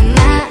그만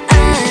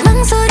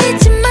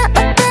망설이지 마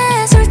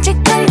어때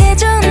솔직한 게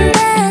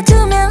좋은데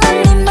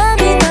투명한 네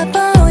맘이 다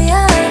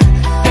보여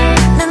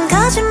난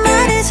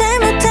거짓말을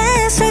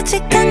잘못해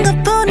솔직한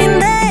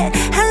것뿐인데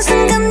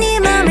한순간 네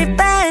맘을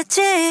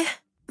뺐지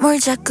뭘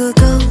자꾸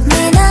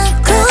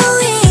고민하고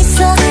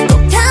있어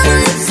꼭 담은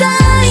립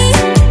사이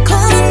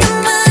고운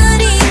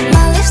눈물이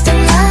My lips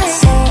don't lie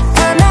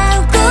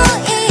새어나오고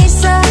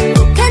있어 꼭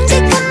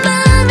간직한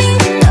맘이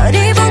너를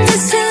본 그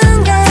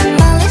순간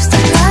My lips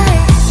don't lie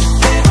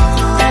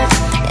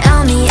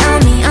On me, on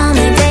me, on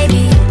me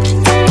baby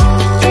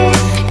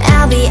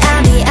I'll be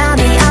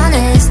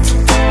honest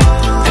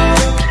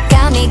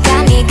Got me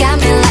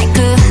like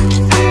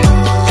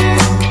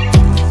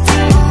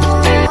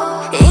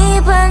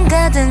입안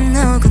가득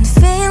녹은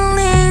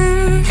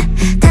feeling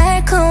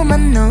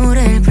달콤한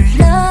노래를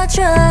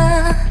불러줘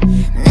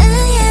내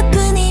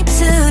예쁜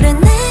입술에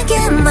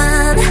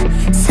내게만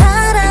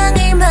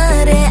사랑을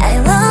말해 I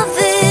love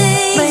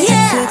it 왜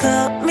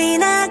자꾸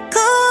고민하고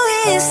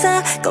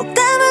있어 꼭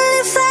담은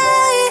립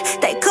사이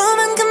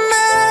달콤한 그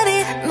말이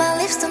My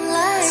lips don't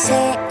lie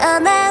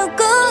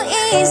새어나오고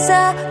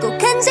있어 꼭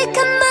간직한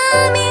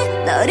맘이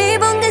너를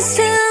본 그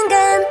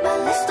순간 My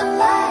lips don't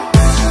lie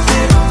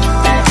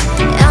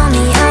On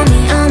me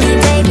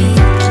baby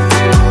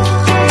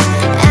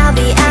I'll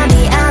be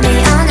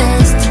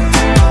honest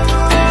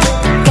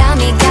Got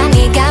me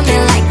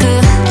like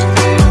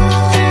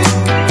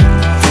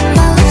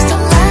My lips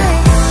don't lie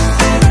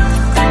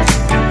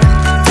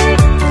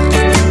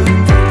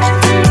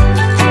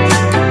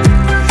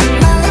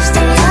My lips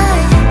don't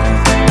lie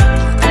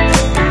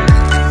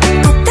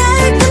꼭 닿을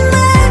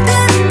때마다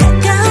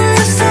가까운 립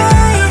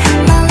사이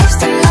My lips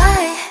don't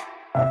lie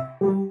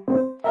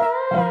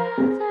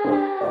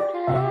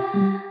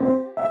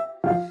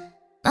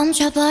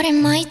멈춰버린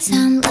my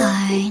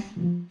timeline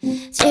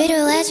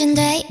지루해진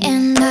day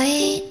and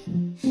night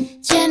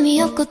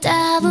재미없고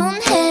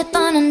따분해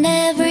뻔한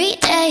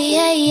everyday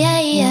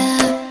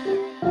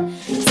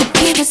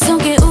기대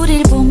속에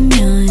우릴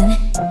보면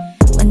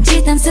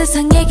왠지 단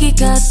세상 얘기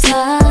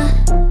같아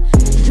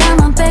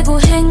나만 빼고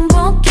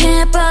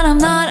행복해 But I'm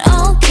not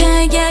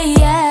okay yeah,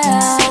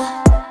 yeah.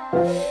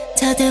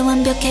 다들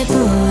완벽해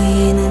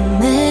보이는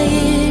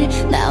매일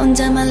나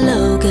혼자만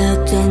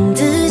로그된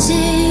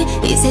듯이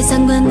이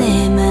세상과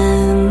내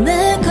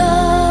마음의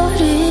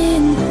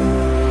거린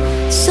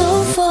So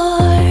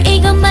far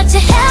이건 마치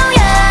hell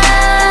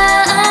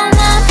yeah I'm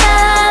not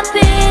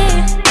happy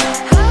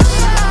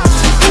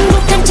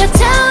행복한 척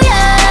tell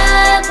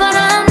yeah But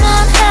I'm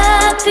not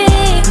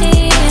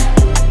happy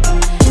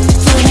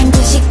보란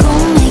듯이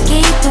꿈에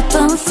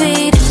깊었던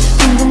feed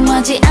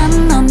궁금하지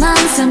않아 난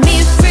semi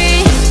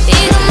free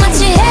이건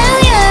마치 hell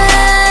yeah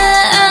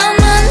I'm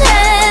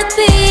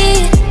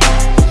unhappy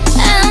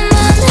I'm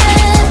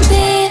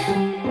unhappy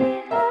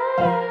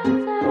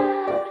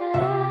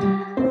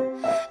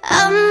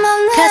I'm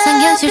unhappy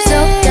가상현실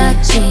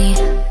속같이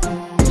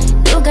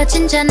누가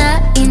진짜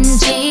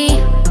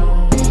나인지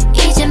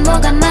이제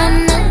뭐가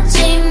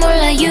맞는지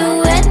몰라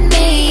you and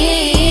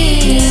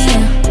me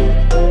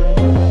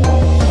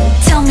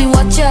Tell me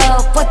what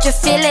you're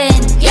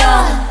feeling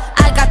yeah.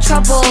 I got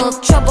trouble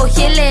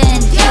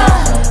healing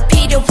yeah.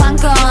 필요한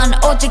건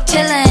오직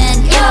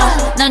chilling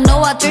yeah. 널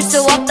놓아줄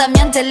수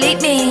없다면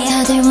delete me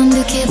다들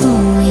완벽해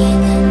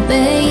보이는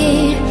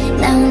매일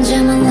나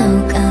혼자만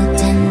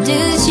logout된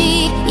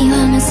듯이 이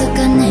화면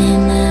속과 내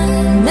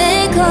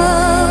마음의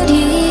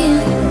거리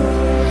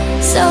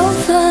So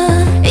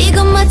far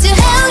이건 마치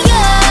hell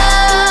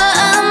yeah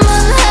I'm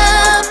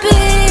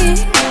unhappy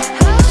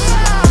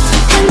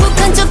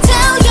행복한 척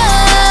tell ya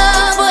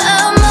But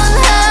I'm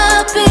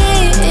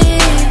unhappy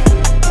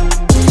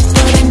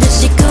보란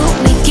듯이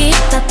꿈이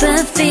깊어쁜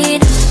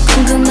feed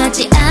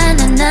궁금하지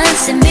않아 난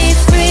semi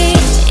free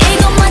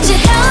이건 마치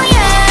hell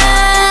yeah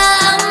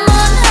I'm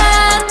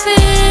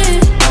unhappy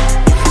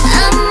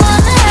I'm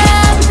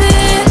unhappy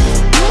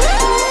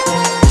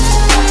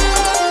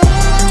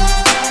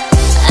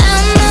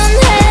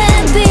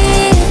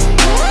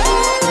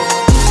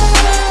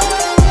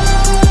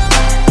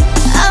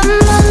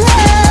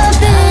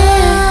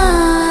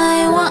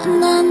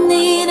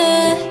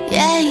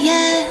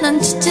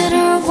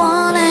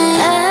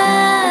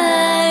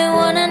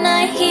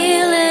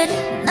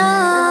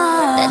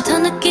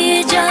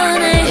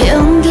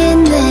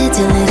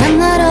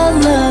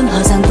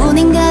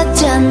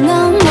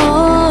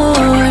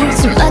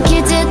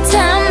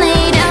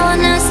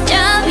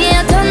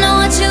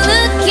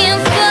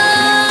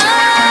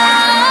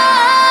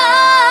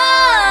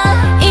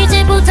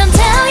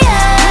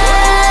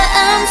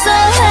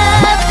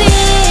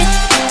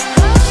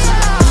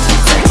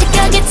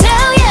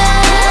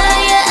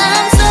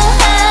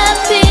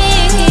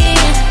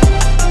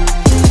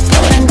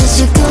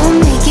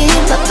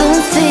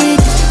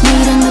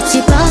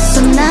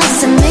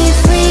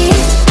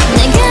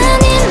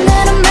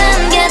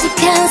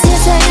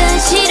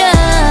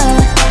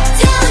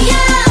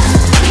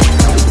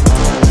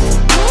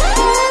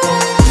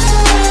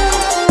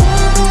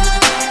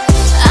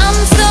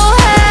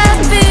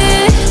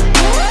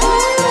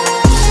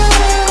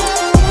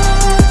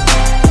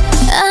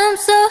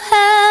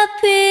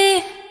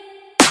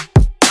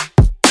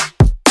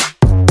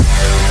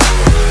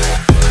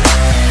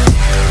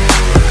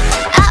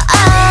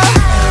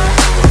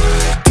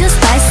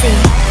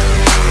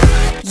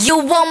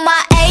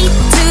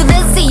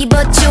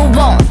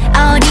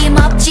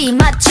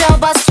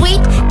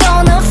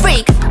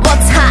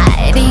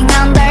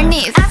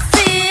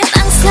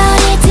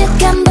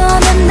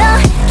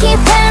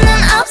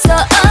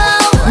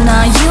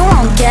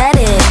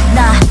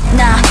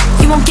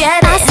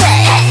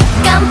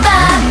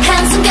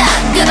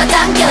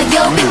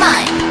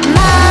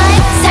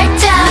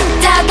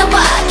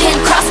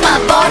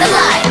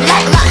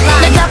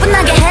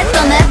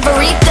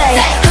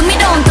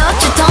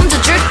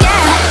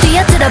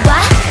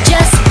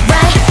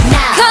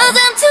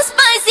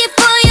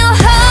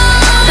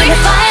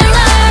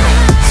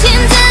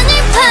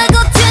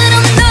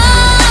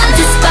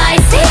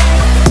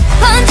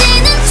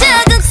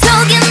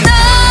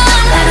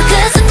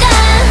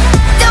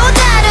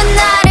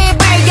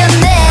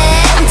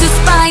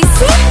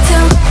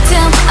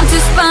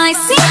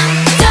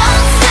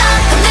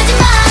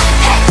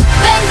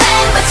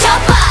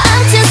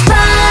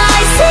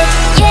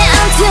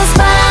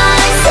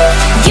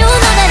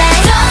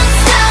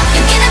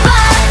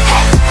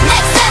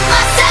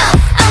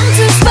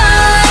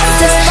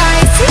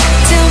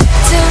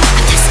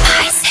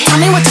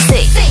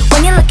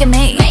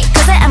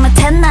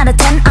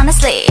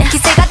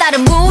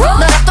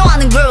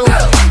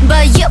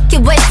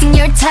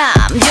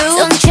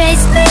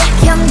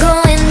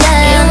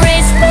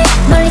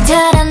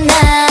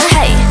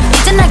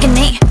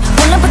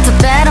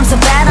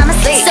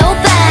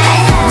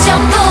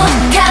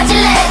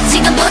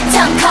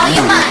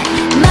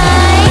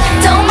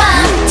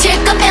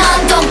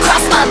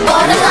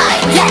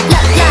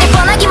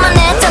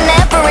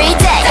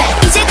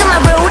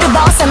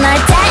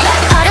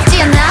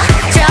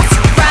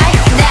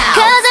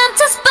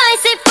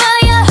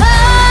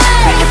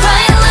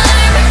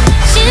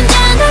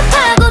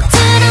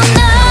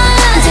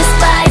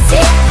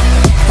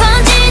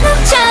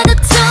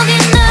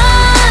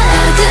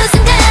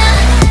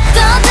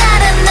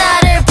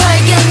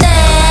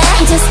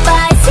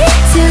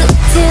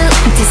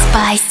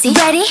spicy.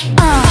 Ready?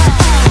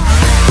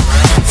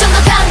 좀 더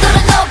강도를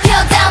높여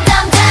down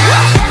down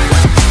down.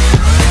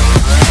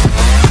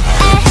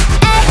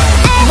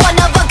 One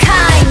of a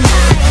kind.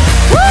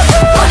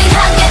 우린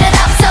한계를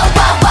앞서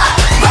wow wow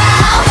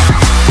wow.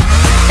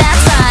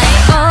 That's right.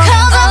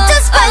 Cause I'm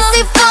too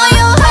spicy for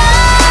your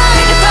heart.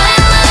 Make a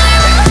fire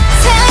alarm.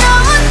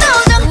 새로운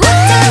도전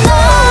같은 너.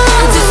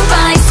 I'm too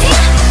spicy.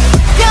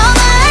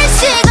 변화할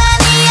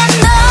시간이야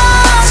너.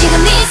 지금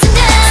이 순간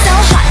so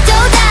hot. 또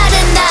다른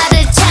나를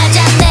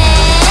찾아내.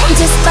 I'm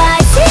too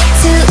spicy.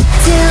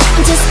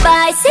 I'm too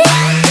spicy.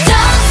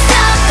 Don't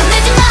stop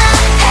끝내지 마.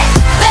 Hey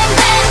bang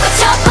bang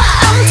고쳐봐.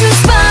 I'm too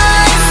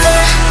spicy.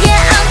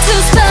 Yeah, I'm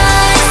too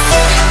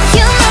spicy.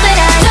 You know that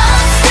I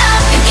Don't stop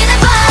begin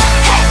봐.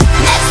 Hey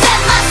next step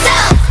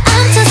myself.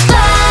 I'm too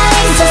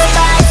spicy.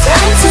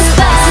 I'm too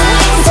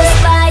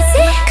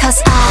spicy. Cause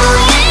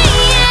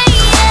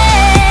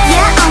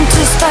yeah, I'm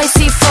too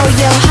spicy for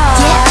your heart.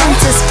 Yeah, I'm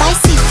too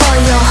spicy for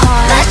your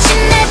heart. 마치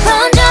내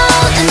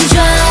번져오는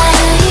dry.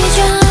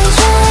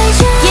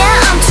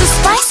 Yeah, I'm too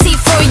spicy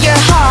for your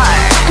heart.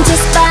 I'm too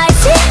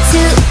spicy.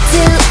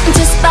 I'm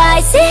too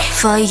spicy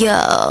for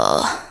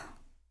you.